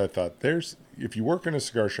laughed because I thought if you work in a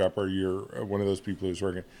cigar shop or you're one of those people who's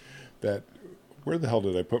working, where the hell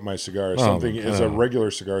did I put my cigar? Something is a regular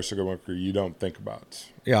cigar smoker you don't think about.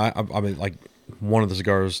 Yeah, I mean, one of the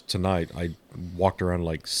cigars tonight, I walked around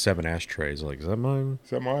 7 ashtrays. Is that mine? Is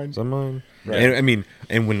that mine? Is that mine? Right.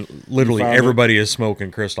 And when literally everybody is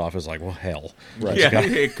smoking Kristoff, is well, hell. Right. Yeah,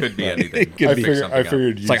 it could be anything. I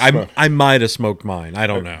figured you. I might have smoked mine. I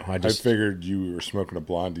don't know. I figured you were smoking a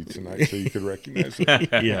Blondie tonight, so you could recognize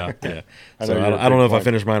it. yeah. I don't know if I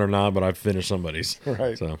finished mine or not, but I finished somebody's.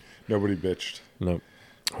 Right. So nobody bitched. Nope.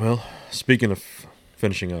 Well, speaking of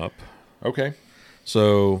finishing up. Okay.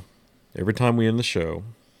 So every time we end the show,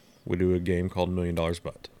 we do a game called $1 Million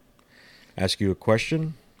Butt. Ask you a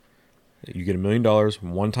question. You get $1 million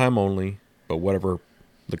one time only, but whatever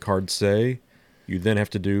the cards say, you then have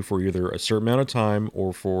to do for either a certain amount of time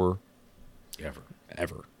or for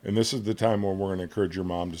ever. And this is the time when we're going to encourage your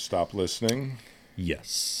mom to stop listening.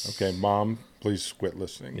 Yes. Okay, Mom, please quit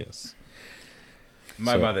listening. Yes.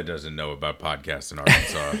 My mother doesn't know about podcasts in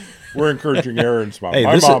Arkansas. We're encouraging Aaron's mom. Hey,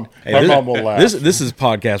 my mom will laugh. This is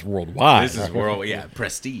podcast worldwide. This is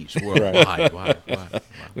prestige worldwide. Wow.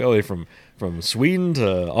 We all the way from Sweden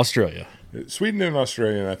to Australia. Sweden and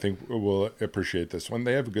Australia, I think, will appreciate this one.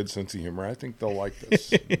 They have a good sense of humor. I think they'll like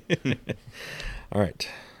this. All right.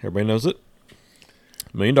 Everybody knows it.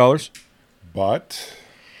 $1 million. But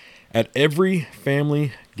at every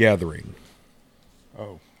family gathering,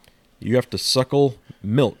 you have to suckle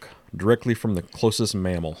milk directly from the closest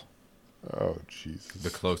mammal. Oh, Jesus. The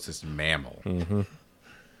closest mammal. Mm-hmm.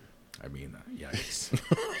 I mean, yikes.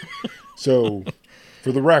 So,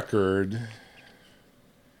 for the record,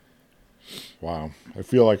 wow, I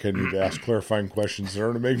feel like I need to ask clarifying questions in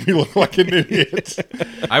order to make me look like an idiot.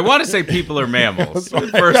 I want to say people are mammals,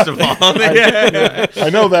 first of all. I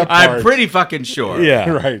know that part. I'm pretty fucking sure. Yeah.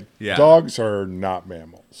 Right. Yeah. Dogs are not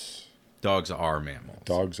mammals. Dogs are mammals.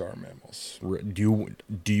 Dogs are mammals. Do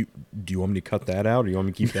you want me to cut that out, or do you want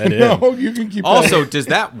me to keep that in? No, you can keep Also, that in. does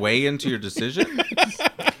that weigh into your decision?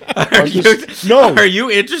 No. Are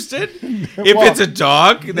you interested? If it's a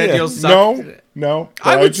dog, then you'll suck. No.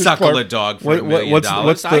 I would suckle a dog for $1 million.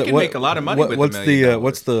 I can make a lot of money with $1 million.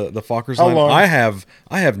 What's the Fockers How line? long? I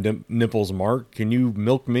have nipples, Mark. Can you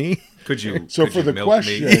milk me? Could you? So could for you the milk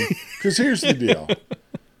question, me? because here's the deal.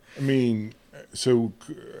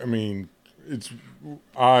 It's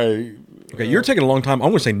Okay, you're taking a long time. I'm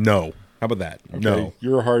going to say no. How about that? okay, No.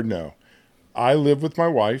 You're a hard no. I live with my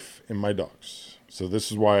wife and my dogs, so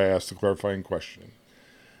this is why I asked the clarifying question.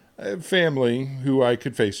 I have family who I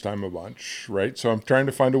could FaceTime a bunch, right? So I'm trying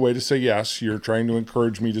to find a way to say yes. You're trying to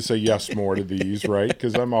encourage me to say yes more to these, right?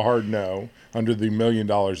 Because I'm a hard no. Under the $1 million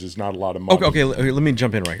is not a lot of money. Okay, let me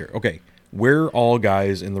jump in right here. Okay, we're all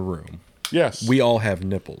guys in the room. Yes. We all have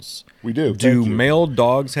nipples. We do. Do Thank you. male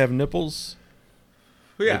dogs have nipples?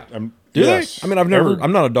 Yeah. Do Yes. they? I mean,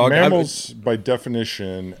 I'm not a dog. Mammals, by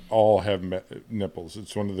definition, all have nipples.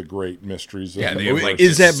 It's one of the great mysteries. Of the universe.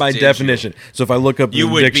 Is that by definition? So if I look up you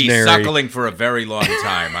the would dictionary, be suckling for a very long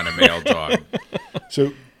time on a male dog.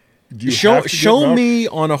 So, do you show have to get milk? me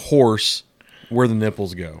on a horse where the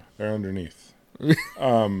nipples go. They're underneath.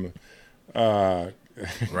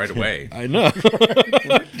 Right away. I know.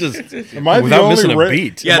 Just Am I the without only missing a red-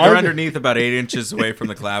 beat. Yeah, Am they're I the- underneath about 8 inches away from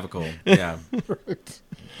the clavicle. Yeah.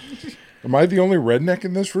 Am I the only redneck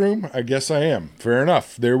in this room? I guess I am. Fair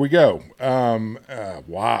enough. There we go.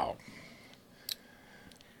 Wow.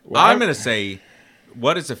 I'm going to say,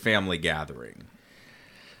 what is a family gathering?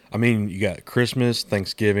 I mean, you got Christmas,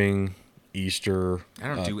 Thanksgiving, Easter. I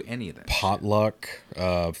don't do any of that. Potluck,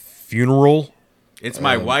 funeral. It's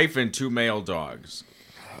my wife and 2 male dogs.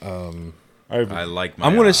 I like my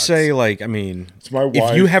I'm going to odds. say, like, I mean, It's my if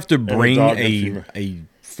wife you have to and a bring dog and female. a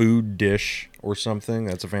food dish or something,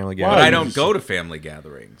 that's a family But gathering. I don't go to family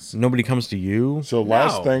gatherings. Nobody comes to you. So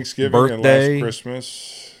last No. Thanksgiving Birthday. and last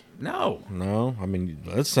Christmas. No. No, I mean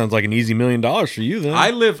that sounds like an easy $1 million for you then.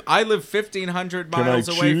 I live 1,500 Can I miles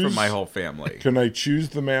away from choose? my whole family. Can I choose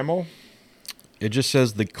the mammal? It just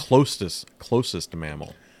says the closest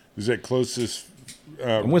mammal. Is it closest?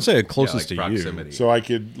 I'm going to say closest like to proximity. you. So I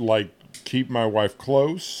could keep my wife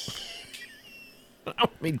close. I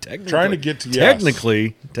mean, technically, Trying to get to yes.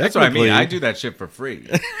 technically, That's what I mean. I do that shit for free.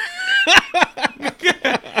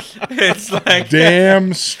 It's like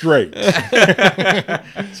Damn straight.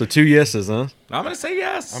 So 2 yeses, huh? I'm gonna say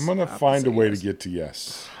yes. I'm gonna find a way to get to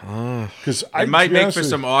yes. Because It might make for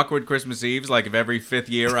some awkward Christmas Eves, like if every 5th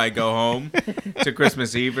year I go home to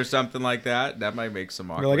Christmas Eve or something like that. That might make some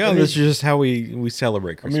awkward. You're like, oh, this is just how we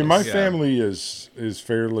celebrate I Christmas. mean, my Yeah. family is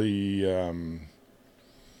fairly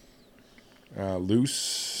loose,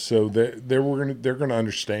 so they're gonna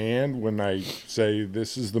understand when I say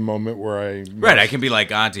this is the moment where I Right, I can be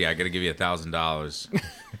like, Auntie, I got to give you $1,000.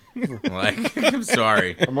 Like, I'm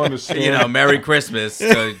sorry. I'm gonna stand, Merry Christmas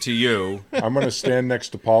to you. I'm gonna stand next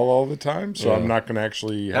to Paul all the time, so I'm not gonna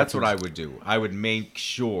actually. That's what I would do. I would make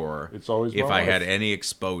sure It's always if my I wife. had any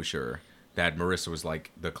exposure that Marissa was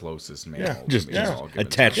like the closest male. Yeah, to just me, yeah. all given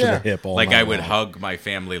attached time. to Yeah. the hip all Like night I would long. hug my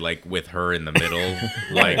family like with her in the middle.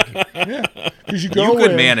 Like because you go you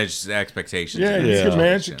could in, manage the expectations. Yeah, in you that could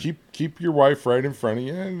manage to situation. keep your wife right in front of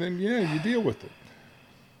you, and then you deal with it.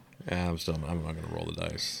 Yeah, I'm not going to roll the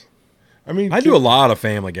dice. I mean, I do a lot of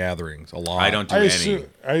family gatherings. A lot. I don't do I any.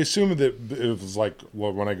 assume that it was like,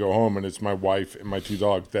 well, when I go home and it's my wife and my 2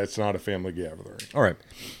 dogs, that's not a family gathering. All right.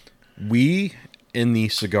 We in the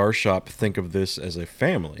cigar shop think of this as a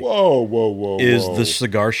family. Whoa! Is the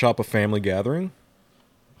cigar shop a family gathering?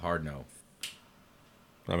 Hard no.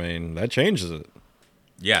 I mean, that changes it.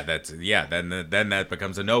 Yeah, then that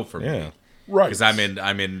becomes a no for me. Yeah. right? Because I'm in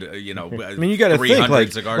I mean, you got to think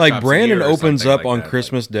like Brandon opens up on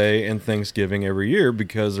Christmas Day and Thanksgiving every year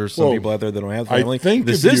because there's some Well, people out there that don't have I family. think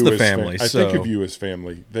This of is you the as family. I so think of you as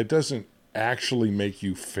family. That doesn't actually make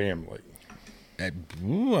you family.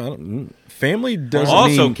 Family doesn't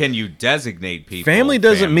Also, mean can you designate people? family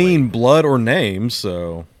doesn't family? mean blood or name.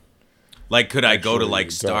 So Like, could I go to Actually, like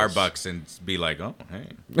it does. Starbucks and be like, "Oh,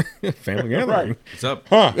 hey, family gathering. Right. what's up?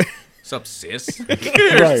 Huh? What's up, sis?" or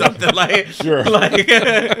Right. something like. Sure. Like,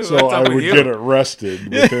 So what's I up with would you? get arrested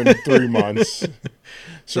within 3 months.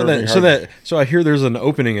 So I hear there's an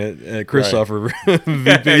opening at Kristoff or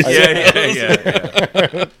VP.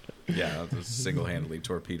 yeah. Yeah, I single-handedly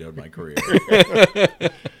torpedoed my career.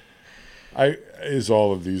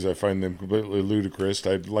 All of these, I find them completely ludicrous.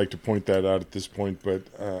 I'd like to point that out at this point, but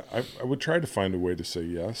I would try to find a way to say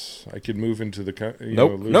yes. I could move into the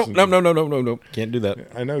Nope. Can't do that.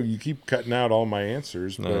 I know you keep cutting out all my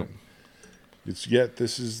answers, No. but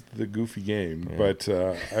this is the goofy game. Yeah. But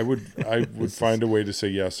I would find a way to say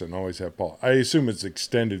yes and always have Paul. I assume it's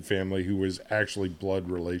extended family who is actually blood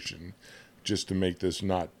relation, just to make this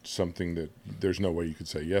not something that there's no way you could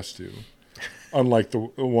say yes to. Unlike the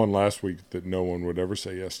one last week that no one would ever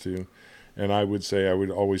say yes to, and I would say I would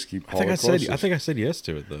always keep Paul. I think I said yes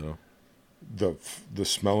to it though. The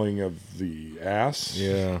smelling of the ass.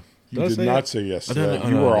 Yeah. You did not say yes to that. No,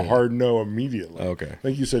 You no, were I a didn't. hard no immediately. Okay. I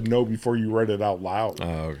think you said no before you read it out loud. Oh,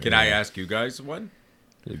 okay. Can I ask you guys one?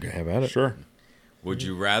 You can have at it. Sure. Would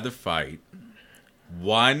you rather fight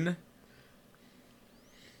one?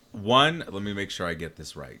 Let me make sure I get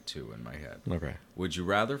this right too in my head. Okay. Would you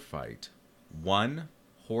rather fight one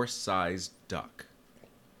horse-sized duck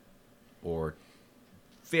or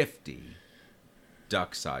 50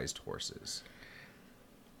 duck-sized horses?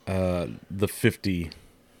 The 50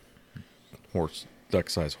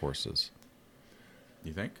 duck-sized horses.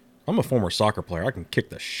 You think? I'm a former soccer player. I can kick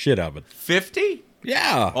the shit out of it. 50?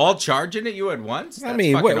 Yeah. All charging at you at once? That's I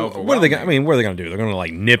mean, what are they? What are they going to do? They're going to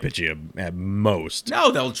like nip at you at most.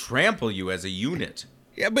 No, they'll trample you as a unit.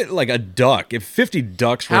 Yeah, but like a duck. If 50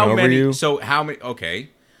 ducks run over you, so how many?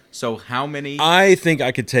 Okay, so how many? I think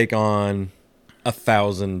I could take on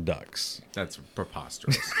 1,000 ducks. That's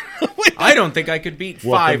preposterous. I don't think I could beat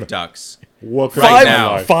 5 ducks.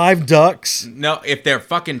 Five ducks? No, if they're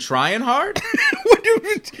fucking trying hard.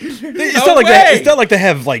 It's not like they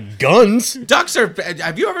have like guns. Ducks are.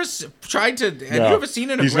 Have you ever tried to? Have you ever seen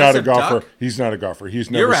an He's aggressive not a golfer. duck? He's not a golfer. He's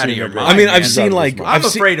never You're out seen of your a mind. I mean, man. I've seen like I'm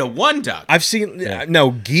afraid of one duck. I've seen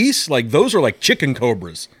no geese. Like those are like chicken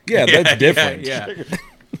cobras. Yeah, that's different. Yeah.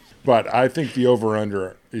 But I think the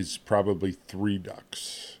over/under is probably 3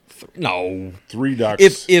 ducks. No, 3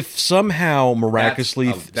 ducks. If somehow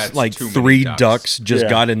miraculously that's like too many 3 ducks. ducks just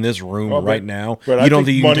got in this room right now, but you don't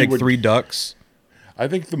think think you can money take 3 ducks? I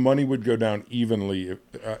think the money would go down evenly if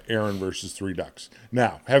Aaron versus 3 ducks.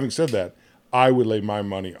 Now, having said that, I would lay my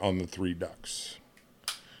money on the 3 ducks.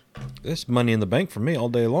 This money in the bank for me all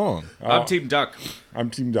day long. I'm Team Duck. I'm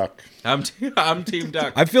Team Duck. I'm Team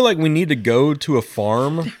Duck. I feel like we need to go to a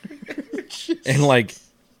farm and like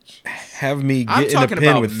have me get in a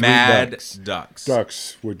pen with 3 mad ducks.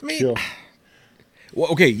 Ducks would kill.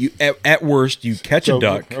 Well, okay, you at worst you catch a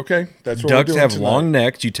duck. Okay, that's what ducks we're doing have tonight. long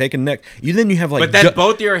necks. You take a neck. Then you have like. But then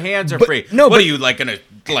both your hands are free. No, what but, are you like gonna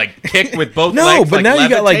like kick with both no, legs? but like now you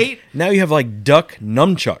got levitate? like you have like duck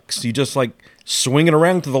nunchucks. You just like swing it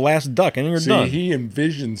around to the last duck and you're done. He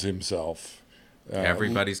envisions himself.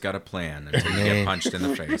 Everybody's got a plan until you get punched in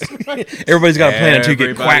the face. Everybody's got a plan until you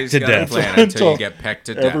get quacked to death. Plan until you get pecked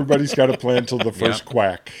to death. Everybody's got a plan until the first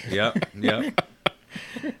quack. Yep.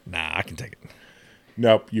 Nah, I can take it.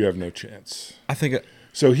 Nope, you have no chance. I think.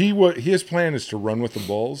 So his plan is to run with the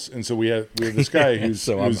Bulls, and so we have this guy who's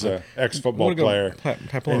an ex-football player,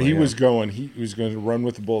 and he was going to run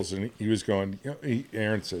with the Bulls, and he was going.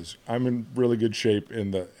 Aaron says, "I'm in really good shape,"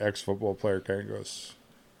 and the ex-football player kind of goes,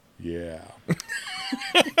 "Yeah."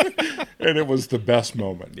 And it was the best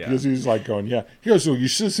moment because he's like going, "Yeah." He goes, "So you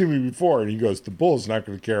should have seen me before," and he goes, "The Bull's not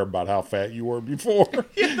going to care about how fat you were before.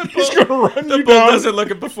 He's going to run you down." The Bull doesn't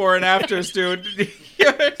look at before and afters, dude.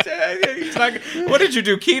 He's like, "What did you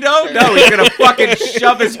do, keto?" No, he's going to fucking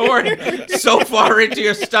shove his horn so far into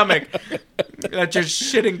your stomach that you're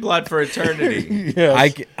shitting blood for eternity.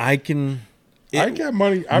 Yes. I can. I got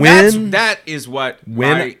money. That is what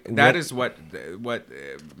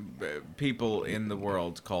people in the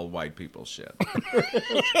world call white people shit.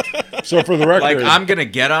 So for the record, like I'm gonna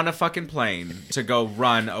get on a fucking plane to go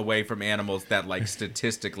run away from animals that like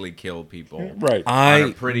statistically kill people. Right.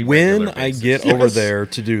 When I get over there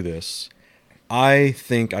to do this, I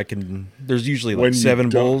think I can. There's usually like 7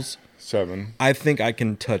 bulls. 7. I think I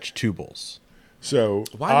can touch 2 bulls. So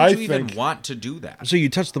why would you even want to do that? So you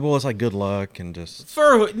touch the bull, it's like good luck and just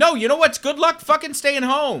no. You know what's good luck? Fucking staying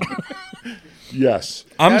home. Yes,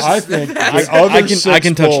 I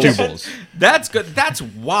can touch 2 bulls. That's good. That's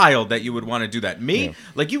wild that you would want to do that.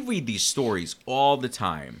 Like you read these stories all the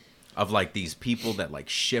time of like these people that like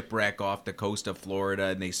shipwreck off the coast of Florida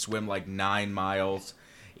and they swim like 9 miles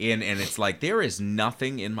in, and it's like there is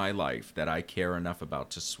nothing in my life that I care enough about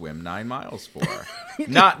to swim 9 miles for.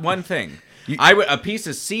 Not one thing. A piece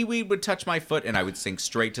of seaweed would touch my foot, and I would sink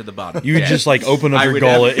straight to the bottom. You would just like open up your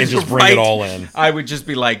gullet and just bring it all in. I would just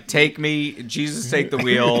be like, "Take me, Jesus, take the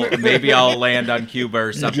wheel. Maybe I'll land on Cuba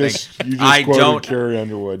or something." You just quoted Carrie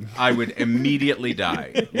Underwood. I would immediately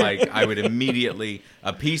die. Like I would immediately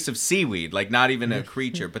a piece of seaweed, like not even a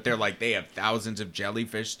creature, but they have thousands of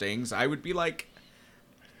jellyfish stings. I would be like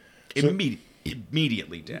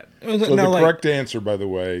immediately dead. So the correct answer, by the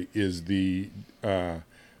way, is the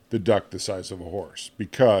duck the size of a horse,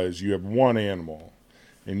 because you have one animal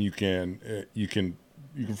and you can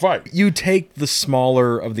fight. You take the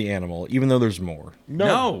smaller of the animal, even though there's more.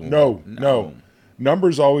 No.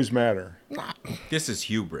 Numbers always matter. This is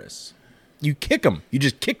hubris. You kick them. You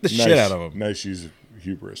just kick the shit out of them. Nice use of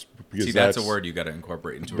hubris. See, that's a word you got to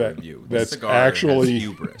incorporate into a review. That's actually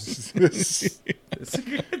hubris.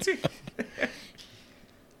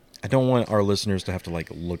 I don't want our listeners to have to like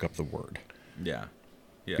look up the word. Yeah.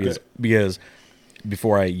 Because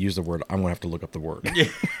before I use the word, I'm going to have to look up the word. Yeah.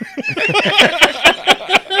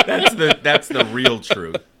 That's the real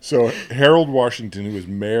truth. So Harold Washington, who was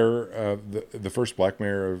mayor, the first black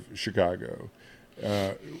mayor of Chicago,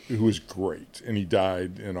 who was great, and he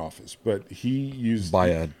died in office. But he used by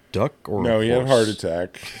a duck or no, he had a heart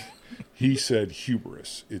attack. He said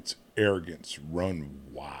hubris. It's arrogance run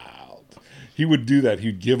wild. he would do that.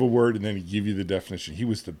 He'd give a word and then he'd give you the definition. He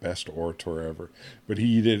was the best orator ever. But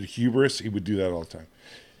he did hubris. He would do that all the time.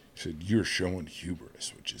 He said, "You're showing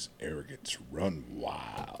hubris, which is arrogance. Run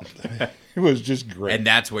wild." It was just great. And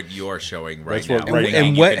that's what you're showing right That's now. what- right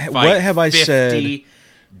And You what can fight have I 50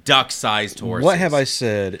 said? duck-sized horses. What have I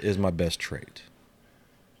said is my best trait?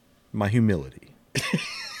 My humility.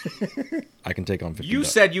 I can take on 50. You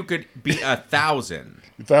ducks. said you could beat 1,000.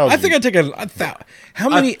 1,000. I think I take a thousand. How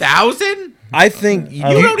many? 1,000? I think You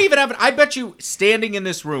don't even have. I bet you, standing in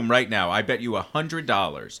this room right now, I bet you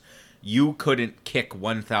 $100 you couldn't kick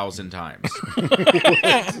 1,000 times.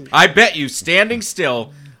 I bet you, standing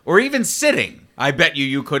still or even sitting, I bet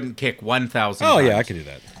you couldn't kick 1,000 Oh times. yeah, I can do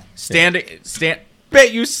that.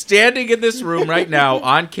 Bet you standing in this room right now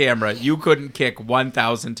on camera, you couldn't kick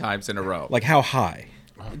 1,000 times in a row. Like how high?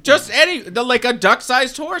 Just like a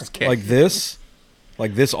duck-sized horse kick. Like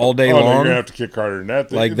this all day Oh, no, you're long. going to have to kick harder than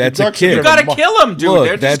that. Like, The that's a Ducks are kick. you gonna gotta kill them, dude. They're Look,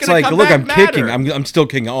 just that's gonna like come look. back I'm kicking. madder. I'm still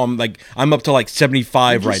kicking. Oh, I'm up to like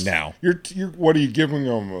 75 right now. You're what are you giving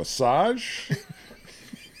them, a massage?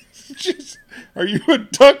 Jeez. Are you a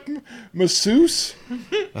duck masseuse?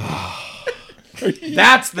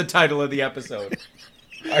 That's the title of the episode.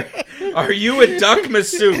 Are you a duck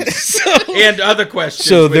masseuse? And other questions.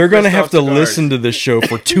 So with they're going to Kristoff have to Cigars. listen to this show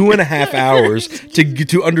for 2.5 hours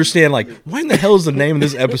to understand, like, why in the hell is the name of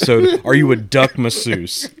this episode, Are You a Duck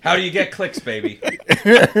Masseuse? How do you get clicks, baby?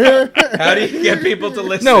 How do you get people to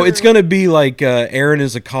listen? No, it's going to be like Aaron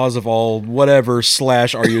is a cause of all whatever /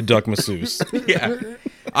 Are You a Duck Masseuse? Yeah.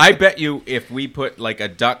 I bet you if we put like a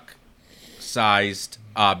duck-sized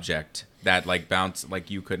object that like bounce, like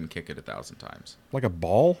you couldn't kick it 1,000 times. Like a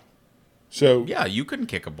ball? So Yeah, you couldn't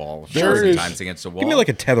kick a ball There 1,000 is- times against a wall. Give me like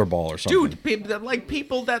a tether ball or something. Dude,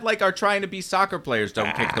 people that like are trying to be soccer players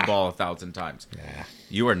don't kick the ball 1,000 times.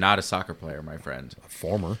 You are not a soccer player, my friend.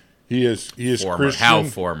 Former. he is Former. Christian. How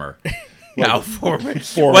former? How former?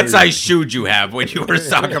 Former. What size shoe did you have when you were a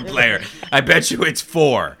soccer player? I bet you it's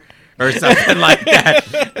 4 or something like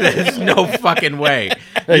that. There's no fucking way.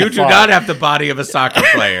 Hey, You do 5. not have the body of a soccer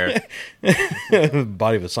player.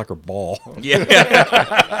 Body of a soccer ball. Yeah.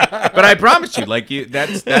 But I promise you, like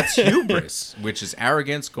that's hubris, which is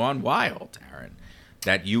arrogance gone wild, Aaron.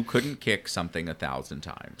 That you couldn't kick something 1,000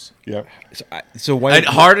 times. Yep. So why? And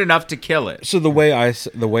hard enough to kill it. So the way I I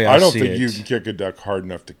don't see think it, you can kick a duck hard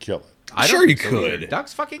enough to kill it. I Sure don't you think so either. could.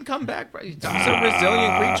 Ducks fucking come back. Bro. Ducks are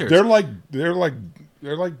resilient creatures.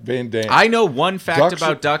 They're like Van Damme. I know one fact Ducks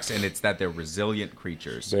about are- ducks, and it's that they're resilient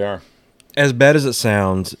creatures. They are. as bad as it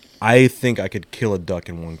sounds, I think I could kill a duck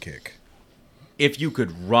in one kick. If you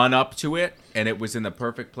could run up to it and it was in the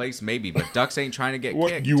perfect place, maybe. But ducks ain't trying to get What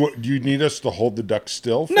kicked. do you need us to hold the duck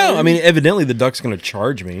still? For No, you? I mean, evidently the duck's going to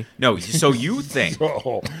charge me. No, so you think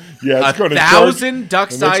Oh, yeah, it's going to 1,000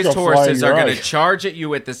 duck-sized gonna fly in horses your are going eye. to charge at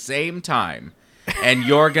you at the same time, and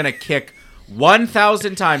you're going to kick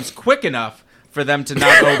 1,000 times quick enough for them to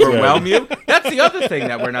not overwhelm you? That's the other thing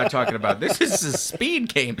that we're not talking about. This is a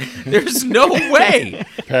speed game. There's no way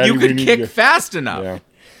Patty, you we could need kick to- fast enough. Yeah.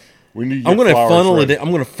 We need to I'm get going to flowers funnel ready. it.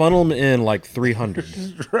 I'm going to funnel them in like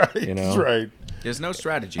 300. Right. You know? That's right. There's no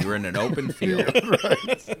strategy. You're in an open field.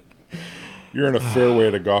 You're in a fairway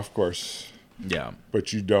at a golf course, Yeah.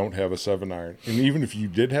 but you don't have a 7-iron. And even if you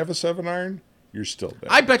did have a 7-iron, you're still dead.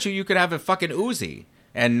 I bet you could have a fucking Uzi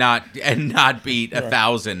and not beat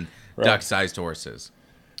 1,000 duck-sized horses.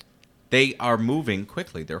 They are moving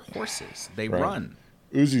quickly. They're horses. They Right. run.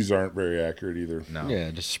 Uzis aren't very accurate either. No.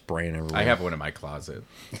 Yeah, just spraying everywhere. I have one in my closet.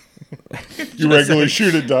 You regularly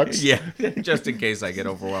shoot at ducks? Yeah, just in case I get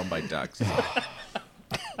overwhelmed by ducks.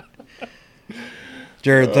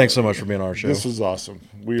 Jarrid, thanks so much for being on our show. This was awesome.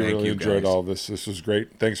 We Thank really you, enjoyed guys. all this. This was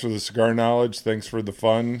great. Thanks for the cigar knowledge. Thanks for the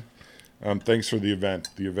fun. Thanks for the event.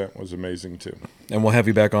 The event was amazing too. And we'll have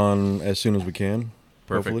you back on as soon as we can.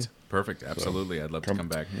 Perfect. Hopefully. Perfect. Absolutely. I'd love to come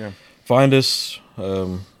back. Yeah. Find us,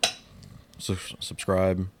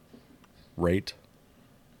 subscribe, rate.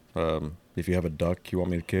 If you have a duck you want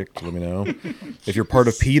me to kick, let me know. If you're part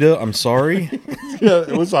of PETA, I'm sorry. Yeah,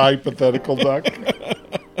 it was a hypothetical duck.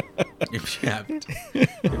 If you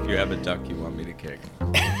have a duck you want me to kick.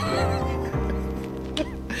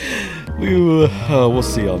 We'll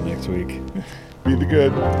see y'all next week. Be the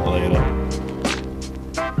good. Later.